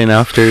something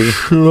after.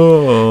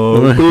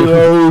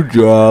 Blow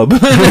job.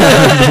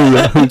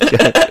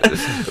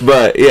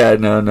 But yeah,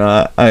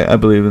 no, I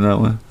believe in that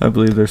one. I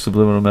believe there's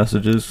subliminal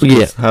messages.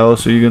 Yeah. How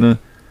else are you gonna?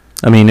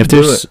 I mean, if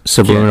there's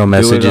subliminal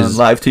messages do it on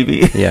live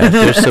TV. Yeah, if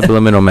there's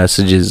subliminal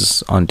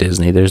messages on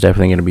Disney, there's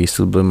definitely going to be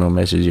subliminal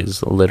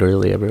messages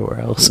literally everywhere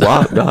else.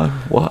 WAP, dog.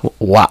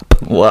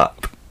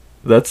 WAP.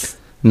 That's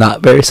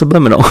not very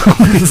subliminal.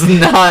 It's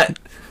not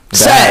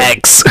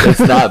sex.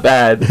 It's not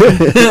bad.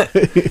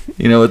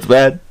 You know what's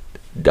bad?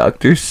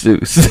 Dr.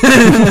 Seuss.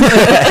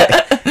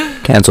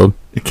 Canceled.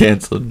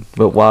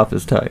 But WAP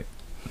is tight.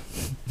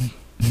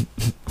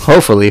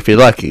 Hopefully, if you're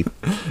lucky.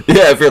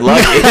 Yeah, if you're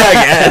lucky, I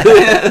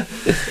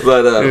guess.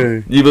 But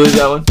you believe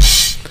that one?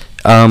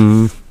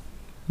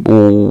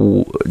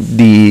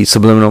 The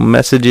subliminal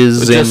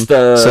messages and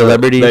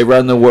celebrities. They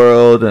run the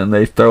world and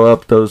they throw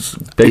up those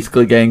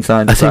basically gang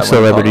signs. I think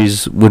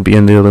celebrities would be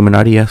in the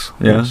Illuminati, yes.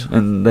 Yeah, yes.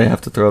 And they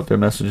have to throw up their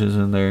messages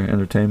in their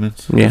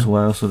entertainments as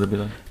well, so they'd be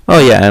like. Oh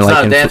yeah, and it's like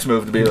not a dance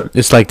move to be like.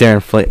 It's like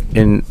their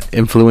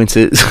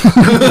influences.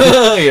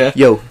 Yeah.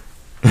 Yo.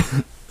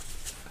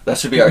 That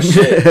should be our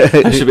shit.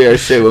 That should be our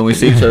shit when we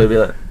see each other. Be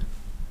like,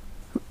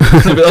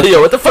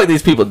 yo, what the fuck are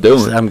these people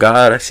doing? I'm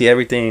God. I see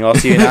everything. I'll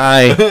see an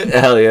eye.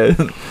 Hell yeah.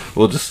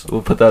 We'll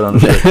put that on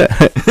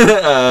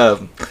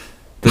the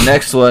shit. The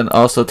next one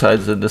also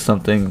ties into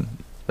something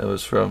that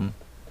was from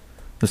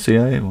the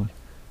CIA one,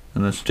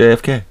 and that's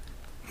JFK.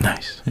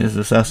 Nice. His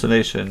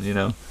assassination,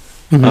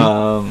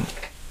 Mm-hmm.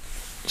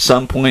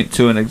 Some point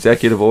to an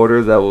executive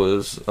order that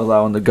was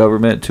allowing the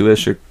government to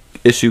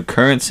issue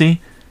currency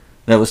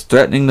that was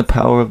threatening the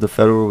power of the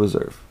Federal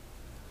Reserve.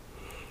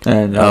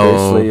 And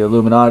obviously,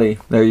 Illuminati.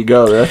 There you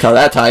go. That's how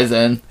that ties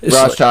in.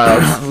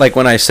 Rothschilds. Like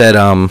when I said,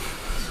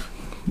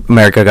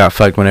 America got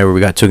fucked whenever we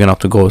got taken off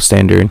the gold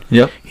standard.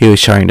 Yep. He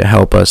was trying to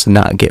help us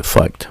not get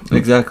fucked.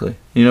 Exactly.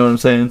 You know what I'm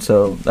saying?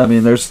 So I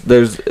mean, there's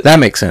that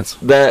makes sense.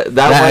 That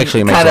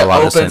actually makes a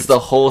lot of sense. Opens the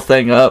whole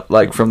thing up,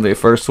 like from the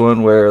first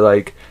one, where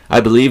like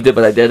I believed it,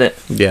 but I didn't.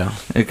 Yeah.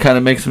 It kind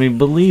of makes me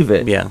believe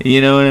it. Yeah. You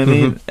know what I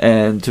mean? Mm-hmm.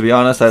 And to be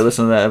honest, I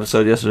listened to that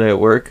episode yesterday at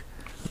work,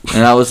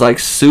 and I was like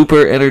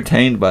super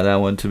entertained by that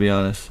one. To be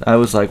honest, I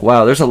was like,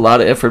 wow, there's a lot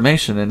of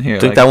information in here. I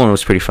think that one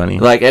was pretty funny.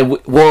 Like, you know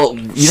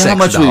how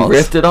much we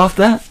riffed off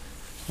that,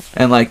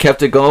 and like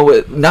kept it going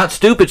with not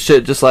stupid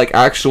shit, just like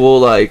actual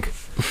like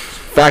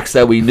facts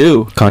that we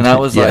knew. And I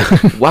was like,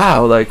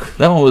 wow, like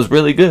that one was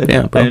really good.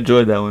 Yeah, bro. I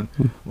enjoyed that one.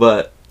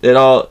 But it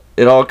all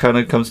kind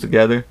of comes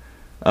together.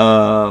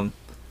 And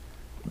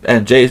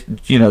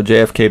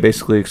JFK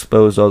basically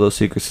exposed all those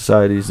secret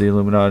societies, the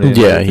Illuminati.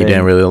 Yeah, he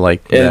didn't really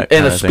like that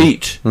in a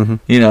speech.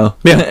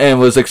 Mm-hmm. And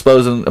was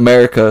exposing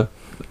America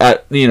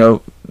at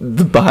the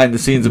behind the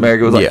scenes.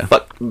 America was like,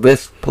 fuck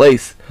this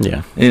place.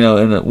 Yeah, in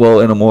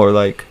a more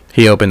like.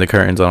 He opened the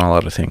curtains on a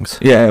lot of things.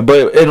 Yeah,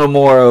 but in a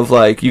more of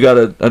like, you got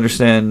to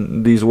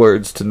understand these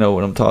words to know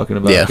what I'm talking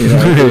about. Yeah.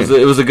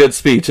 It was a good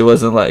speech. It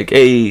wasn't like,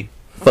 hey,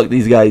 fuck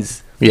these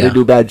guys. Yeah. They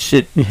do bad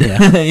shit.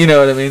 Yeah. You know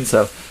what I mean?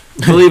 So,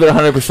 believe it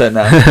 100%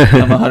 now.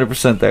 I'm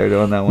 100% there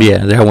doing that one.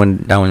 Yeah, that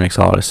one makes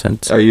a lot of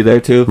sense. Are you there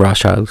too?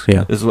 Rothschilds,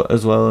 yeah. As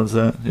well as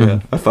that? Yeah,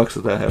 Mm-hmm. I fucks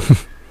with that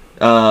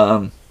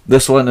heavy.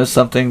 This one is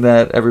something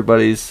that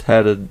everybody's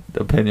had an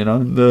opinion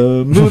on.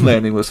 The moon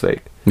landing was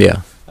fake.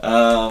 Yeah.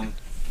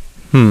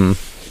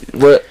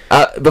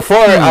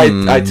 Before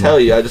I tell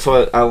you,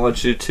 I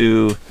want you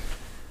to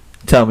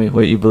tell me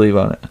what you believe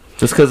on it.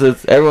 Just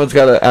because everyone's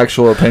got an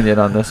actual opinion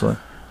on this one,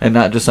 and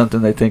not just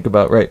something they think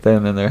about right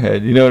then in their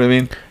head. You know what I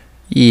mean?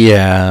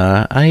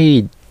 Yeah,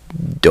 I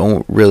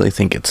don't really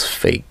think it's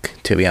fake,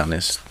 to be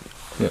honest.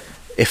 Yeah.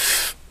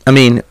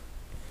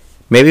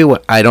 Maybe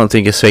what I don't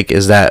think is fake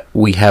is that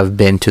we have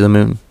been to the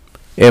moon.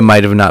 It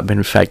might have not been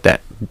the fact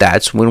that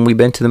that's when we've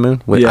been to the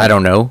moon. I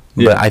don't know,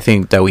 but I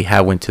think that we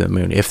have went to the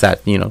moon. If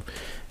that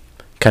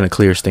kind of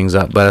clears things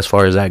up. But as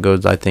far as that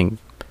goes, I think,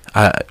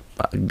 I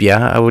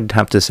would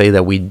have to say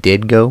that we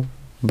did go.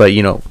 But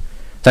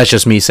that's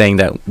just me saying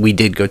that we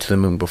did go to the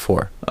moon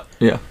before.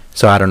 Yeah.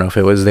 So I don't know if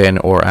it was then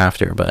or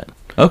after, but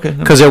okay.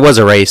 Because there was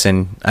a race,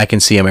 and I can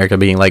see America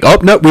being like, "Oh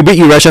no, we beat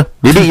you, Russia.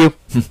 We beat you.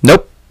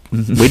 Nope,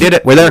 we did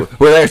it. We're there.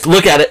 We're there.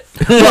 Look at it.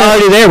 We're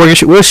already there. We'll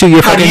shoot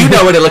you. How do you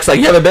know what it looks like?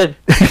 You haven't been.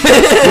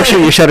 We'll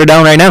shoot you. Shut her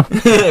down right now.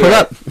 Put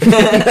up.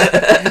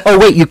 Oh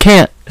wait, you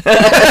can't.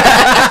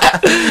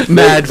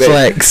 Mad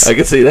flex. I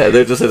can see that.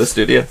 They're just in a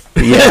studio.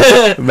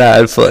 Yeah.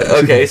 Mad flex.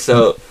 Okay,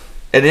 so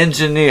an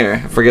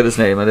engineer, I forget his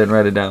name, I didn't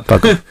write it down,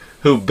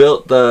 who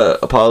built the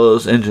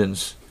Apollo's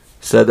engines,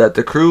 said that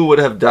the crew would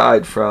have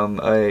died from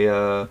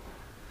a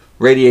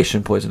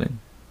radiation poisoning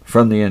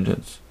from the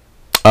engines.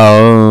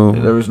 Oh.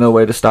 There was no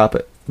way to stop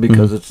it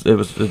because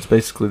it's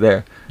basically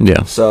there.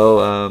 Yeah.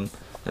 So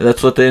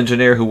that's what the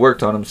engineer who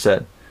worked on him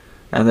said.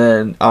 And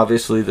then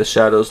obviously the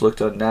shadows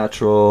looked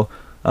unnatural.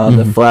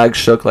 The flag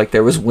shook like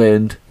there was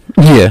wind.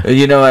 Yeah.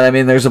 You know what I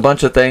mean? There's a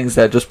bunch of things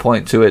that just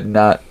point to it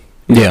not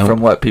from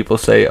what people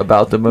say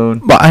about the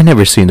moon. Well, I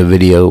never seen the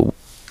video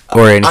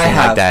or anything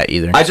like that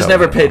either. I just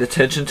never paid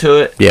attention to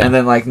it. Yeah. And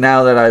then like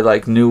now that I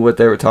like knew what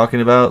they were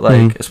talking about,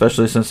 like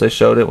especially since they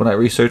showed it when I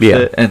researched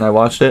it and I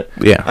watched it,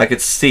 I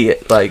could see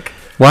it. Like,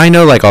 well, I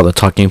know like all the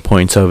talking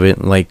points of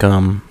it, like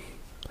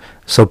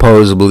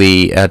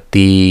supposedly at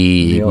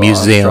the Neil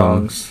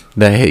museum,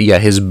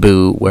 his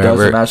boot wherever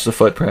doesn't match the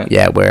footprint.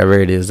 Yeah, wherever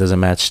it is doesn't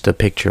match the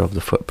picture of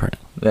the footprint.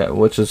 Yeah,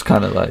 which is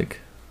kind of like,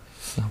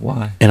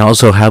 why? And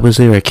also, how was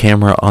there a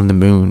camera on the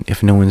moon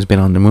if no one's been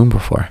on the moon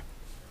before?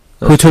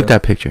 Who took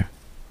that picture?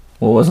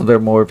 Well, wasn't there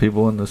more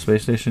people in the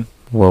space station?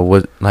 Well, or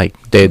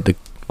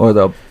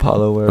the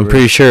Apollo? Wherever. I'm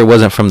pretty sure it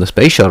wasn't from the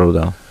space shuttle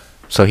though,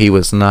 so he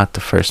was not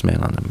the first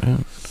man on the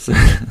moon.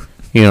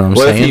 You know what I'm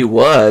saying? What if he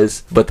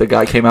was, but the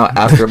guy came out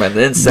after him and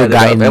then set it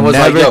up and was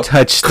never like, "Yo,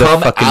 touched come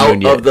the fucking out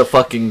moon yet. of the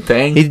fucking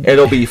thing.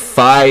 It'll be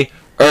fire."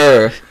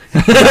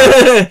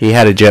 He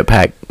had a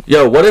jetpack.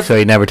 Yo, what if? So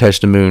he never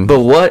touched the moon. But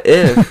what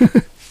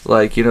if,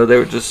 like, they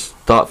were just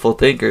thoughtful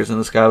thinkers, and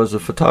this guy was a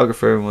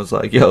photographer and was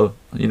like, "Yo,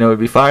 it'd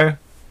be fire."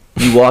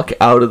 You walk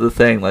out of the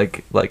thing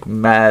like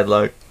mad,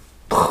 like,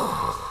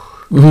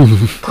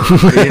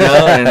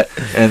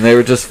 and they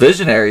were just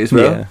visionaries,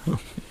 bro.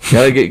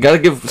 Yeah. Gotta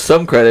give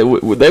some credit.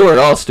 They weren't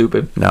all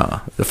stupid.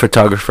 No, the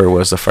photographer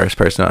was the first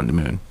person on the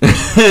moon.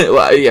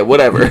 Well, yeah,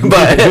 whatever.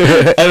 But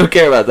I don't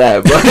care about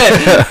that. But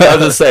I'm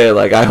just saying,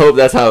 like, I hope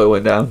that's how it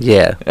went down.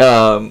 Yeah.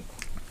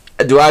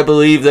 Do I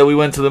believe that we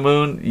went to the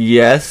moon?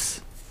 Yes.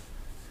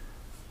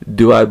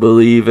 Do I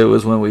believe it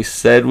was when we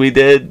said we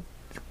did?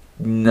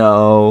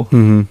 No.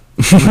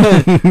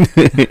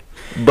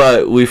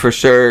 But we for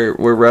sure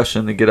were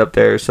rushing to get up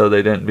there so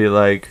they didn't be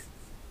like,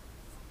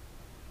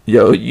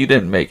 yo, you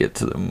didn't make it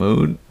to the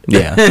moon.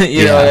 Yeah.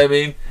 You know what I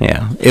mean?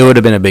 Yeah. It would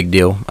have been a big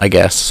deal, I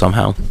guess,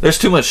 somehow. There's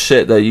too much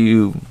shit that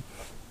you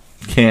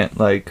can't,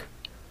 like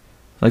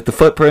the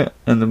footprint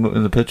in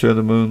the picture of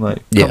the moon.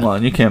 Like, come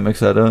on, you can't mix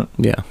that up.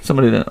 Yeah.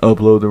 Somebody didn't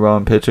upload the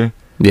wrong picture.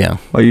 Yeah.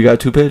 Well, you got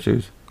 2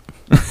 pictures.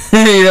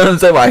 You know what I'm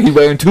saying? Why he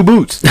wearing 2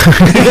 boots?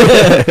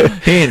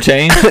 He ain't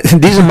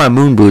changed. These are my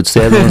moon boots.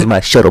 The other one's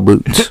my shuttle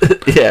boots.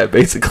 Yeah,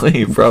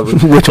 basically, probably.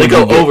 Which they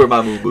go over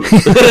my moon boots.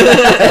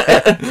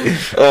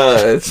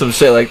 Some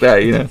shit like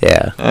that, you know?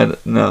 Yeah.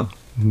 No.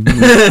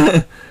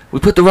 We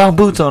put the wrong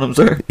boots on him,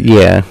 sir.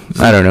 Yeah.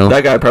 I don't know.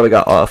 That guy probably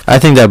got off. I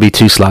think that would be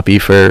too sloppy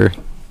for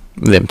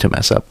them to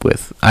mess up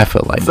with. I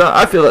feel like. So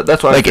I feel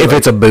that's why. Like, if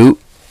it's a boot,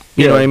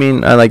 you know what I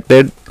mean?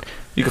 They'd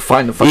you can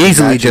find the fucking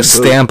easily just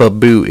boot. stamp a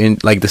boot in,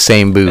 like, the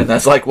same boot. And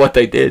that's like what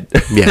they did.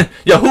 Yeah.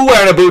 Yo, who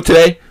wearing a boot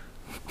today?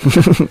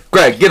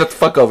 Greg, get the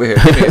fuck over here.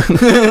 Come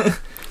here.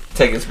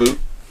 Take his boot.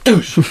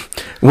 Douche.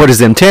 What is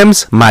them,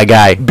 Tim's? My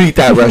guy. Beat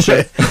that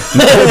Russian.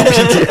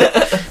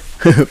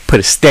 Put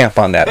a stamp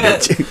on that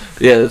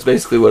bitch. Yeah, that's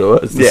basically what it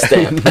was. The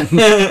stamp.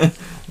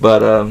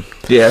 But,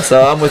 yeah,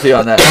 so I'm with you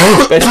on that.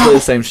 Basically the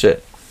same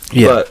shit.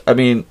 Yeah. But, I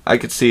mean, I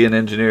could see an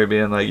engineer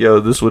being like, yo,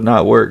 this would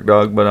not work,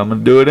 dog, but I'm going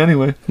to do it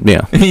anyway.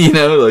 Yeah. You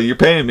know, like, you're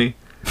paying me.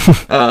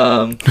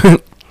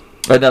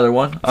 Another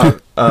one.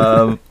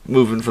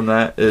 Moving from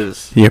that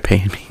is... You're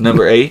paying me.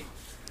 Number 8.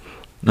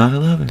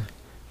 9/11.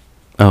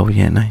 Oh,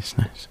 yeah, nice.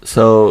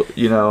 So,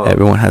 you know...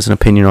 Everyone has an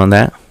opinion on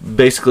that?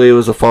 Basically, it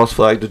was a false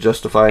flag to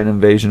justify an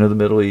invasion of the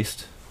Middle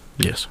East.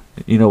 Yes.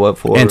 You know what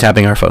for? And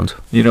tapping our phones.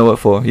 You know what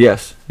for?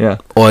 Yes. Yeah.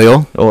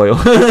 Oil.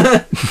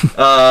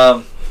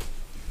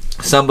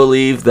 Some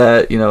believe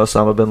that, you know,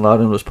 Osama bin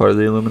Laden was part of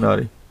the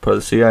Illuminati, part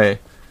of the CIA.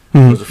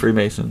 Mm-hmm. Was a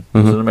Freemason.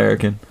 Was an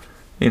American.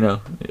 You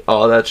know,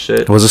 all that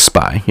shit. Was a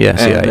spy. Yeah,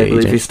 CIA and they believe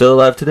agent. he's still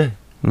alive today.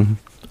 Mm-hmm.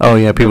 Oh,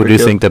 yeah, people do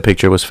think the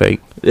picture was fake.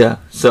 Yeah.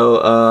 So,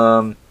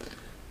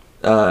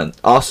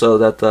 also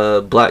that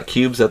the black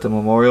cubes at the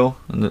memorial,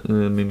 the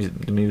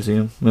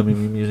museum,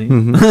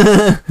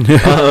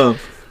 Mm-hmm.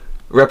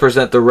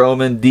 represent the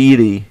Roman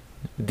deity.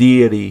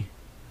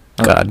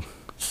 God.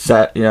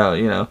 You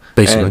know,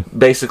 Basically. and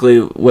basically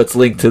what's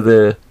linked to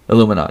the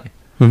Illuminati.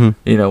 Mm-hmm.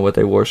 You know, what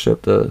they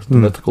worship, the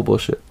mythical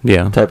bullshit.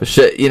 Yeah. Type of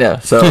shit, you know.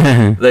 So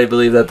they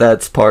believe that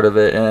that's part of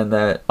it, and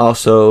that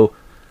also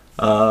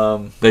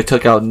they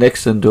took out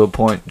Nixon to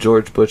appoint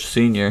George Bush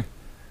Sr.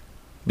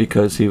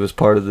 because he was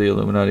part of the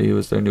Illuminati. He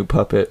was their new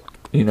puppet,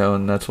 you know,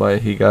 and that's why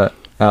he got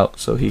out,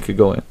 so he could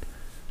go in.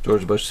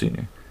 George Bush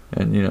Sr.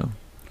 And, you know,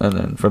 and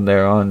then from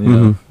there on, you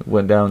know,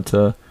 went down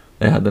to,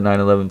 they had the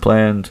 9/11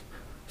 planned.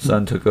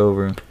 Son took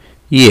over.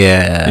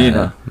 Yeah. You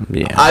know.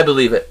 Yeah. I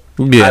believe it.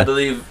 Yeah. I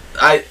believe,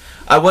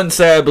 I wouldn't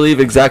say I believe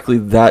exactly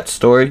that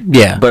story.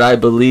 Yeah. But I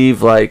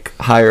believe, like,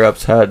 higher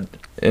ups had,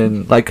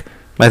 in, like,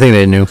 I think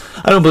they knew.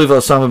 I don't believe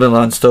Osama bin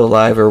Laden's still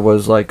alive or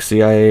was, like,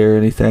 CIA or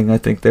anything. I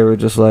think they were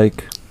just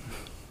like,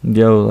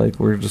 yo, like,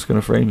 we're just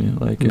gonna frame you.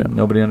 Like, and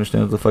nobody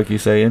understands what the fuck you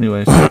say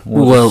anyway. So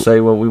we'll just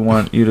say what we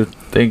want you to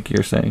think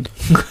you're saying.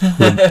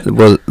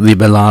 Well, the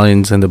bin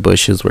Ladens and the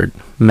Bushes were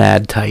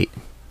mad tight.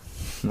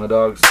 My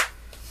dogs.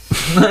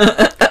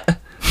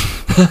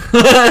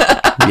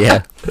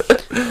 Yeah.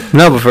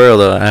 No, but for real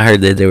though, I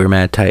heard that they were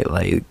mad tight.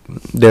 Like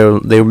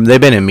they've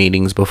been in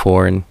meetings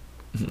before, and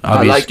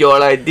I like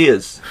your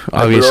ideas.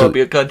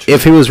 Obviously,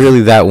 if he was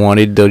really that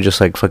wanted, they'll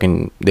just like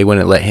fucking. They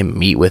wouldn't let him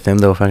meet with him.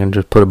 They'll fucking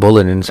just put a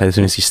bullet in his head as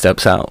soon as he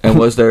steps out. And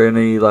was there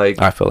any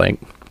like? I feel like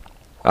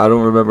I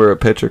don't remember a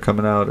picture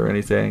coming out or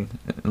anything,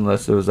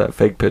 unless it was that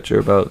fake picture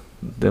about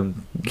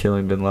them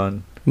killing bin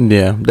Laden.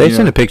 Yeah, they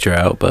sent a picture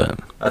out, but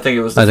I think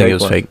it was. I think it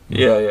was fake.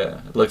 Yeah,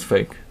 it looked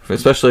fake,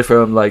 especially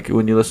from like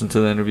when you listen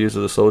to the interviews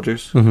of the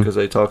soldiers because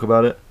they talk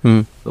about it.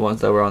 The ones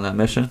that were on that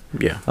mission.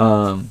 Yeah.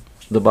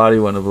 The body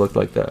wouldn't have looked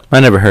like that. I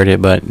never heard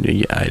it, but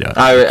yeah, I don't.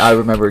 I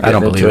remember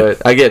getting into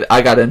it.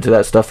 I got into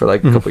that stuff for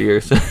like a couple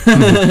years.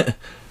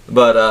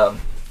 But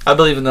I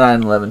believe in the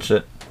 9/11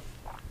 shit.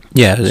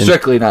 Yeah,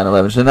 strictly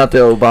 9/11 shit, not the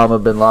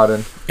Obama bin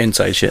Laden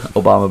inside shit.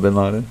 Obama bin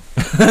Laden.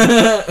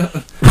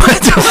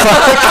 What the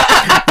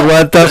fuck?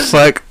 What the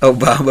fuck?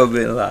 Obama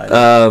bin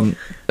Laden.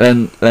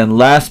 And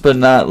last but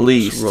not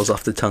least, rolls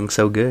off the tongue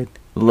so good.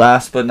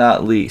 Last but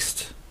not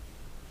least,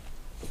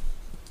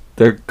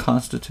 they're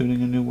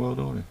constituting a new world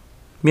order.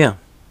 Yeah.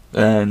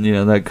 And, you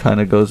know, that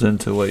kind of goes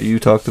into what you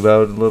talked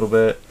about a little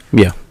bit.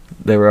 Yeah.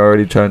 They were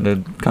already trying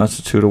to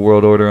constitute a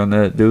world order on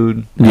that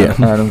dude. Yeah.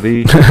 Adam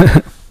V.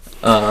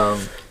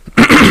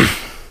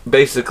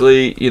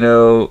 Basically, you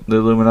know, the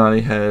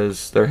Illuminati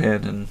has their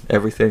hand in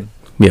everything.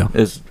 Yeah.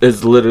 Is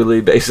literally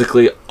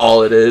basically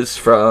all it is,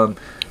 from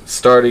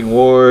starting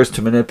wars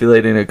to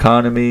manipulating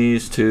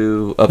economies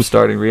to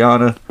upstarting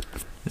Rihanna.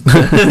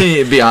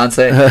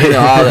 Beyonce, you know,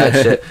 all that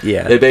shit.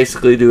 Yeah. They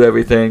basically do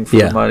everything for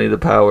the money, the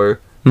power,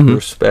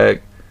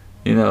 respect,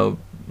 you know,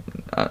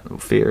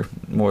 fear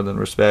more than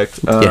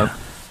respect.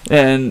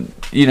 And,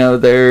 you know,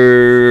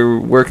 they're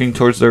working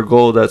towards their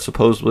goal that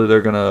supposedly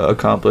they're going to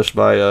accomplish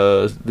by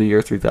the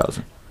year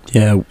 3000.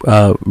 Yeah,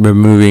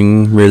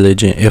 removing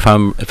religion. If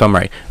I'm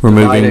right,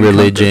 removing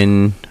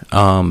religion.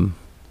 I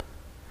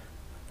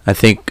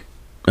think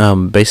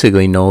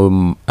basically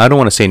no. I don't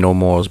want to say no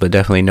morals, but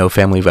definitely no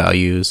family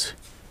values.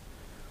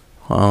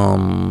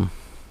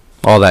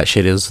 All that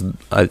shit is,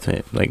 I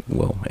think, like,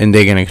 well, and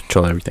they're gonna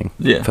control everything.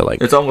 Yeah, I feel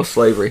like it's almost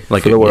slavery for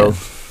the world.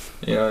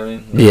 Yeah. You know what I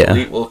mean? The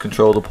elite will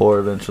control the poor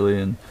eventually,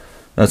 and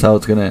that's how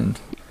it's gonna end.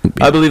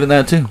 I believe in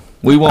that too.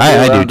 We won't be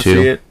allowed to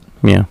see it.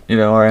 Yeah. You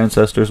know, our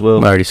ancestors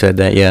will. I already said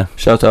that. Yeah.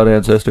 Shouts out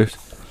ancestors.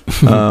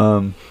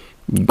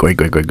 Great.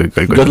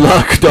 Good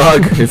luck,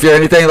 dog. If you're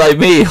anything like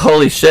me,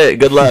 holy shit,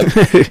 good luck.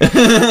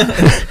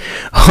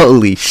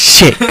 Holy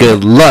shit,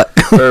 good luck.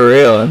 For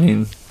real, I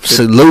mean.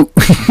 Salute.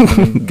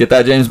 Get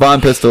that James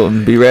Bond pistol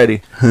and be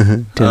ready.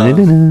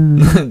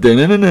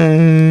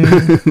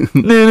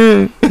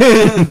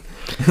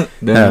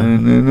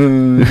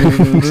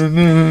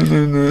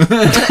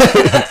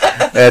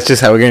 That's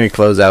just how we're gonna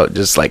close out,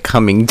 just like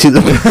humming to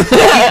the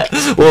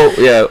well,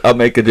 yeah, I'll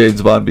make a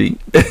James Bond beat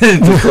to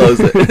close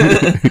it.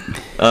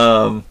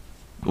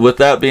 With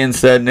that being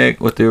said,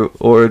 Nick, with the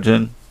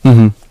origin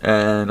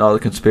and all the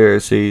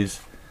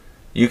conspiracies,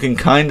 you can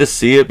kind of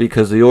see it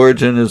because the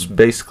origin is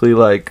basically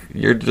like,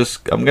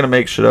 I'm gonna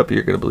make shit up,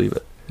 you're gonna believe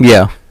it.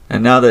 Yeah.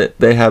 And now that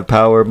they have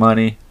power,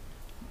 money,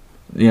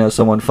 you know,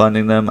 someone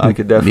funding them, I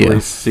could definitely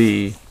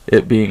see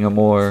it being a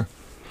more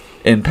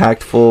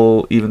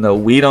impactful, even though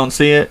we don't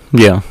see it.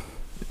 Yeah.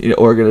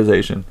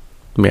 Organization.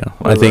 Yeah,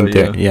 I think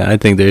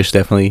there's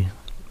definitely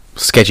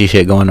sketchy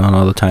shit going on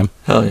all the time.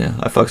 Hell yeah,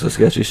 I fucks with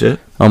sketchy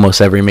shit.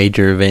 Almost every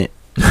major event,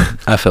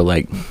 I feel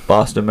like.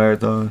 Boston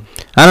Marathon.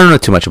 I don't know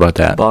too much about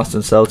that.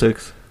 Boston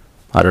Celtics.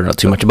 I don't know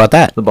too much about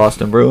that. The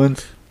Boston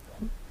Bruins.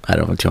 I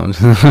don't know too much.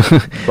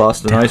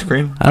 Boston ice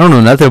cream. I don't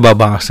know nothing about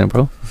Boston,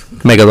 bro.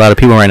 Make a lot of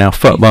people right now.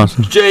 Fuck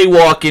Boston.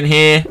 Jaywalking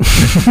here.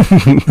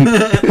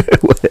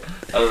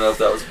 I don't know if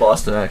that was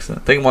Boston accent.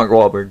 I think Mark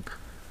Wahlberg.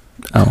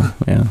 Oh,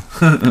 yeah.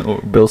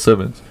 Or Bill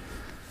Simmons.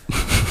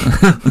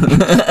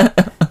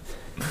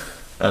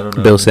 I don't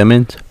know. Bill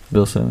Simmons?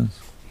 Bill Simmons.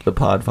 The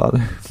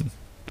Podfather.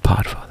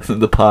 Podfather.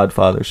 The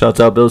Podfather. Shouts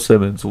out Bill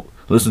Simmons.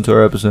 Listen to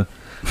our episode.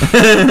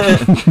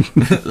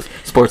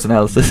 Sports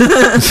analysis.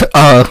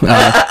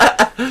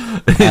 I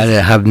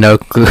have no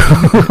clue.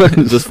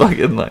 Just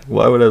fucking like,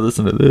 why would I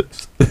listen to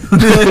this?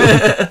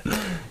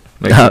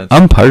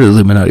 I'm part of the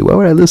Illuminati. Why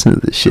would I listen to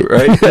this shit?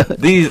 Right?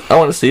 I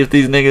want to see if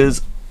these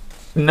niggas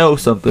know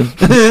something.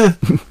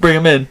 Bring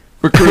them in.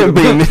 Recruit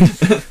them.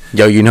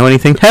 Yo, you know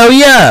anything? Hell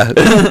yeah!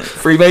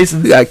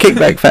 Freemasons. Got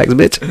kickback facts,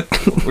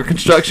 bitch. We're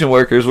construction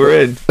workers.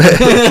 We're in.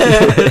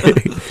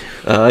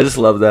 I just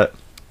love that.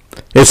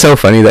 It's so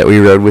funny that we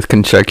rode with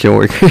construction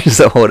workers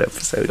the whole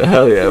episode.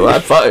 Hell yeah! Well,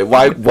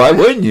 why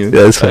wouldn't you?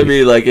 Yeah, I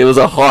mean, like, it was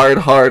a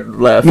hard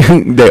left.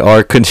 They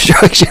are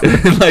construction.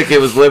 Like, it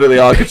was literally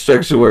all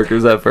construction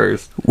workers at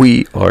first.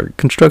 We are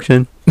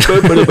construction. That's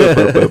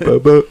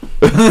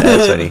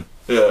funny.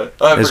 Yeah,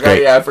 I forgot.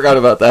 Great. Yeah, I forgot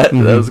about that.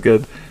 Mm-hmm. That was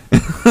good.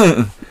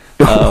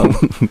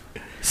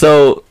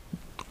 So,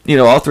 you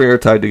know, all three are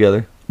tied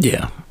together.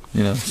 Yeah.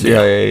 You know,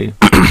 CIA,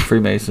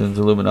 Freemasons,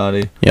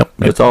 Illuminati. Yep.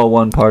 It's all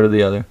one part of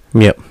the other.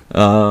 Yep.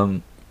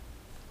 I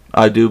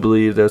do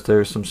believe that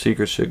there's some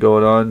secret shit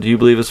going on. Do you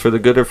believe it's for the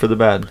good or for the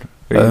bad?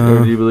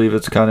 Or do you believe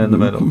it's kind of in the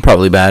middle?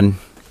 Probably bad.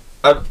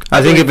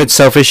 I think if it's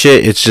selfish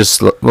shit, it's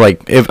just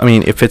like,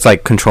 if it's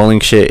like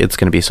controlling shit, it's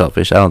gonna be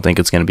selfish. I don't think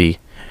it's gonna be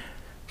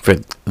for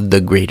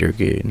the greater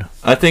good.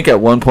 I think at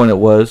one point it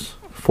was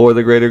for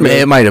the greater good.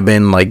 It might have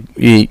been like.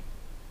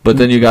 But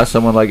then you got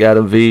someone like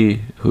Adam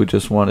V who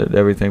just wanted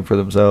everything for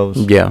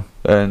themselves. Yeah.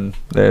 And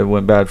they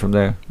went bad from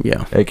there.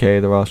 Yeah.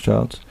 AKA the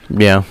Rothschilds.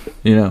 Yeah.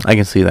 You know. I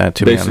can see that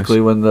too. Basically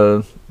when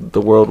the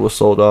world was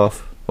sold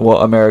off. Well,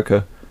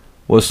 America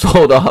was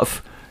sold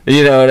off.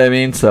 You know what I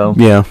mean? So.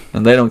 Yeah.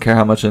 And they don't care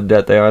how much in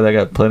debt they are. They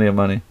got plenty of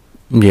money.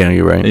 Yeah,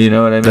 you're right. You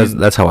know what I mean?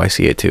 That's how I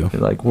see it too.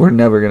 They're like, we're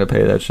never gonna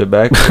pay that shit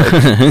back.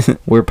 Like,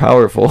 we're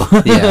powerful.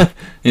 Yeah.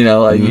 You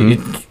know, like, you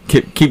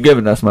keep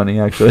giving us money,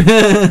 actually.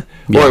 Yeah.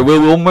 Or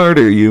we'll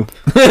murder you.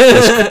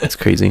 It's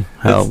crazy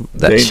how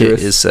that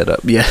shit is set up.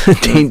 Yeah,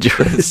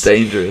 dangerous. It's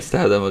dangerous to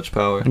have that much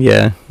power.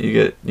 Yeah.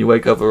 You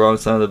wake up the wrong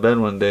side of the bed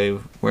one day.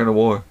 We're in a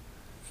war.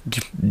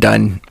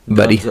 Done,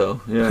 buddy. Dunzo.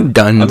 Yeah.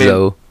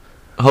 Dunzo.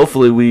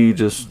 Hopefully we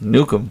just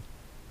nuke them.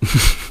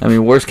 I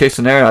mean, worst case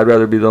scenario, I'd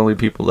rather be the only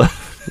people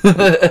left.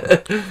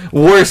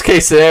 Worst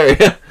case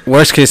scenario.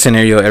 Worst case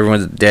scenario,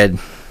 everyone's dead.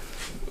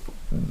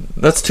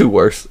 That's too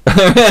worse.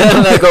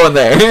 I'm not going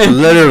there.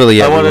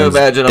 Literally, I want to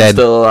imagine dead. I'm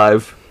still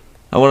alive.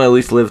 I want to at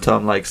least live till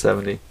I'm like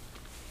 70.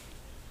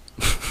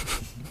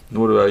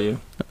 What about you?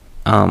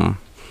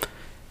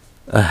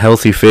 A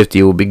healthy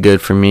 50 will be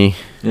good for me.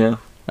 Yeah.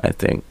 I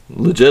think.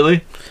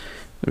 Legitly?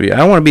 I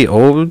don't want to be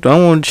old. I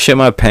don't want to shit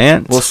my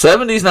pants. Well,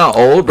 70's not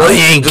old, bro. Oh, you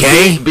ain't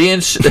gay.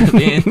 Being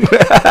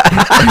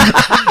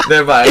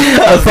Never mind.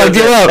 I fucked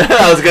you up.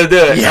 I was gonna do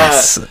it.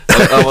 Yes.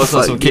 I almost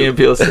on some Key and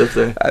Peele stuff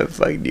there. I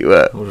fucked you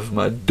up. What if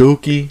my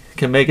dookie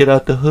can make it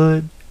out the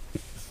hood?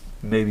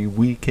 Maybe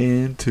we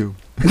can too.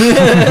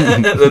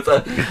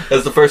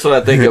 That's the first one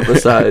I think of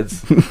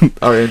besides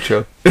our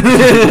intro.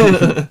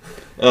 That's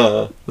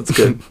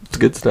good. It's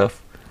good stuff.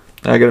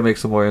 I gotta make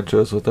some more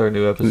intros with our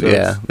new episodes.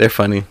 Yeah, they're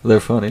funny. They're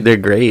funny. They're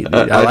great.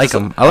 I like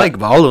them. I like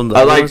all of them.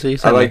 I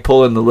like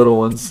pulling the little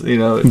ones.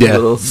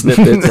 Little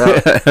snippets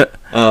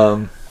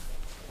out.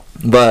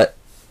 But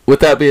with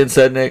that being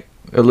said, Nick,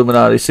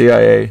 Illuminati,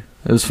 CIA,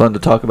 it was fun to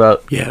talk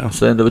about. Yeah, it's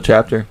the end of a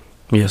chapter.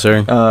 Yes,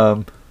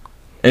 sir.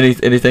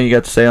 Anything you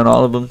got to say on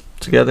all of them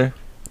together?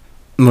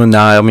 Well,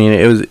 nah. I mean,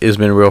 it's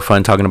been real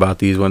fun talking about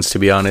these ones. To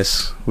be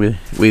honest,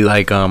 we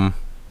like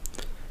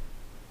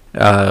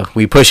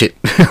we push it.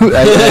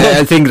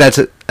 I think that's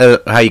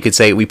how you could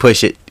say it. We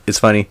push it. It's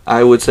funny.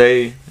 I would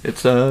say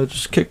it's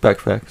just kickback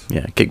facts.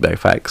 Yeah, kickback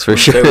facts for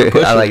sure.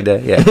 I like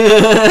that.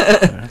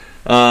 Yeah.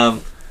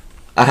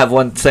 I have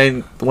one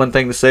thing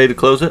to say to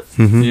close it.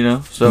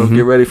 Mm-hmm. So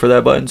get ready for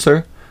that button,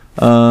 sir.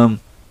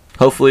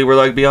 Hopefully we're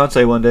like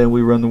Beyonce one day and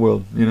we run the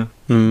world.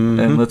 Mm-hmm.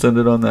 And let's end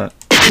it on that.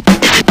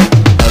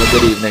 Have a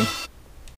good evening.